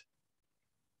Prophet.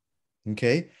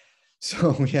 Okay,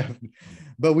 so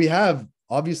we have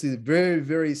obviously very,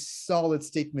 very solid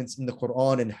statements in the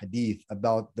Quran and Hadith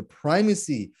about the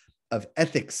primacy of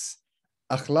ethics.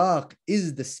 Akhlaq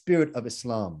is the spirit of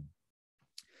Islam.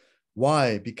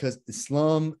 Why? Because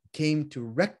Islam came to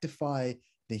rectify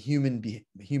the human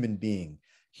being,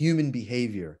 human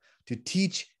behavior, to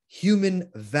teach human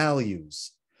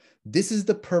values. This is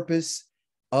the purpose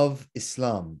of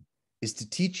Islam, is to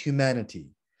teach humanity.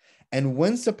 And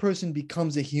once a person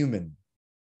becomes a human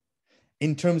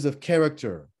in terms of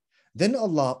character, then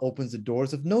Allah opens the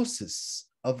doors of gnosis,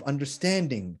 of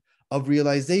understanding, of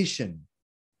realization.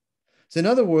 So in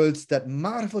other words, that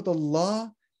ma'rifat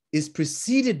Allah is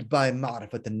preceded by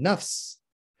ma'rifat al-nafs.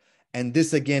 And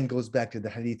this again goes back to the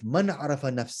hadith, man arafa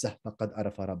nafsah faqad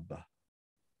arafa rabbah.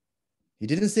 He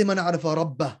didn't say man arafa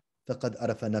rabbah faqad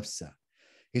arafa nafsah.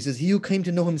 He says, he who came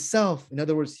to know himself, in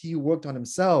other words, he who worked on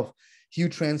himself, he who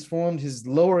transformed his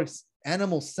lower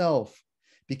animal self,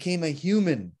 became a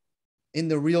human in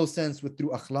the real sense, through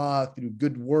akhlaq, through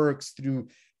good works, through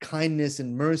kindness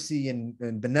and mercy and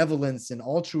benevolence and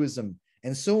altruism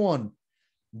and so on.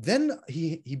 Then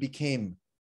he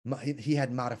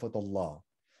had ma'rifat Allah.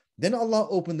 Then Allah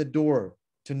opened the door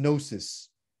to gnosis,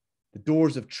 the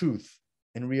doors of truth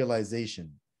and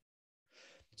realization.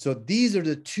 So these are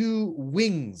the two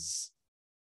wings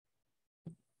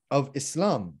of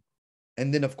Islam.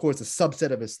 And then of course, a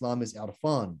subset of Islam is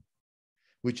irfan,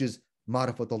 which is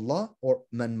ma'rifat Allah, or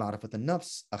man ma'rifat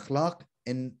al-nafs, akhlaq,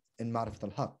 and ma'rifat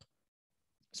al-haq.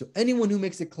 So anyone who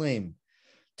makes a claim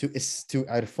to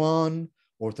irfan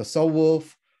or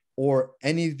tasawwuf or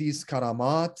any of these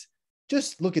karamat,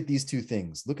 just look at these two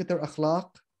things. Look at their akhlaq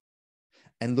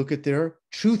and look at their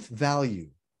truth value.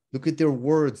 Look at their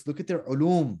words. Look at their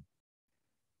ulum.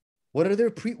 What are they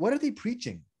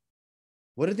preaching?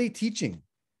 What are they teaching?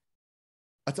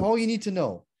 That's all you need to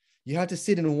know. You have to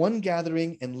sit in one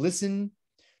gathering and listen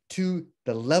to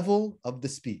the level of the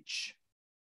speech.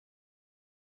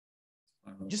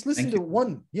 Just listen to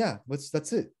one. Yeah,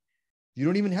 that's it. You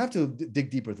don't even have to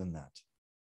dig deeper than that.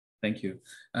 Thank you.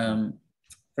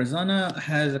 Farzana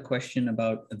has a question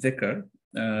about zikr.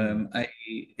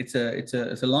 It's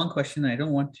a long question. I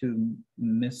don't want to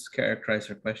mischaracterize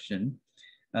her question.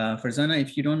 Farzana,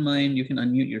 if you don't mind, you can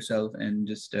unmute yourself and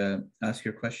just ask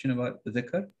your question about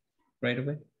zikr right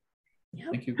away. Yeah.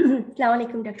 Thank you. Assalamu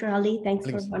alaikum, Dr. Ali. Thanks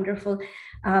for a wonderful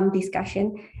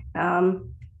discussion.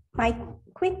 My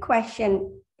quick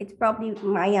question, it's probably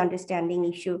my understanding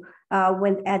issue.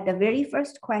 When at the very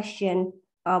first question,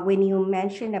 when you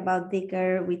mentioned about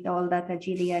dhikr with all the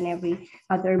tajili and every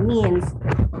other means,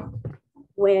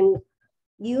 when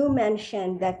you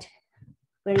mentioned that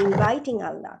we're inviting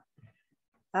Allah,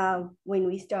 when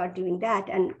we start doing that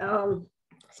and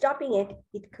stopping it,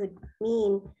 it could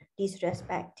mean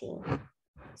disrespecting.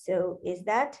 So is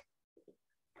that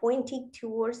pointing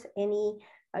towards any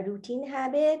routine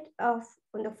habit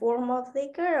in the form of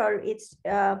dhikr, or it's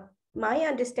my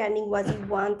understanding was you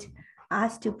want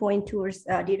us to point towards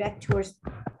direct towards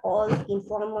all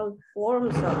informal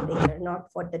forms of dhikr,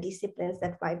 not for the disciplines,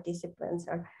 that 5 disciplines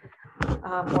are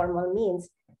formal means.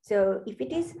 So if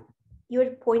it is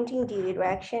you're pointing the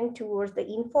direction towards the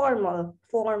informal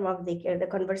form of dhikr, the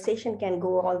conversation can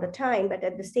go all the time, but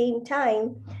at the same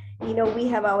time, you know, we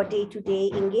have our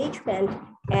day-to-day engagement,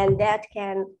 and that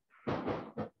can,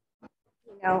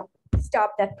 you know,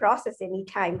 stop that process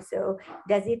anytime. So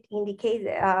does it indicate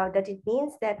that it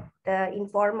means that the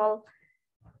informal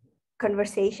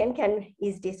conversation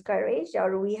is discouraged,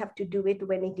 or we have to do it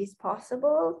when it is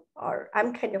possible? Or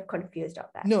I'm kind of confused on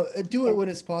that. No, do it when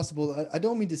it's possible. I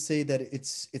don't mean to say that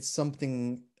it's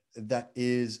something that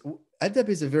is, adab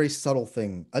is a very subtle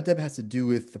thing. Adab has to do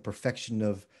with the perfection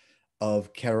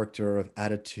of character, of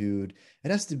attitude.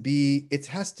 It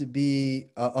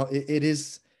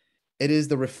is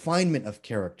the refinement of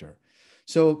character.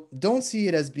 So don't see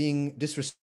it as being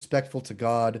disrespectful to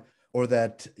God, or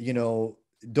that, you know,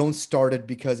 don't start it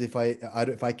because if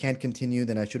I can't continue,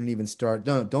 then I shouldn't even start.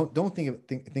 No, don't think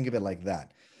of it like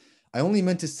that. I only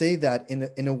meant to say that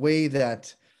in a way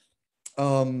that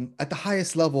at the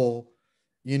highest level,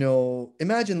 you know,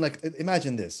 imagine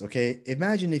this, okay?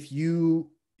 Imagine if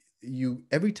you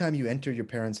every time you enter your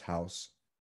parents' house,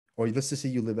 or let's just say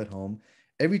you live at home,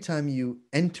 every time you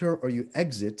enter or you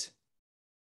exit,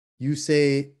 you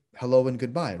say hello and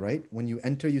goodbye, right? When you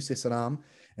enter, you say salam,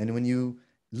 and when you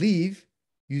leave,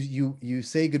 you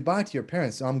say goodbye to your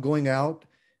parents. So I'm going out,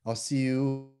 I'll see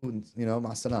you, you know,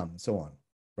 ma salam, and so on,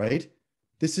 right?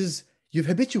 You've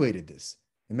habituated this.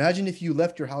 Imagine if you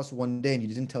left your house one day and you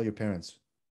didn't tell your parents.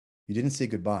 You didn't say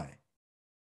goodbye.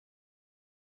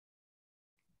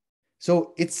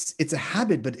 So it's a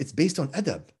habit, but it's based on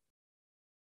adab.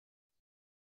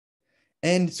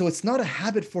 And so it's not a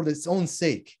habit for its own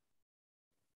sake.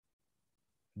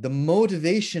 The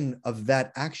motivation of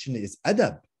that action is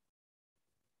adab.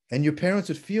 And your parents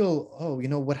would feel, oh,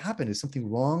 what happened? Is something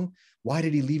wrong? Why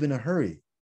did he leave in a hurry?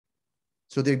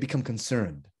 So they become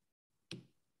concerned.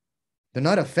 They're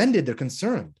not offended, they're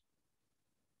concerned.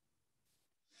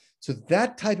 So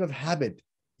that type of habit,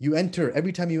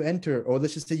 every time you enter, or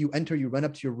let's just say you enter, you run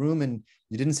up to your room and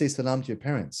you didn't say salam to your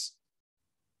parents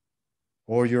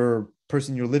or your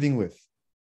person you're living with,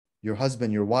 your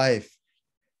husband, your wife,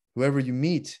 whoever you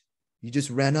meet, you just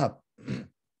ran up.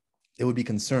 It would be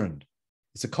concerned.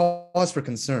 It's a cause for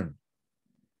concern.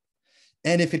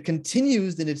 And if it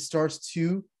continues, then it starts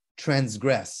to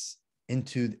transgress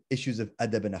into the issues of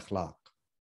adab and akhlaq.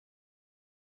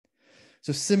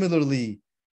 So similarly,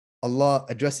 Allah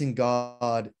addressing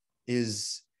God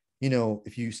is,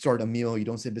 if you start a meal, you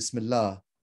don't say Bismillah.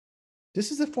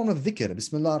 This is a form of dhikr.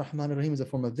 Bismillah ar-Rahman ar-Rahim is a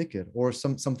form of dhikr or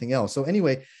something else. So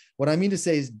anyway, what I mean to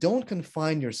say is don't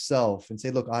confine yourself and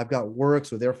say, look, I've got work,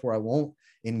 so therefore I won't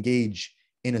engage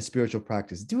in a spiritual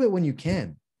practice. Do it when you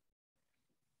can.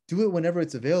 Do it whenever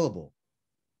it's available.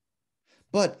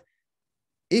 But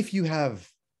if you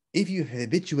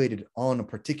habituated on a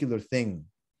particular thing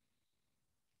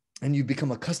and you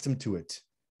become accustomed to it,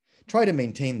 try to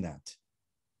maintain that.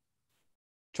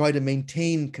 Try to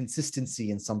maintain consistency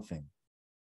in something.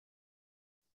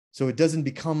 So it doesn't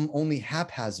become only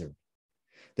haphazard,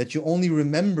 that you only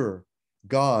remember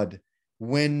God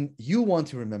when you want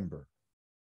to remember.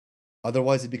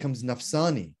 Otherwise, it becomes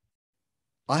nafsani.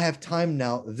 I have time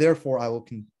now, therefore I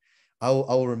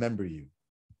will remember you.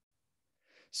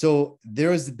 So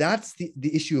that's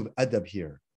the issue of adab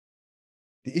here.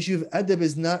 The issue of adab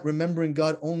is not remembering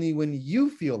God only when you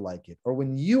feel like it or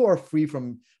when you are free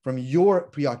from your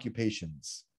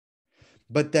preoccupations,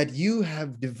 but that you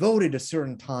have devoted a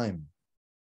certain time.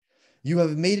 You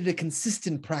have made it a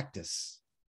consistent practice.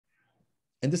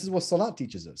 And this is what salat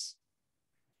teaches us.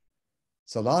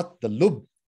 Salat, the lub,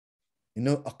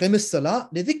 aqim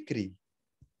as-salat li dhikri.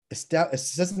 It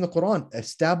says in the Quran,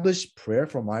 establish prayer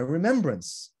for my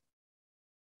remembrance.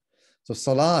 So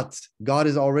salat, God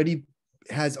has already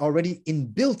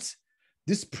inbuilt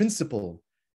this principle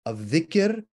of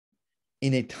dhikr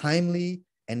in a timely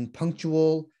and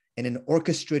punctual and an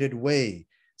orchestrated way,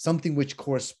 something which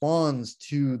corresponds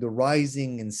to the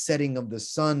rising and setting of the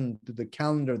sun, to the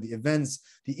calendar, the events,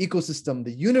 the ecosystem,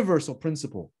 the universal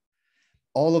principle.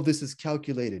 All of this is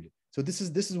calculated. So this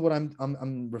is what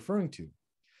I'm referring to.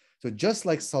 So just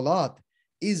like salat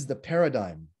is the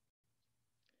paradigm,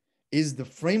 is the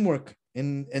framework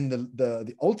in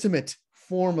the ultimate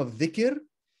form of dhikr,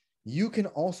 you can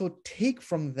also take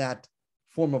from that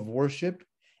form of worship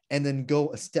and then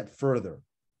go a step further.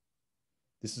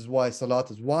 This is why salat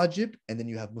is wajib, and then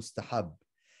you have mustahab.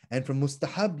 And from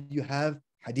mustahab, you have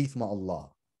hadith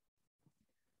ma'Allah.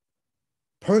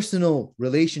 Personal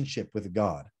relationship with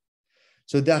God.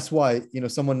 So that's why,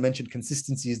 someone mentioned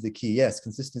consistency is the key. Yes,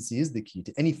 consistency is the key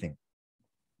to anything.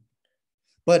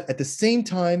 But at the same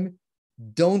time,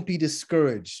 don't be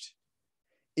discouraged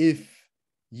if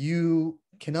you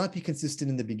cannot be consistent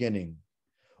in the beginning,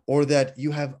 or that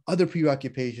you have other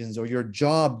preoccupations, or your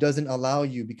job doesn't allow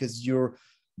you because you're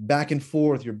back and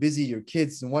forth, you're busy, your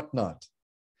kids and whatnot.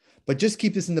 But just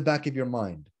keep this in the back of your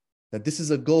mind, that this is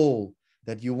a goal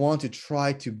that you want to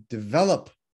try to develop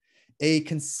a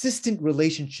consistent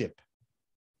relationship.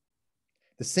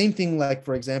 The same thing like,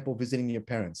 for example, visiting your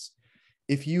parents.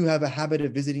 If you have a habit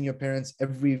of visiting your parents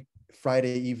every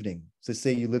Friday evening, so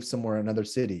say you live somewhere in another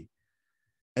city,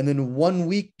 and then 1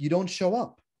 week you don't show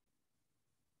up,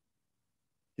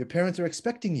 your parents are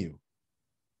expecting you.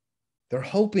 They're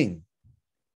hoping.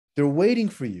 They're waiting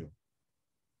for you.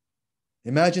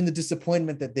 Imagine the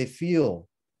disappointment that they feel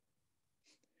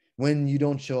when you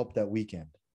don't show up that weekend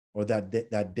or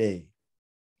that day.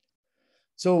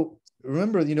 So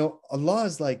remember, Allah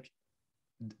is like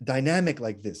dynamic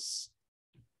like this.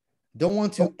 Don't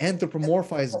want to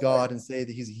anthropomorphize God and say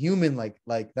that he's human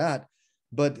like that,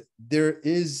 but there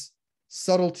is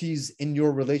subtleties in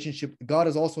your relationship. God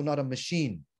is also not a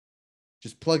machine.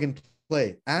 Just plug and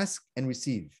play, ask and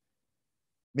receive.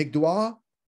 Make dua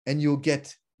and you'll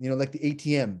get, like the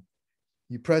ATM.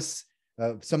 You press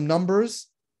some numbers,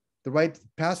 the right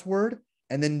password,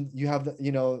 and then you have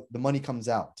the money comes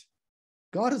out.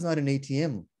 God is not an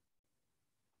ATM.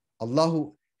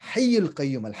 Allahu Hayyul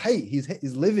Qayyum, al-Hayy,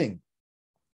 he's living.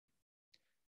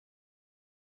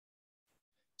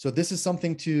 So this is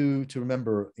something to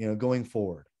remember, going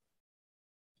forward.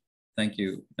 Thank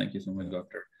you so much,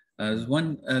 Doctor. There's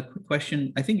one quick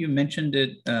question. I think you mentioned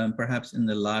it perhaps in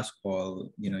the last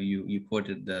call. You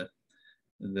quoted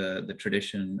the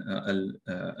tradition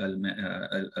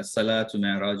al-salatu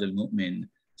mi'raj al-mu'min.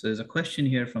 So there's a question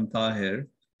here from Tahir,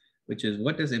 which is,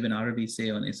 what does Ibn Arabi say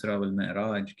on Isra wal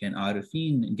Mi'raj? Can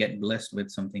Arifin get blessed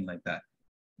with something like that?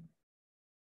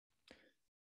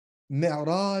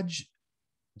 Mi'raj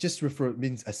just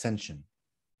means ascension.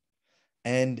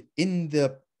 And in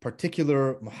the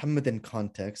particular Muhammadan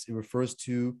context, it refers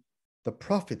to the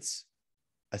Prophet's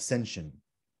ascension,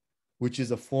 which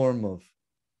is a form of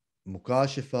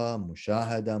mukashifa,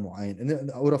 mushahada, mu'ayin. And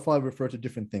the Urafa refer to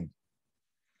different things,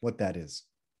 what that is.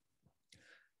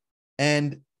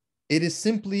 And it is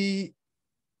simply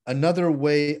another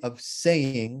way of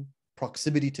saying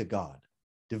proximity to God,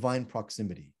 divine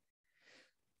proximity.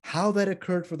 How that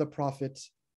occurred for the Prophet,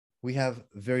 we have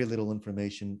very little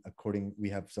information. We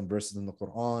have some verses in the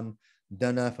Quran,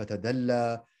 dana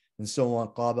fatadalla, and so on,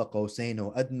 qaba qawsayn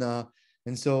aw adna.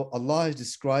 And so Allah is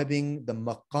describing the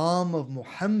maqam of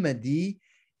Muhammadi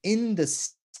in the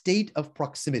state of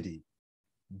proximity.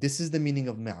 This is the meaning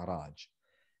of mi'raj.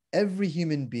 Every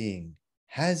human being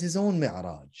has his own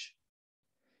mi'raj.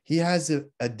 He has an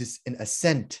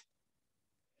ascent.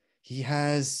 He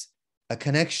has a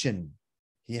connection.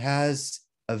 He has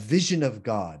a vision of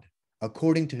God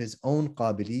according to his own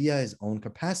qabiliyah, his own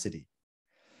capacity.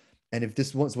 And if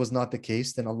this was not the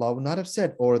case, then Allah would not have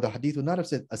said, or the hadith would not have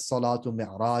said, as-salatu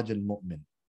mi'raj al-mu'min.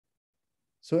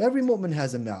 So every mu'min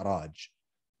has a mi'raj.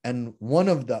 And one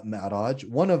of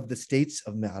the states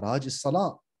of mi'raj is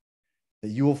salah. That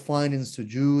you will find in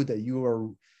sujood, that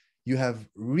you have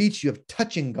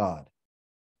touching God.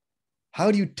 How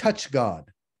do you touch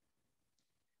God?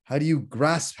 How do you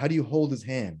grasp? How do you hold his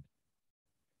hand?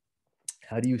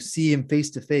 How do you see him face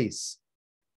to face?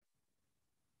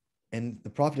 And the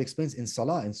Prophet explains in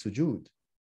salah, in sujood,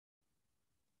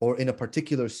 or in a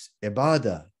particular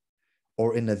ibadah,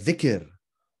 or in a dhikr,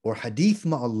 or hadith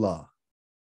ma'Allah.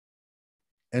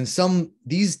 And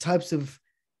these types of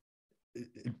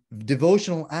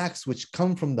devotional acts which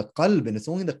come from the qalb, and it's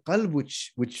only the qalb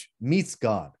which meets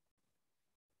God.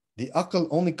 The aql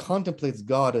only contemplates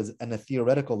God as on a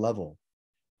theoretical level,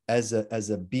 as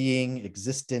a being,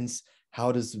 existence.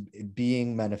 How does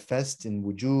being manifest in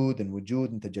wujud and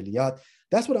tajaliyat?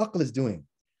 That's what aql is doing.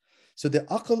 So the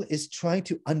aql is trying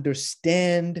to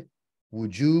understand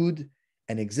wujud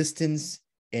and existence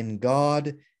in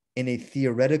God in a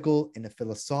theoretical, in a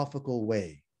philosophical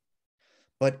way.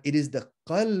 But it is the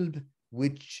qalb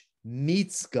which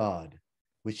meets God,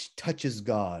 which touches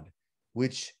God,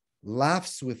 which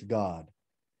laughs with God,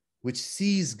 which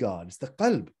sees God. It's the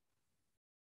qalb.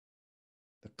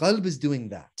 The qalb is doing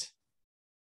that.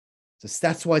 So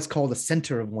that's why it's called the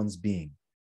center of one's being.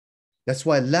 That's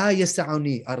why la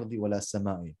yasa'uni ardi wala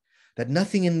samai, that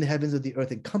nothing in the heavens or the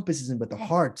earth encompasses me, but the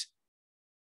heart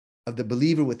of the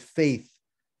believer with faith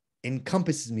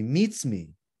encompasses me, meets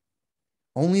me.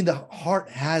 Only the heart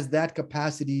has that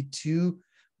capacity to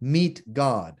meet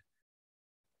God.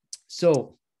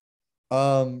 So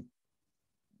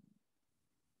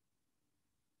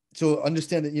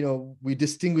understand that, we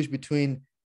distinguish between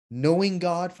knowing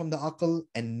God from the aql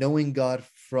and knowing God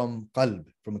from qalb,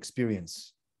 from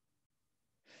experience.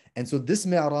 And so this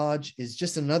mi'raj is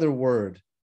just another word.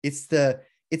 It's the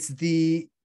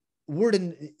word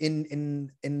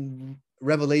in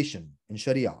revelation, in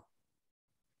Sharia.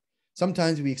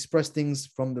 Sometimes we express things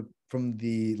from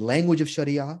the language of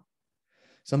Sharia.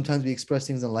 Sometimes we express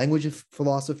things in the language of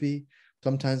philosophy.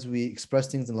 Sometimes we express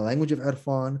things in the language of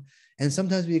irfan. And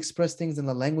sometimes we express things in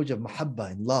the language of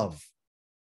mahabba, and love.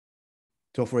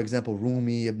 So for example,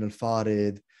 Rumi, Ibn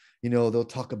al-Farid, they'll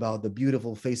talk about the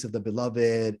beautiful face of the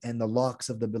beloved and the locks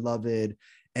of the beloved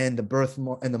and the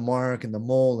birthmark and the mark and the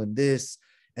mole and this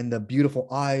and the beautiful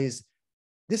eyes.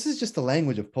 This is just the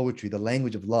language of poetry, the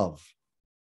language of love.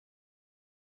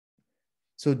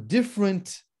 So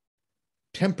different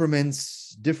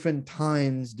temperaments, different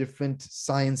times, different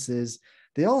sciences,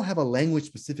 they all have a language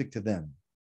specific to them.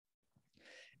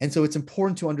 And so it's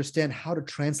important to understand how to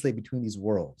translate between these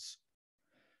worlds.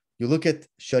 You look at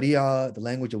Sharia, the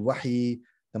language of Wahi,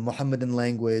 the Muhammadan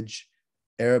language,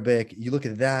 Arabic, you look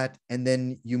at that, and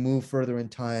then you move further in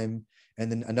time,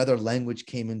 and then another language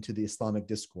came into the Islamic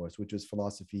discourse, which was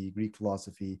philosophy, Greek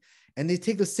philosophy, and they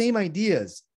take the same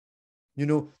ideas.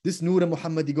 This Nur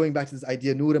Muhammadi, going back to this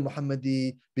idea, Nur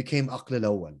Muhammadi became Aql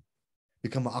al-Awwal,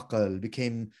 became Aql,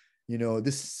 became,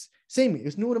 this same,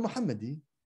 it's Nur Muhammadi.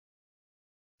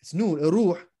 It's Nur,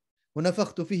 Ruh,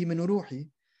 وَنَفَخْتُ فِيهِ مِنْ رُوحِي.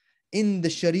 In the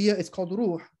Sharia, it's called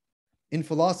ruh. In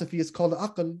philosophy, it's called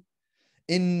aql.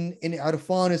 In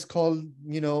Irfan, it's called,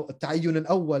 ta'ayyun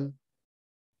al-awwal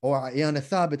or ayan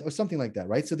al-thabit or something like that,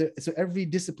 right? So every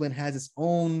discipline has its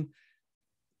own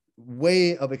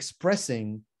way of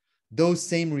expressing those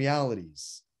same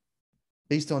realities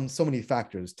based on so many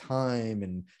factors, time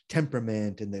and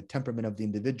temperament and the temperament of the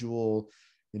individual.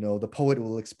 The poet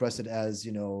will express it as,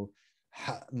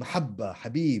 mahabba,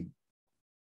 habib,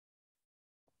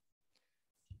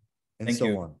 and Thank so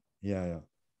you. on. Yeah.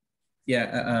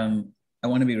 I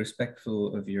want to be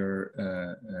respectful of your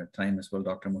time as well,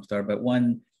 Dr. Mukhtar. But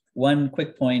one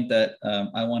quick point that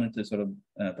I wanted to sort of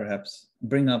perhaps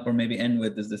bring up or maybe end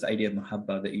with is this idea of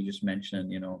mahabba that you just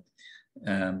mentioned.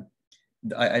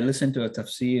 I listened to a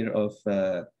tafsir of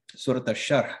Surah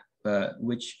Al-Sharh,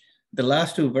 which the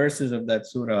last two verses of that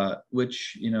surah,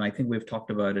 which, I think we've talked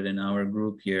about it in our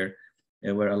group here,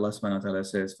 where Allah subhanahu wa ta'ala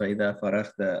says, فَإِذَا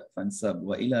فَرَغْتَ فَانْصَبْ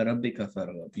وَإِلَى رَبِّكَ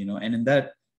فَارْغَب. And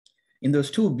in those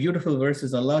two beautiful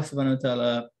verses, Allah subhanahu wa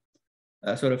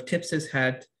ta'ala sort of tips his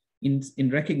hat in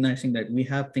recognizing that we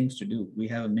have things to do. We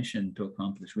have a mission to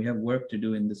accomplish. We have work to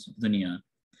do in this dunya.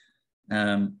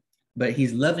 But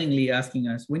he's lovingly asking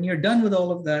us, when you're done with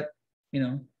all of that,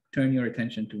 turn your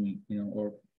attention to me,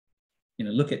 or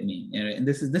look at me. And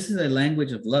this is a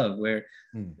language of love where,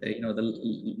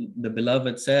 the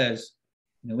beloved says,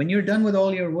 when you're done with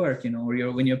all your work,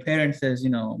 or when your parent says,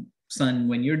 son,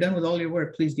 when you're done with all your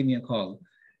work, please give me a call.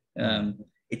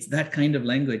 It's that kind of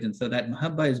language. And so that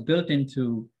mahabba is built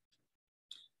into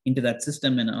that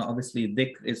system. And obviously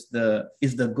dhikr is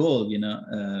the goal,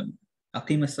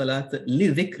 aqim as-salat li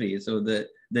dhikri. So the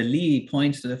li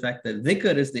points to the fact that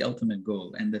dhikr is the ultimate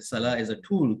goal and the salah is a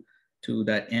tool to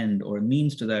that end or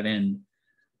means to that end.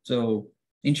 So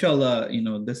inshallah,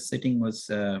 this sitting was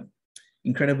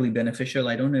incredibly beneficial.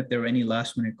 I don't know if there were any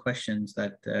last minute questions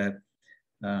that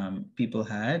people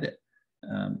had,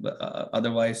 but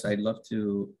otherwise I'd love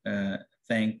to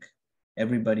thank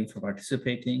everybody for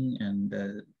participating and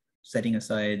setting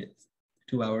aside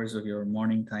 2 hours of your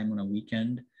morning time on a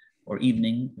weekend or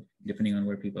evening, depending on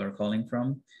where people are calling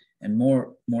from. And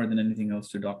more than anything else,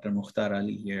 to Dr. Mukhtar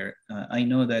Ali here. I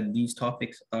know that these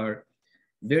topics are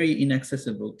very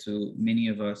inaccessible to many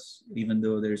of us, even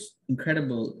though there's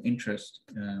incredible interest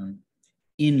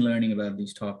in learning about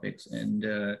these topics. And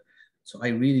so I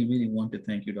really, really want to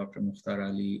thank you, Dr. Mukhtar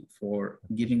Ali, for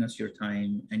giving us your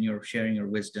time and your sharing your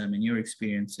wisdom and your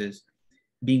experiences,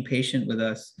 being patient with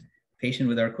us, patient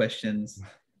with our questions,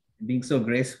 being so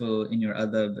graceful in your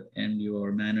adab and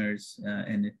your manners,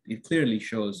 and it clearly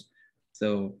shows.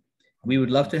 So we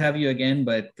would love to have you again,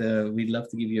 but we'd love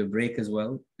to give you a break as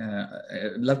well.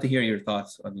 I'd love to hear your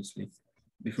thoughts, obviously.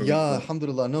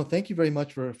 Alhamdulillah. No, thank you very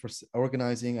much for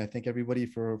organizing. I thank everybody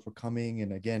for coming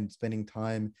and again, spending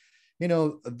time.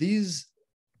 These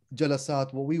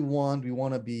jalasat, what we want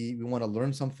to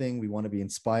learn something. We want to be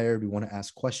inspired. We want to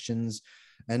ask questions.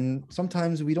 And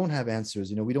sometimes we don't have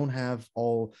answers, we don't have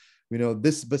all,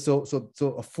 this, but so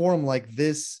a forum like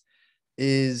this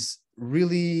is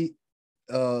really,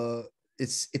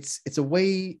 it's a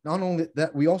way, not only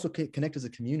that we also connect as a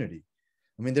community.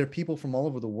 I mean, there are people from all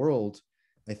over the world,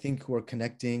 I think, who are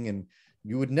connecting, and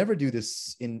you would never do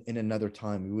this in another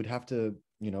time. We would have to,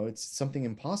 it's something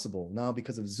impossible. Now,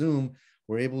 because of Zoom,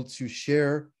 we're able to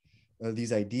share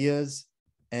these ideas.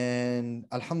 And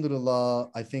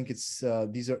alhamdulillah, I think it's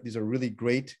these are really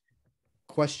great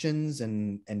questions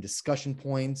and discussion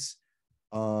points.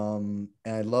 And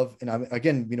I'd love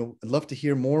to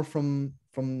hear more from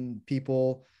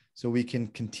people so we can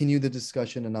continue the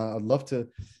discussion. And I'd love to,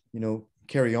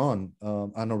 carry on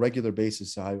a regular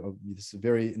basis. This is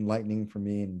very enlightening for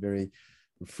me and very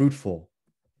fruitful.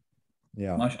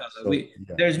 Yeah.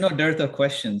 MashaAllah. There's no dearth of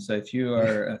questions. So if you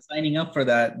are signing up for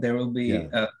that, there will be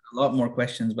a lot more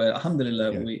questions. But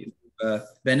alhamdulillah, we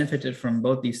benefited from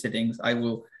both these sittings. I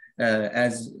will,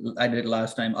 as I did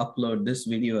last time, upload this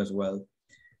video as well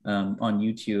on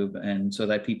YouTube, and so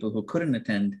that people who couldn't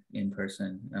attend in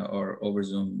person or over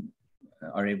Zoom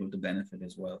are able to benefit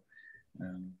as well.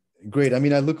 Great. I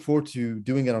mean, I look forward to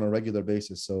doing it on a regular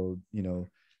basis. So,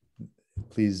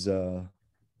 please,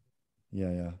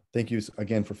 thank you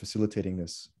again for facilitating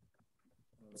this.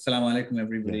 Assalamu alaikum,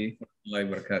 everybody.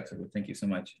 Thank you so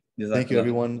much. Thank you,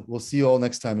 everyone. We'll see you all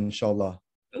next time, inshallah.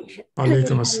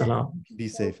 Alaikum assalam. Be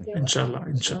safe. Inshallah.